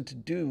reason to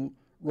do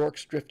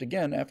Rorke's Drift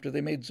again after they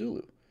made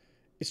Zulu.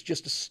 It's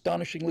just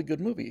astonishingly good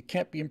movie. It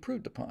can't be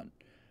improved upon.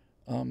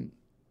 Um,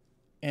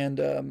 and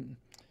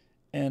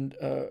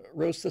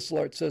Rose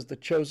Thistleart says the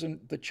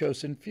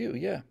chosen few.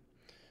 Yeah,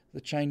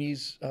 the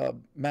Chinese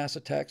mass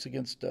attacks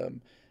against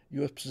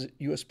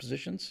U.S.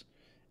 positions,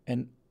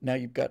 and now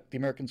you've got the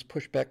Americans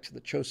pushed back to the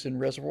Chosin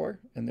Reservoir,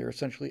 and they're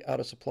essentially out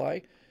of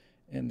supply,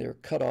 and they're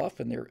cut off,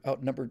 and they're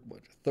outnumbered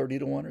 30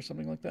 to 1 or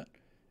something like that,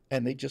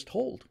 and they just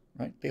hold,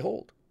 right? They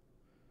hold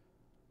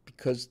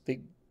because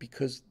they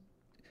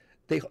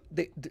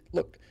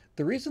look.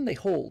 The reason they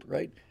hold,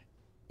 right,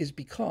 is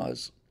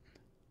because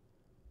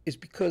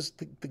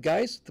the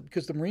guys,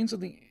 because the Marines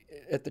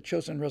at the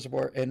Chosin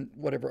Reservoir and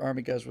whatever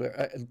Army guys were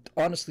there. I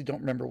honestly don't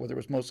remember whether it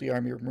was mostly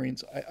Army or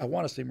Marines. I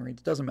want to say Marines.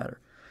 It doesn't matter.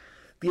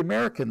 The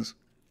Americans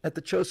at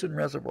the Chosin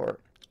Reservoir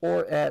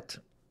or at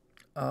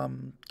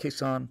Khe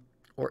Sanh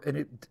or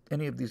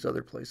any of these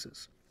other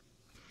places,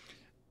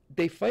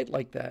 they fight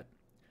like that,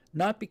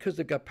 not because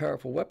they've got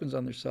powerful weapons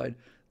on their side.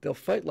 They'll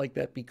fight like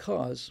that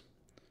because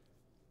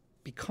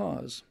they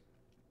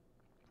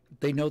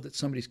know that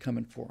somebody's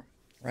coming for them,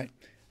 right?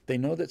 They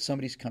know that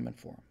somebody's coming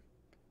for them,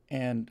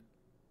 and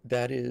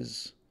that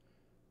is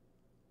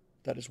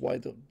why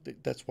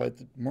that's why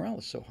the morale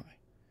is so high,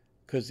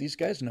 because these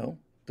guys know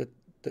that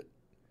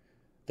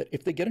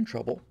if they get in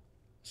trouble,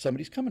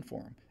 somebody's coming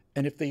for them,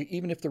 and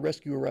even if the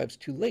rescue arrives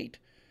too late,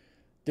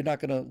 they're not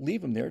going to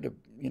leave them there to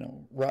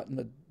rot in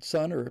the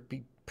sun or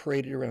be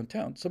paraded around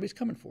town. Somebody's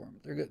coming for them.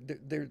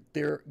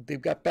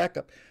 They've got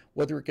backup,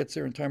 whether it gets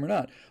there in time or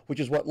not, which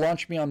is what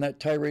launched me on that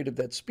tirade of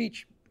that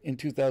speech in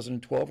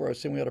 2012, where I was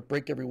saying we ought to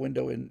break every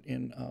window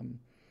in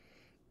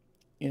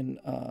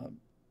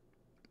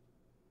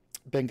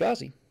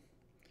Benghazi,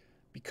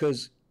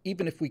 because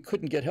even if we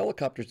couldn't get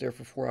helicopters there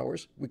for 4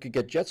 hours, we could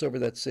get jets over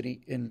that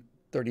city in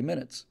 30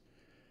 minutes.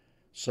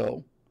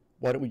 So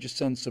why don't we just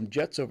send some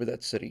jets over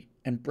that city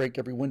and break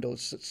every window?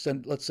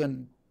 Let's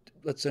send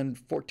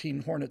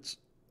 14 Hornets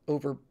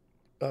over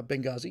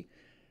Benghazi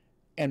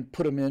and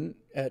put them in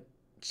at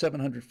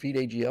 700 feet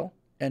AGL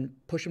and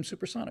push them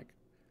supersonic,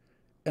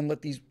 and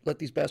let these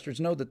bastards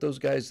know that those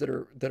guys that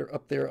are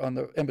up there on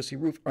the embassy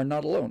roof are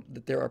not alone.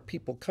 That there are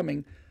people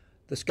coming.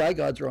 The sky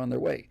gods are on their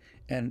way,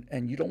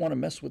 and you don't want to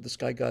mess with the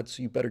sky gods,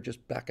 so you better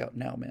just back out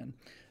now, man.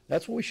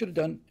 That's what we should have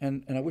done,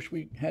 and I wish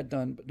we had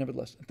done, but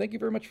nevertheless. Thank you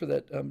very much for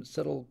that,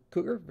 Settle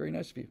Cougar. Very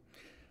nice of you.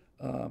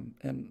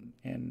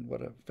 And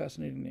what a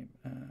fascinating name.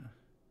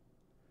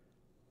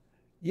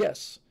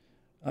 Yes,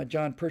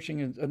 John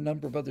Pershing and a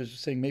number of others are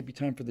saying maybe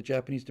time for the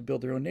Japanese to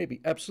build their own navy.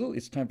 Absolutely,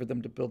 it's time for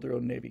them to build their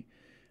own navy.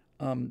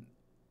 And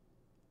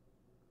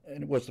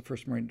it was the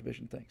First Marine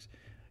Division. Thanks.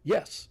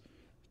 Yes,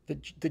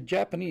 the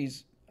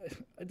Japanese.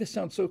 This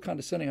sounds so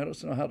condescending. I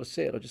don't know how to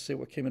say it. I'll just say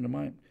what came into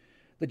mind.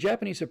 The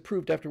Japanese have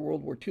proved after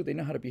World War II they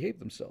know how to behave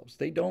themselves.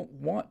 They don't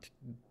want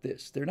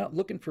this. They're not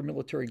looking for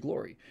military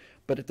glory.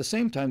 But at the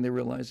same time, they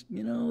realize,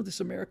 this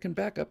American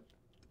backup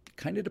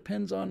kind of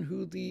depends on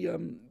who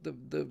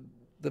the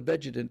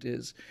vegetant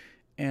is,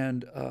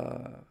 and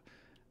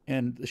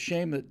the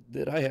shame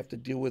that I have to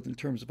deal with in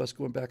terms of us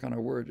going back on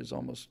our word is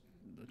almost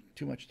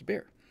too much to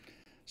bear.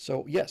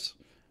 So yes,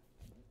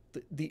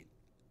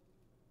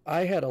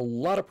 I had a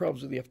lot of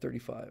problems with the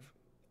F-35,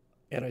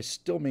 and I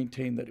still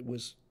maintain that it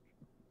was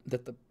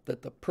that the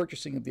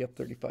purchasing of the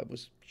F-35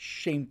 was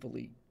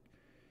shamefully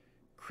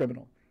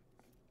criminal.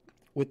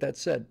 With that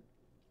said,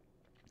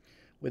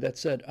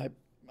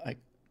 I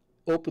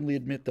openly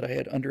admit that I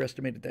had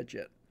underestimated that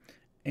jet,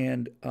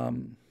 and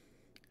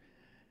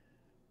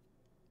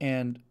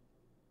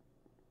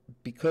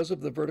because of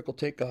the vertical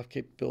takeoff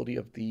capability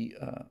of the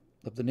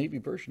Navy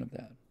version of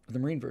that, the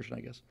Marine version,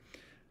 I guess.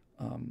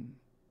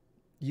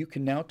 You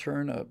can now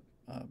turn a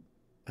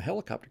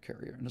helicopter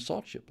carrier, an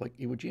assault ship like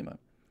Iwo Jima.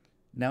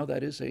 Now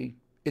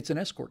it's an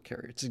escort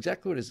carrier. It's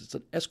exactly what it is. It's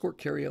an escort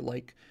carrier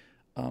like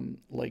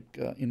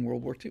in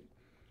World War II.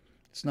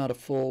 It's not a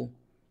full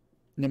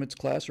Nimitz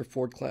class or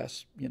Ford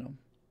class,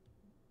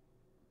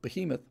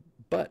 behemoth,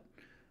 but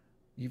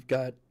you've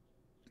got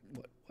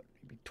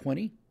maybe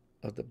 20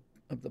 of the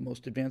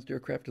most advanced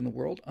aircraft in the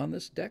world on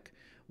this deck,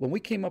 When we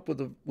came up with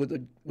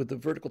the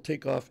vertical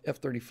takeoff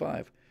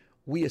F-35,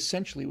 we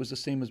essentially, it was the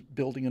same as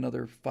building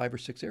another 5 or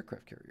 6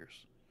 aircraft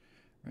carriers.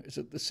 Right? Is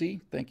it the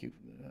C? Thank you,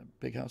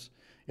 Big House.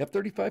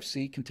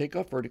 F-35C can take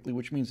off vertically,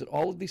 which means that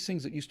all of these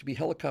things that used to be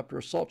helicopter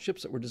assault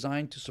ships that were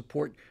designed to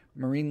support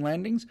marine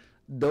landings,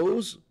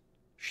 those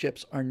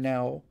ships are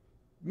now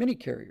mini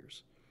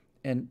carriers,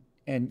 and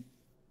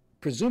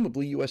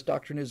presumably U.S.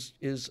 doctrine is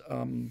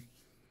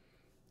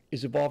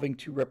evolving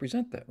to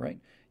represent that. Right?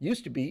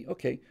 Used to be,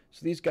 okay,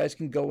 so these guys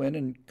can go in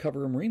and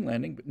cover a marine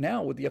landing, but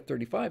now with the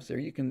F-35s there,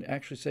 you can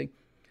actually say,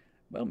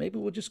 well, maybe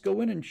we'll just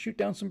go in and shoot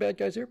down some bad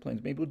guys'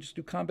 airplanes. Maybe we'll just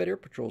do combat air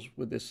patrols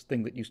with this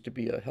thing that used to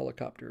be a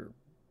helicopter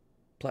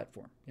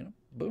platform. You know,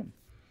 boom.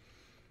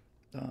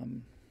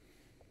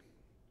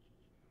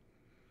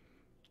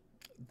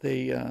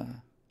 They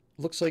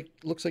looks like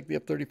the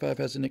F-35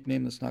 has a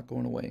nickname that's not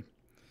going away,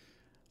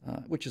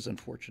 which is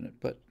unfortunate.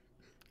 But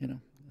you know,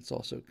 it's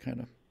also kind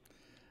of,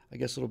 I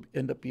guess it'll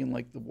end up being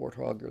like the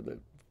Warthog or the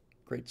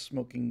Great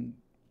Smoking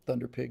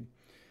Thunder Pig.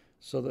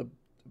 So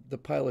the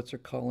pilots are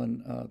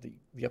calling the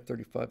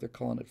F-35, they're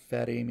calling it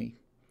Fat Amy,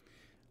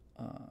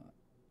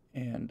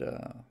 and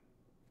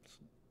it's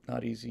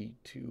not easy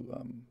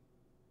to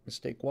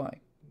mistake why,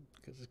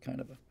 because it's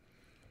kind of a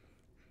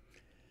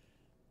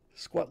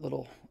squat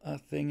little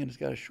thing, and it's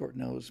got a short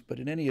nose. But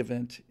in any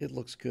event, it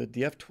looks good.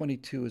 The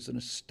F-22 is an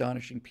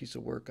astonishing piece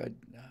of work.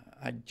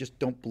 I just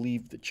don't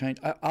believe the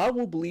Chinese. I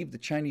will believe the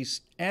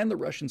Chinese and the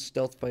Russian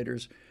stealth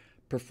fighters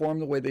perform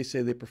the way they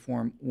say they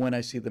perform when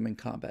I see them in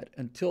combat.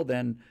 Until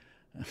then,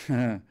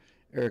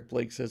 Eric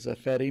Blake says,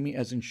 Fat Amy,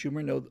 as in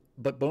Schumer, no,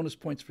 but bonus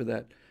points for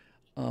that.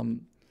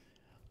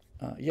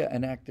 Yeah,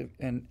 and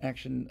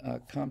action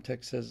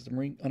Comtech says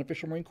the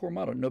unofficial Marine Corps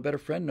motto: no better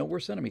friend, no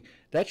worse enemy.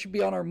 That should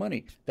be on our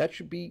money. That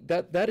should be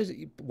that is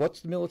what's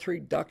the military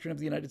doctrine of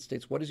the United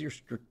States? What is your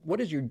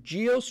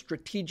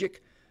geostrategic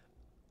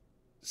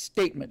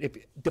statement?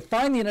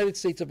 Define the United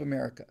States of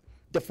America.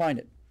 Define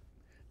it.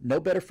 No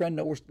better friend,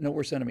 no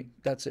worse enemy.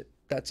 That's it.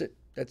 That's it.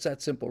 That's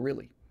that simple,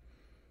 really.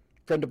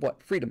 Friend of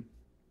what? Freedom.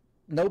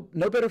 No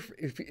better.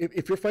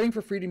 If you're fighting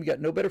for freedom, you got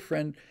no better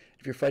friend.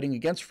 If you're fighting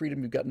against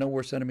freedom, you've got no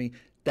worse enemy.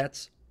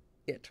 That's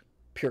it.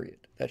 Period.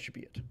 That should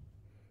be it.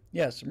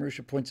 Yes,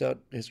 Marusha points out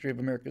history of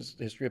America's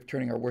history of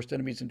turning our worst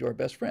enemies into our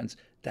best friends.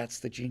 That's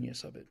the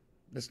genius of it.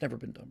 That's never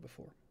been done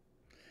before.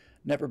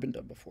 Never been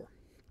done before.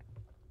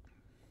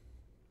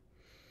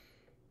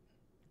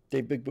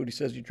 Dave Big Booty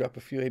says you drop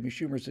a few Amy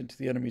Schumers into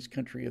the enemy's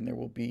country and there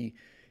will be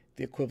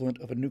the equivalent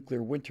of a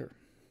nuclear winter.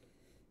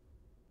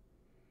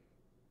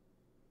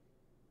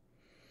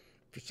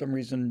 For some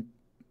reason,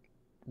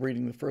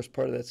 reading the first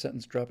part of that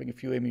sentence, dropping a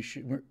few Amy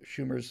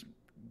Schumers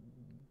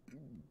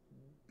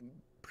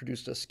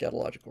produced a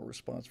scatological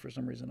response for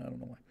some reason. I don't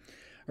know why.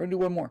 We're going to do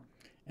one more,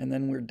 and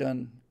then we're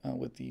done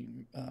with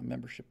the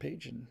membership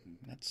page, and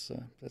that's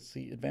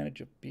the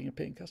advantage of being a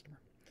paying customer.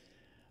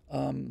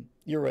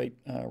 You're right,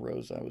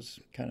 Rose. I was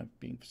kind of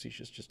being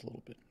facetious just a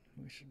little bit.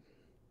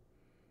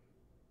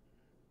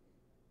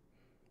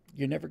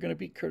 You're never going to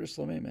beat Curtis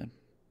LeMay, man.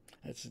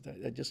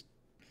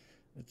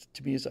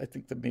 To me, I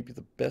think that maybe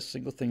the best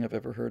single thing I've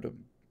ever heard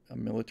a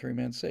military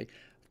man say.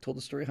 I've told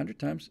the story 100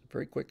 times,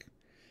 very quick.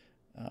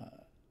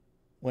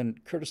 When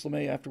Curtis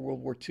LeMay, after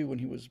World War II, when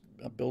he was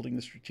building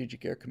the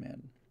Strategic Air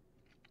Command,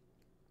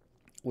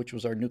 which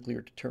was our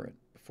nuclear deterrent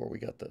before we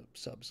got the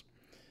subs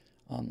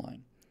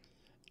online,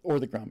 or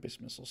the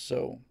ground-based missiles.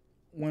 So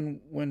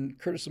when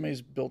Curtis LeMay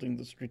is building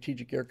the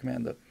Strategic Air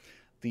Command,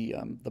 the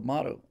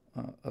motto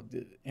of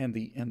the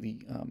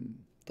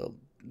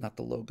not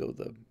the logo,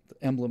 the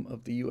emblem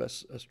of the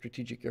U.S.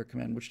 Strategic Air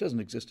Command, which doesn't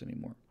exist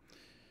anymore,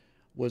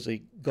 was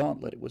a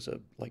gauntlet. It was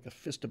like a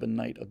fist of a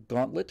knight, a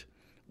gauntlet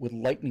with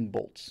lightning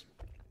bolts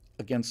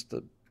against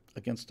a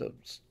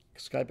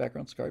sky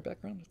background,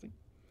 I think.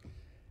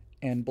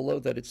 And below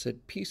that it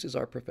said, "Peace is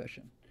our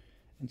profession."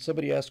 And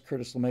somebody asked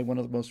Curtis LeMay, one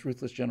of the most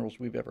ruthless generals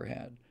we've ever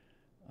had.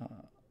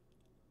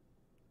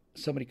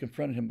 Somebody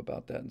confronted him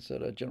about that and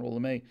said, General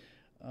LeMay,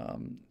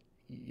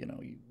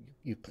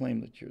 you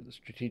claim that you're the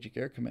Strategic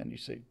Air Command. You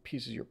say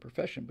peace is your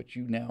profession, but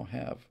you now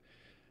have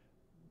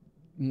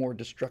more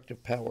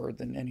destructive power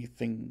than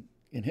anything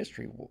in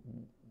history.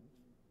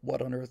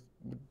 What on earth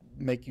would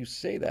make you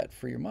say that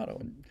for your motto?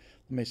 And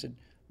LeMay said,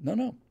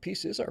 no,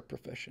 peace is our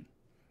profession.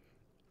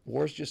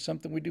 War is just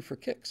something we do for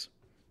kicks.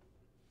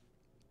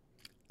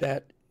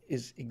 That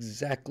is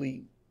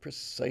exactly,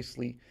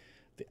 precisely,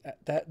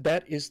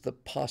 that is the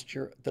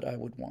posture that I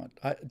would want.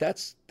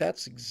 That's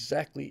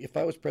exactly, if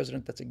I was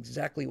president, that's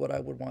exactly what I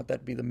would want.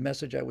 That'd be the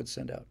message I would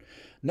send out.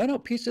 No,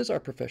 peace is our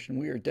profession.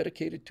 We are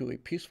dedicated to a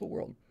peaceful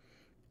world.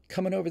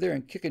 Coming over there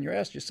and kicking your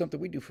ass is just something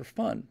we do for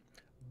fun.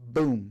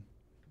 Boom.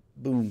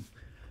 Boom.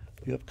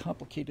 You have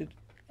complicated,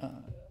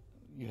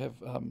 you have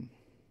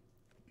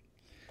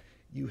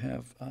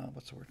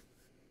what's the word?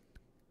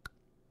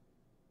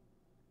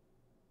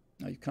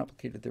 Now you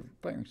complicated their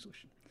firing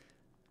solution.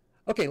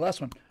 Okay,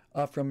 last one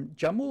from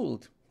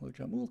Jamul. Hello,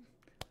 Jamul.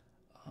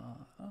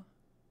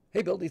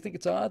 Hey, Bill, do you think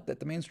it's odd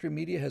that the mainstream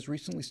media has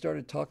recently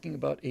started talking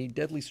about a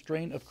deadly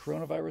strain of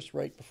coronavirus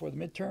right before the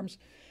midterms?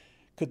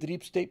 Could the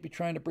deep state be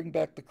trying to bring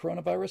back the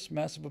coronavirus?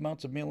 Massive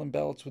amounts of mail in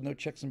ballots with no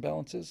checks and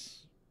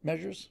balances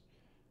measures?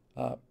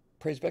 Uh,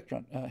 praise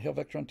Vectron. Hail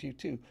Vectron to you,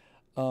 too.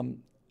 Um,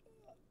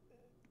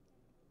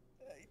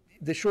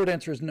 the short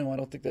answer is no. I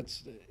don't think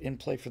that's in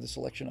play for this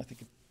election. I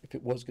think if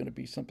it was going to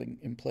be something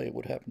in play, it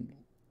would happen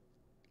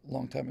a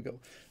long time ago.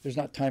 There's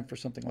not time for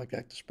something like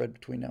that to spread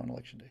between now and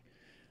Election Day.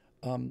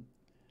 Um,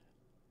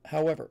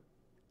 however,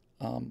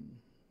 um,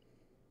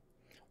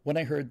 when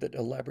I heard that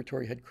a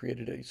laboratory had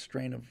created a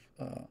strain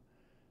of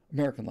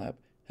American lab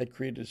had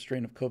created a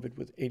strain of COVID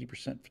with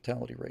 80%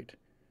 fatality rate,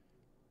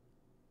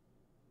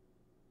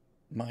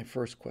 my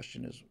first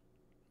question is,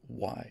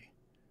 why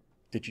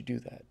did you do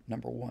that?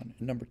 Number one.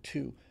 And number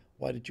two,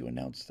 why did you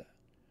announce that?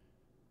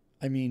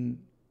 I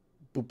mean,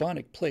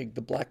 bubonic plague,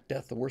 the Black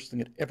Death, the worst thing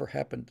that ever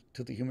happened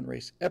to the human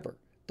race ever,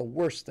 the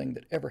worst thing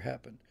that ever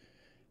happened,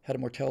 had a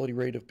mortality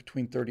rate of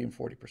between 30 and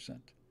 40%.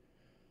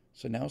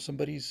 So now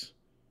somebody's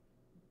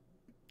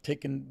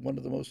taken one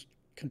of the most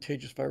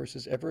contagious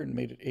viruses ever and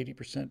made it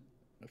 80%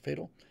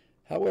 fatal.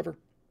 However,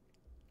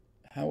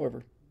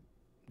 however,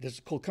 this is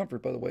cold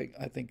comfort, by the way.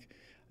 I think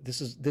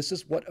this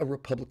is what a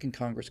Republican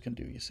Congress can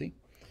do. You see,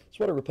 it's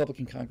what a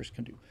Republican Congress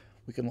can do.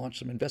 We can launch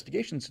some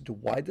investigations into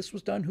why this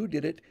was done, who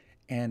did it,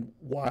 and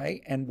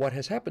why, and what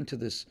has happened to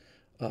this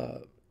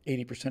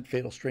 80%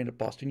 fatal strain at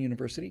Boston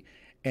University,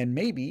 and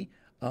maybe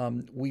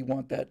we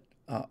want that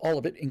all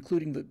of it,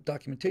 including the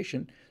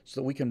documentation,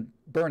 so that we can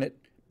burn it,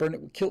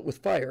 kill it with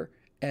fire,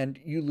 and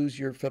you lose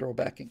your federal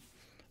backing.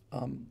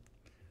 Um,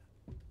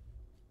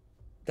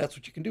 that's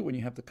what you can do when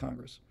you have the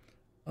Congress.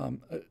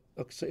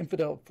 Okay, so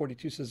Infidel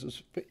 42 says it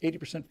was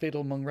 80%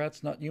 fatal among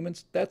rats, not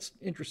humans. That's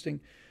interesting.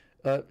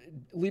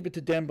 Leave it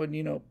to Dan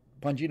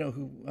Bongino,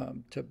 who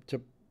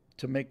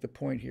to make the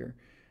point here.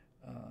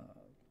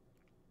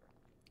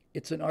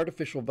 It's an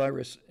artificial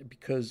virus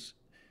because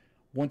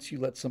once you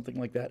let something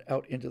like that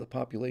out into the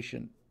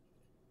population,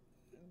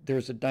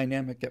 there's a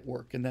dynamic at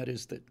work, and that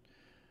is that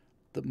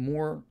the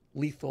more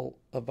lethal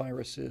a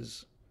virus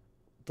is,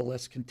 the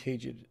less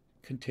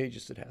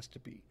contagious it has to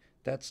be.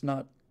 That's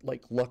not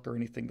like luck or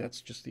anything,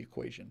 that's just the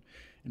equation.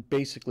 And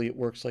basically, it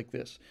works like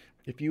this.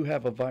 If you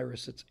have a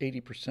virus that's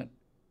 80%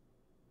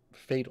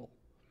 fatal,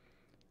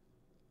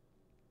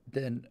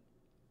 then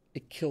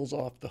it kills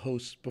off the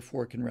host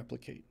before it can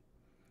replicate.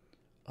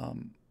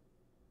 Um,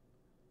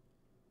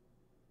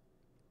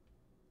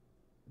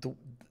 the,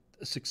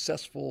 a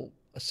successful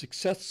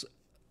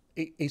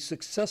a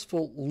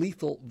successful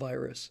lethal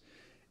virus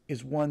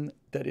is one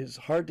that is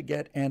hard to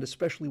get, and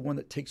especially one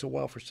that takes a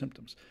while for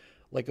symptoms,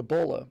 like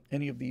Ebola,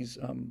 any of these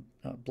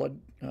blood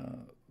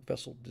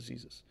vessel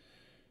diseases.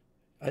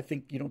 I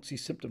think you don't see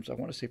symptoms, I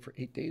want to say, for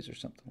 8 days or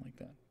something like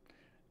that.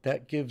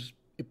 That gives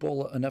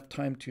Ebola enough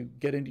time to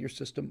get into your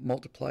system,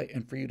 multiply,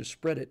 and for you to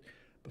spread it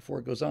before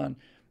it goes on.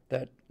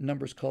 That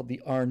number is called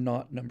the R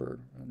naught number,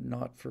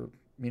 naught for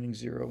meaning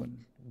zero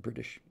in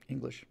British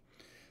English.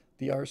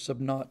 The R sub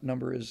naught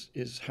number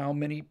is how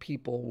many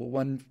people will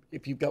one,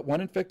 if you've got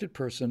one infected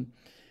person,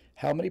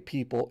 how many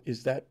people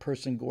is that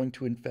person going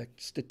to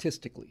infect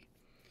statistically?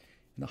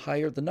 And the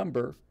higher the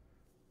number,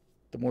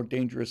 the more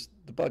dangerous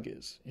the bug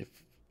is.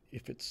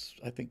 If it's,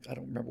 I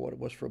don't remember what it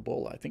was for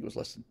Ebola. I think it was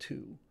less than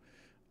 2.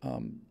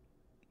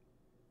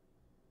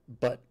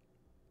 But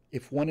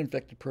if one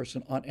infected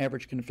person on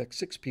average can infect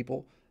 6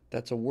 people,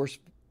 that's a worse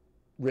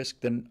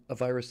risk than a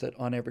virus that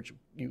on average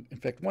you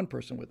infect one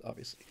person with,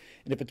 obviously.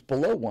 And if it's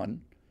below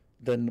 1,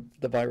 then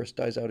the virus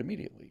dies out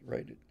immediately,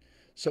 right?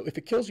 So if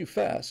it kills you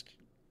fast,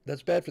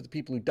 that's bad for the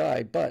people who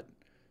die, but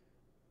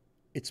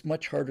it's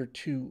much harder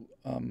to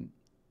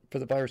for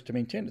the virus to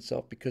maintain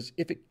itself, because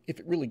if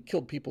it really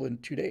killed people in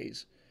 2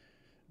 days,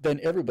 then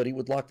everybody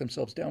would lock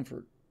themselves down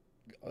for,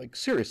 like,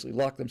 seriously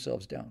lock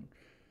themselves down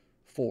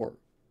for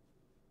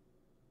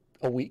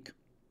a week,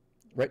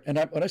 right? And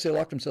when I say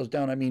lock themselves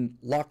down, I mean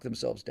lock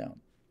themselves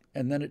down,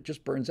 and then it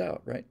just burns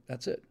out, right?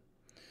 That's it.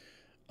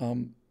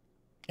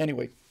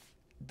 Anyway,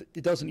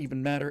 it doesn't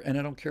even matter, and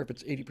I don't care if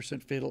it's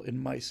 80% fatal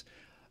in mice.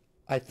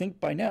 I think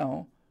by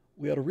now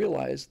we ought to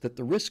realize that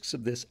the risks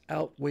of this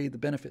outweigh the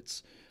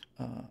benefits,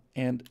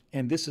 and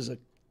this is a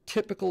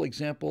typical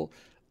example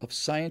of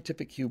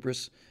scientific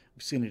hubris.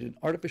 I've seen it in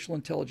artificial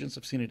intelligence.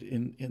 I've seen it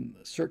in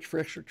search for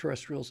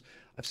extraterrestrials.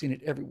 I've seen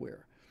it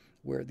everywhere,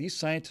 where these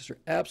scientists are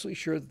absolutely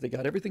sure that they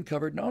got everything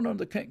covered. No,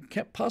 they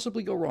can't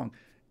possibly go wrong.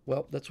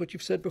 Well, that's what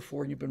you've said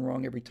before, and you've been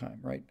wrong every time,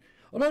 right?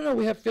 Oh, no,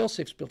 we have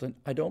fail-safes built in.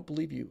 I don't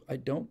believe you. I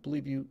don't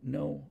believe you.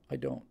 No, I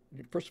don't.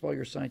 First of all,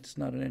 you're a scientist,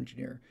 not an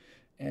engineer.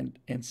 And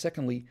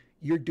secondly,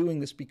 you're doing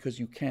this because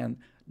you can,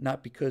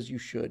 not because you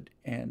should.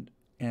 And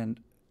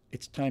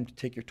it's time to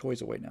take your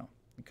toys away now,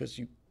 because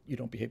you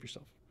don't behave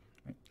yourself.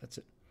 Right? That's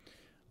it.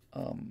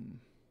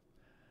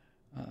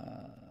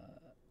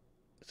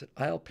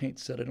 Isle Paint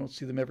said, I don't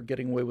see them ever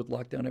getting away with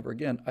lockdown ever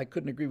again. I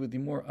couldn't agree with you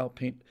more, Isle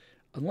Paint,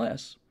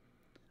 unless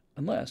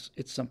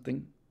it's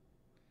something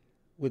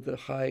with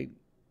a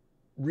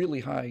really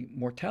high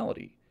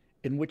mortality.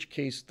 in which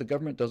case the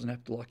government doesn't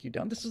have to lock you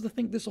down. This is the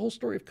thing. This is the whole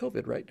story of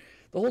COVID, right?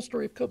 The whole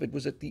story of COVID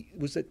was that the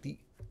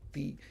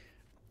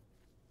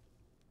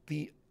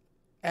the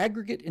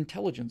aggregate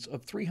intelligence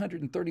of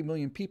 330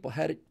 million people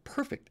had it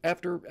perfect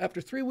after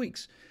 3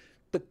 weeks.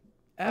 But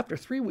after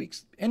 3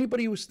 weeks,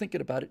 anybody who was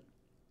thinking about it,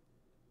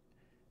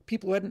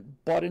 people who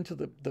hadn't bought into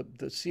the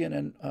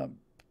CNN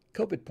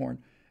COVID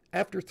porn,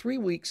 after 3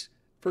 weeks,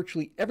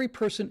 virtually every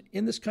person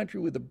in this country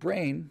with a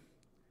brain,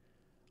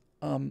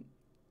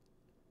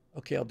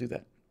 okay, I'll do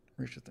that.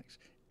 Richard thinks.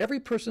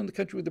 Every person in the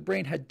country with a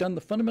brain had done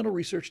the fundamental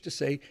research to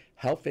say,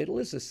 how fatal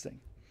is this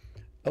thing?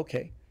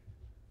 Okay,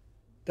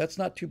 that's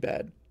not too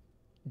bad.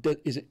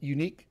 Is it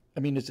unique? I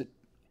mean, is a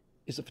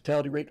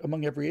fatality rate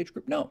among every age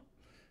group? No.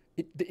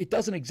 It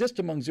doesn't exist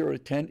among 0 to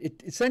 10.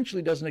 It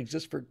essentially doesn't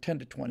exist for 10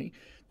 to 20.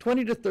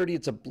 20 to 30,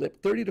 it's a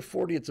blip. 30 to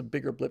 40, it's a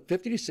bigger blip.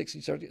 50 to 60,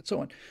 and so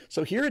on.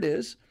 So here it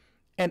is.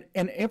 And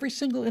every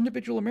single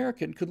individual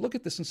American could look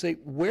at this and say,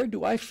 where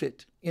do I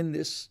fit in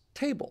this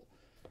table?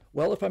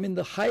 Well, if I'm in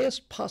the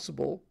highest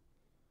possible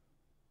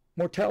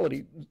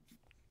mortality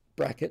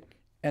bracket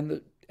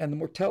and the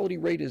mortality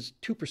rate is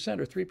 2%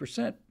 or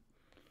 3%,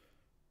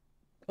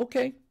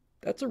 okay,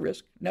 that's a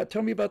risk. Now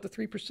tell me about the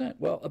 3%.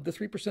 Well, of the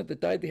 3% that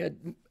died, they had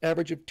an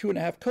average of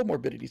 2.5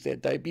 comorbidities. They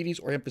had diabetes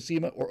or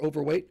emphysema or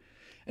overweight.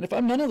 And if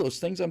I'm none of those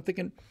things, I'm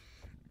thinking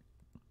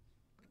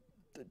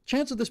the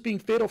chance of this being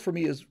fatal for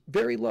me is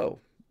very low.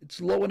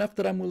 It's low enough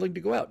that I'm willing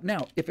to go out.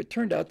 Now, if it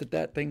turned out that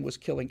that thing was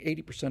killing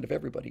 80% of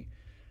everybody,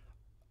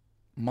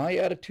 my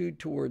attitude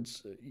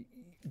towards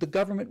the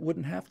government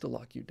wouldn't have to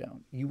lock you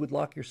down. You would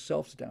lock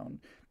yourselves down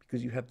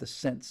because you have the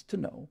sense to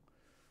know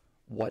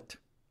what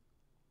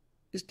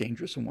is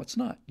dangerous and what's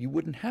not. You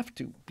wouldn't have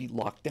to be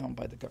locked down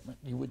by the government.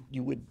 You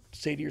would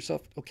say to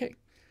yourself, okay,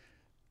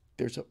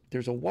 there's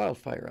a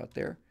wildfire out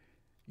there.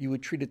 You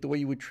would treat it the way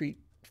you would treat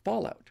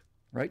fallout,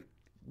 right?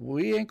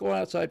 We ain't going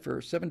outside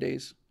for 7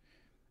 days,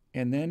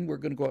 and then we're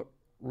going to go out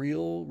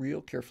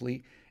real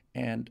carefully,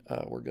 and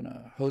we're going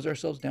to hose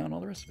ourselves down, all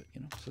the rest of it,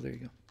 So there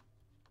you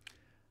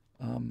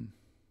go.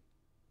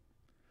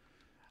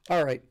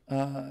 All right,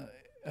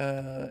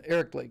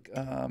 Eric Blake.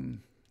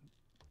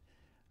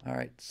 All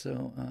right,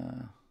 so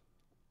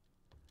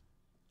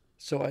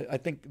I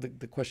think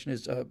the question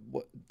is,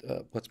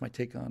 what's my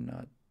take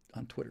on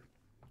Twitter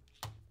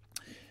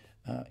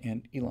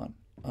and Elon?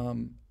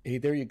 Hey,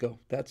 there you go.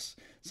 That's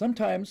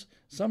sometimes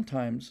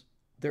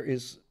there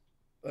is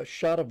a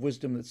shot of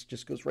wisdom that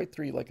just goes right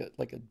through you like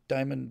a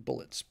diamond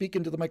bullet. Speak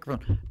into the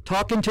microphone.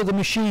 Talk into the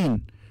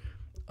machine.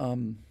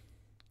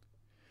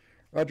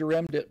 Roger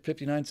Ramdet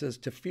 59 says,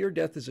 to fear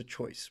death is a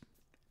choice.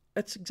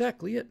 That's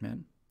exactly it,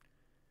 man.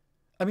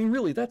 I mean,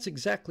 really, that's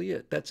exactly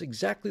it. That's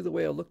exactly the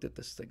way I looked at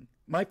this thing.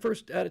 My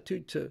first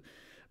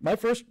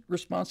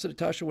response to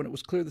Natasha when it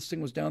was clear this thing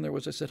was down there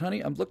was I said,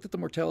 honey, I've looked at the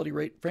mortality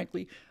rate.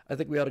 Frankly, I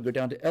think we ought to go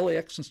down to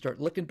LAX and start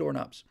licking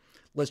doorknobs.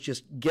 Let's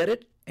just get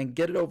it and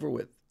get it over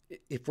with.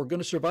 If we're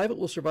going to survive it,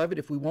 we'll survive it.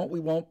 If we won't, we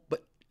won't.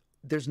 But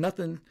there's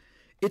nothing.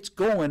 It's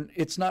going.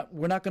 It's not.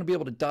 We're not going to be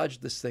able to dodge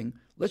this thing.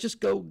 Let's just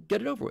go get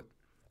it over with.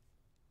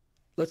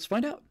 Let's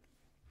find out.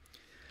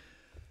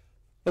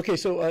 Okay,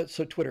 so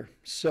Twitter.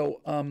 So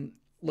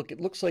look,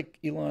 it looks like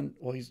Elon.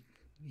 Well,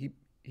 he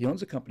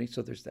owns a company,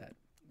 so there's that.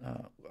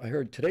 I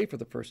heard today for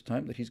the first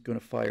time that he's going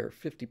to fire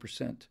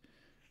 50%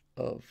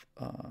 of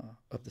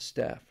the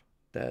staff.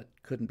 That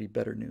couldn't be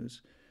better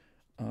news.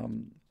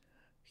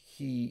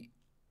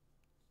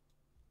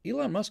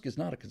 Elon Musk is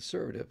not a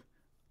conservative.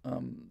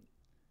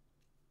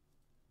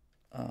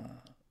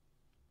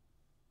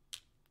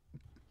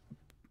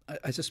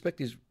 I suspect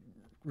he's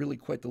really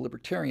quite the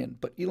libertarian,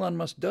 but Elon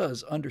Musk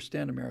does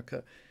understand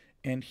America,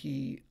 and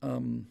he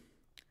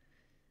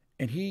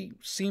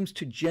seems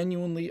to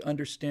genuinely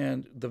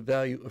understand the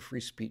value of free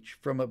speech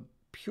from a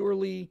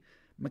purely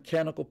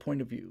mechanical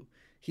point of view.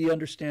 He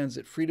understands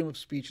that freedom of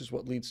speech is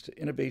what leads to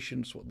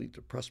innovation, is what leads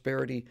to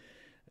prosperity.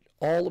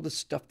 All of the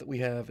stuff that we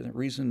have, and the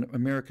reason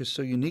America is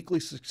so uniquely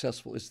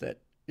successful is that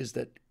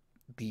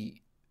the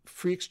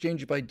free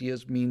exchange of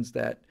ideas means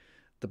that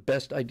the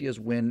best ideas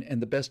win,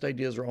 and the best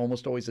ideas are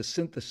almost always a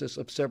synthesis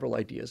of several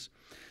ideas.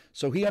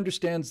 So he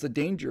understands the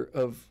danger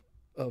of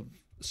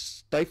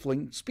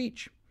stifling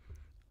speech.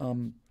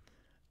 I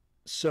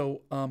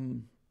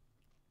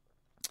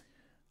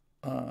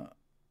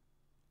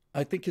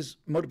think his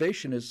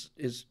motivation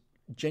is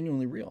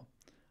genuinely real.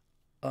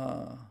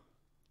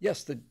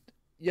 Yes,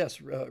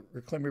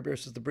 Reclaimer Bear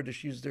says the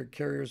British used their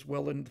carriers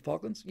well in the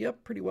Falklands.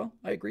 Yep, pretty well.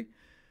 I agree.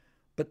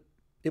 But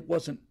it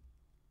wasn't,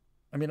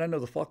 I mean, I know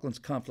the Falklands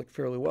conflict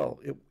fairly well.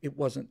 It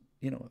wasn't,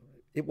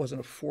 it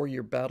wasn't a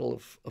 4-year battle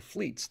of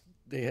fleets.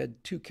 They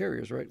had 2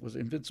 carriers, right? It was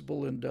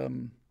Invincible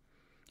and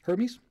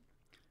Hermes,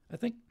 I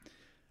think.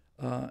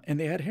 And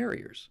they had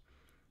Harriers.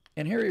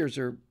 And Harriers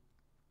are,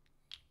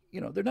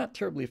 they're not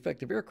terribly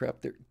effective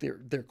aircraft.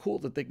 They're cool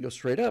that they can go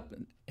straight up.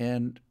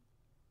 And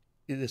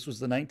this was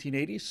the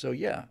 1980s, so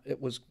yeah,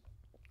 it was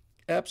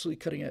absolutely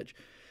cutting edge.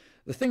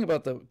 The thing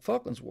about the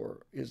Falklands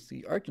War is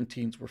the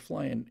Argentines were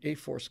flying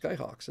A-4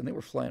 Skyhawks, and they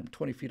were flying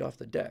 20 feet off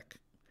the deck.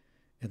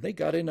 and they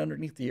got in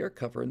underneath the air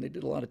cover and they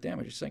did a lot of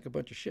damage. They sank a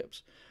bunch of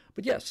ships.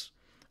 But yes,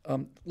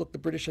 look, the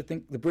British, I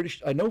think the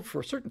British, I know for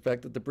a certain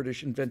fact that the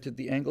British invented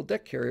the angled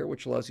deck carrier,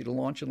 which allows you to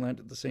launch and land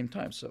at the same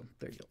time. So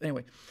there you go.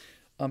 Anyway,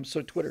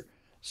 so Twitter.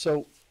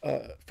 So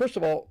first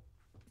of all,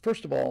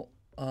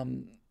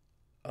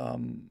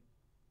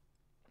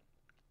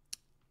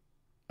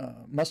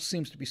 Musk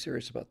seems to be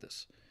serious about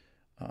this.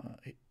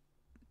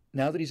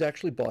 Now that he's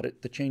actually bought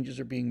it, the changes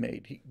are being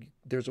made.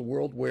 There's a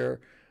world where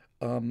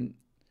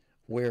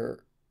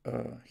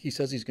he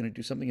says he's going to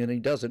do something and he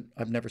doesn't.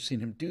 I've never seen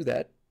him do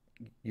that.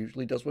 He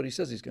usually does what he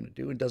says he's going to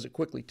do and does it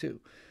quickly too.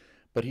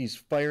 But he's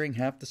firing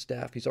half the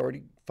staff. He's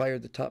already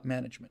fired the top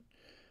management.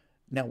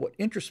 Now, what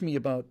interests me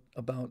about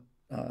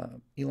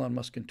Elon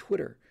Musk and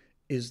Twitter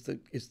is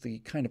the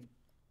kind of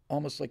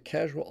almost like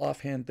casual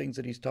offhand things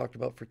that he's talked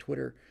about for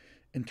Twitter,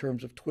 in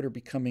terms of Twitter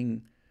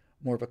becoming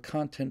more of a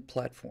content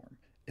platform.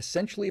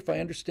 Essentially, if I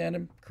understand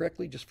him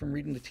correctly, just from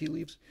reading the tea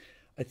leaves,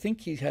 I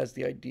think he has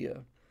the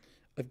idea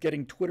of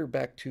getting Twitter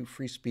back to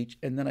free speech,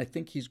 and then I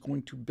think he's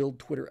going to build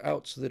Twitter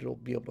out so that it'll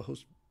be able to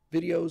host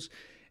videos,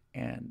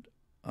 and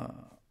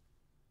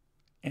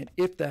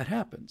if that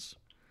happens,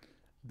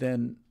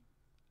 then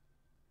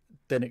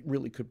it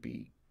really could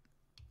be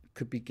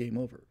game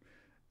over,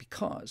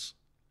 because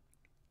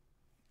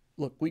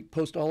look, we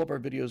post all of our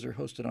videos are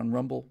hosted on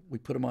Rumble. We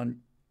put them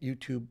on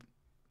YouTube.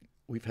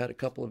 We've had a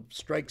couple of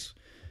strikes.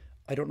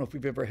 I don't know if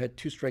we've ever had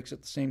 2 strikes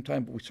at the same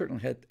time, but we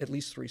certainly had at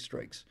least 3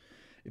 strikes.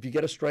 If you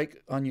get a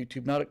strike on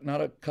YouTube,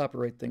 not a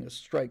copyright thing, a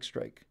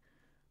strike,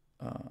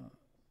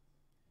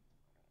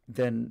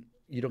 then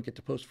you don't get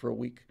to post for a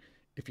week.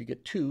 If you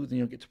get 2, then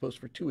you don't get to post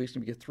for 2 weeks.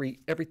 And if you get 3,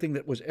 everything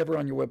that was ever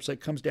on your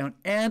website comes down.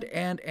 And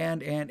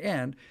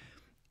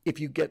if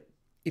you've got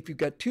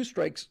 2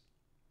 strikes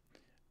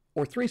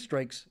or 3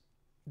 strikes,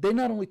 they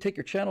not only take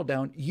your channel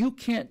down, you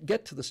can't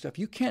get to the stuff.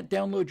 You can't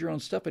download your own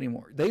stuff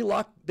anymore. They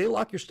lock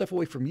your stuff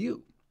away from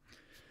you.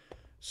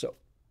 So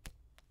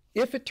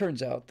if it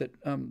turns out that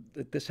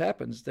that this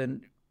happens,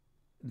 then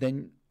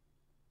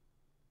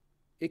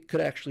it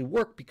could actually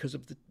work because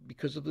of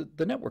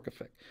the network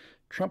effect.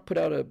 Trump put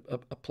out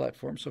a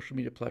platform, social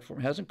media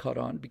platform, hasn't caught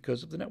on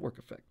because of the network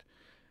effect.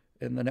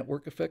 And the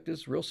network effect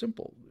is real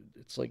simple.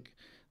 It's like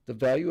the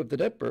value of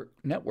the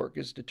network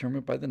is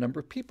determined by the number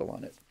of people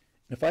on it.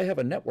 And if I have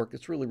a network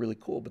that's really, really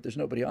cool, but there's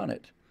nobody on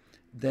it,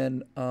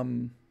 then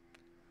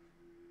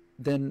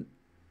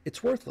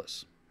it's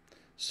worthless.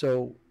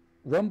 So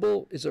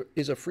Rumble is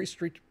a free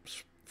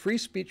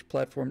speech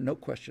platform, no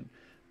question,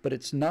 but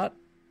it's not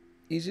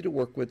easy to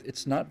work with.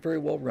 It's not very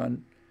well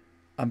run.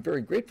 I'm very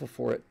grateful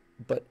for it,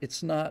 but it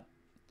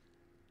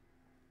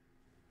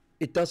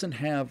doesn't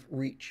have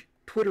reach.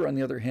 Twitter, on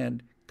the other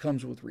hand,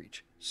 comes with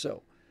reach.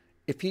 So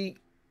if he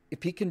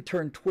can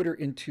turn Twitter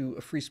into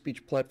a free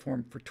speech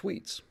platform for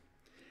tweets,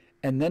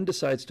 and then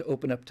decides to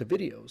open up to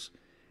videos,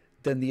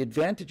 then the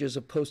advantages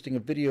of posting a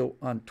video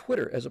on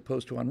Twitter as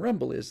opposed to on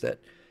Rumble is that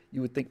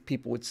you would think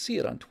people would see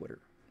it on Twitter.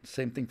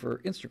 Same thing for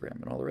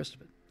Instagram and all the rest of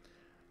it.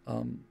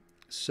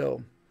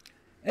 So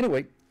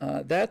anyway,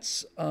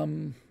 that's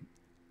what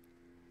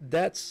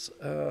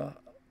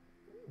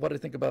I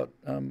think about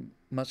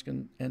Musk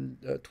and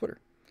Twitter.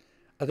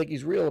 I think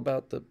he's real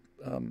about the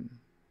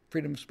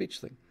freedom of speech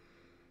thing.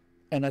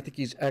 And I think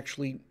he's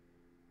actually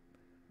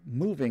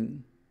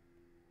moving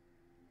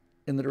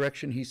in the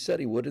direction he said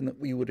he would, and that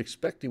we would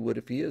expect he would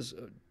if he is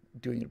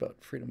doing it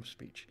about freedom of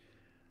speech.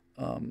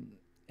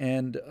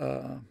 And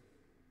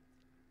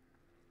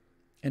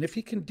if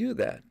he can do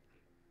that,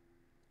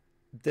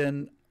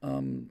 then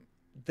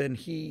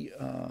he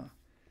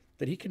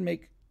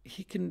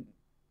can.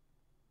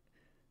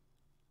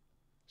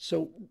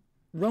 So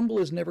Rumble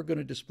is never going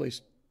to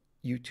displace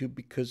YouTube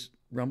because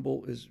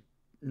Rumble is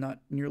not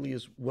nearly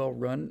as well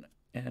run,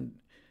 and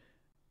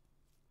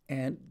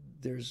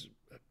there's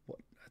a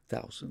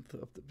 1,000th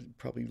of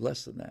probably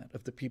less than that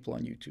of the people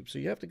on YouTube. So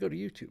you have to go to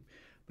YouTube.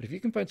 But if you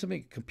can find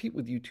something to compete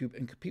with YouTube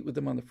and compete with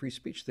them on the free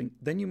speech thing,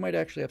 then you might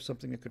actually have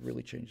something that could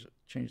really change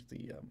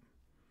the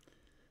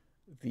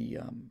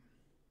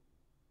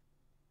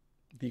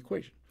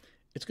equation.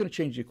 It's going to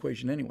change the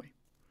equation anyway.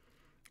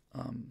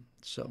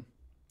 So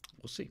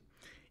we'll see.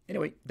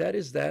 Anyway, that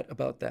is that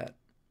about that.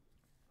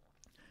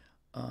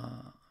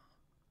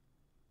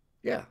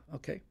 Yeah,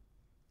 okay.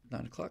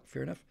 9 o'clock,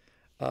 fair enough.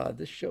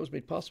 This show is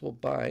made possible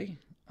by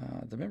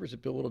the members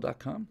at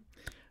BillWhittle.com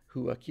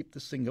who keep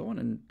this thing going,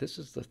 and this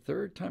is the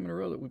 3rd time in a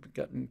row that we've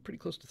gotten pretty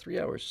close to 3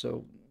 hours.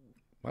 So,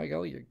 by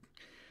golly,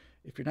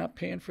 if you're not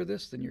paying for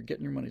this, then you're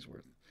getting your money's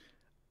worth.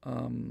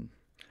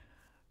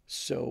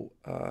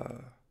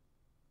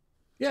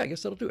 Yeah, I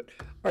guess that'll do it.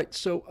 All right,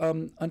 so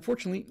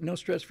unfortunately, no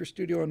Stratosphere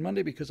Studio on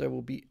Monday because I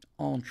will be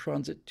en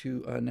transit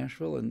to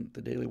Nashville and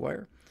the Daily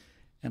Wire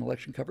and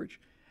election coverage.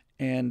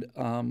 And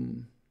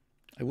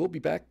I will be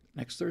back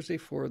next Thursday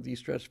for the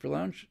Stratosphere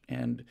Lounge,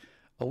 and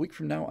a week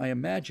from now, I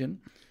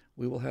imagine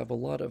we will have a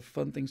lot of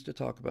fun things to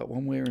talk about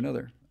one way or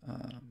another.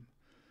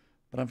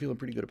 But I'm feeling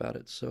pretty good about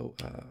it, so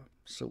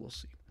we'll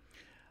see.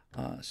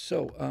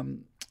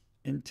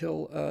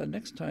 Until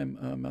next time,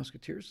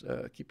 Mouseketeers,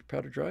 keep your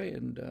powder dry,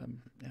 and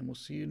we'll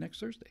see you next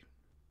Thursday.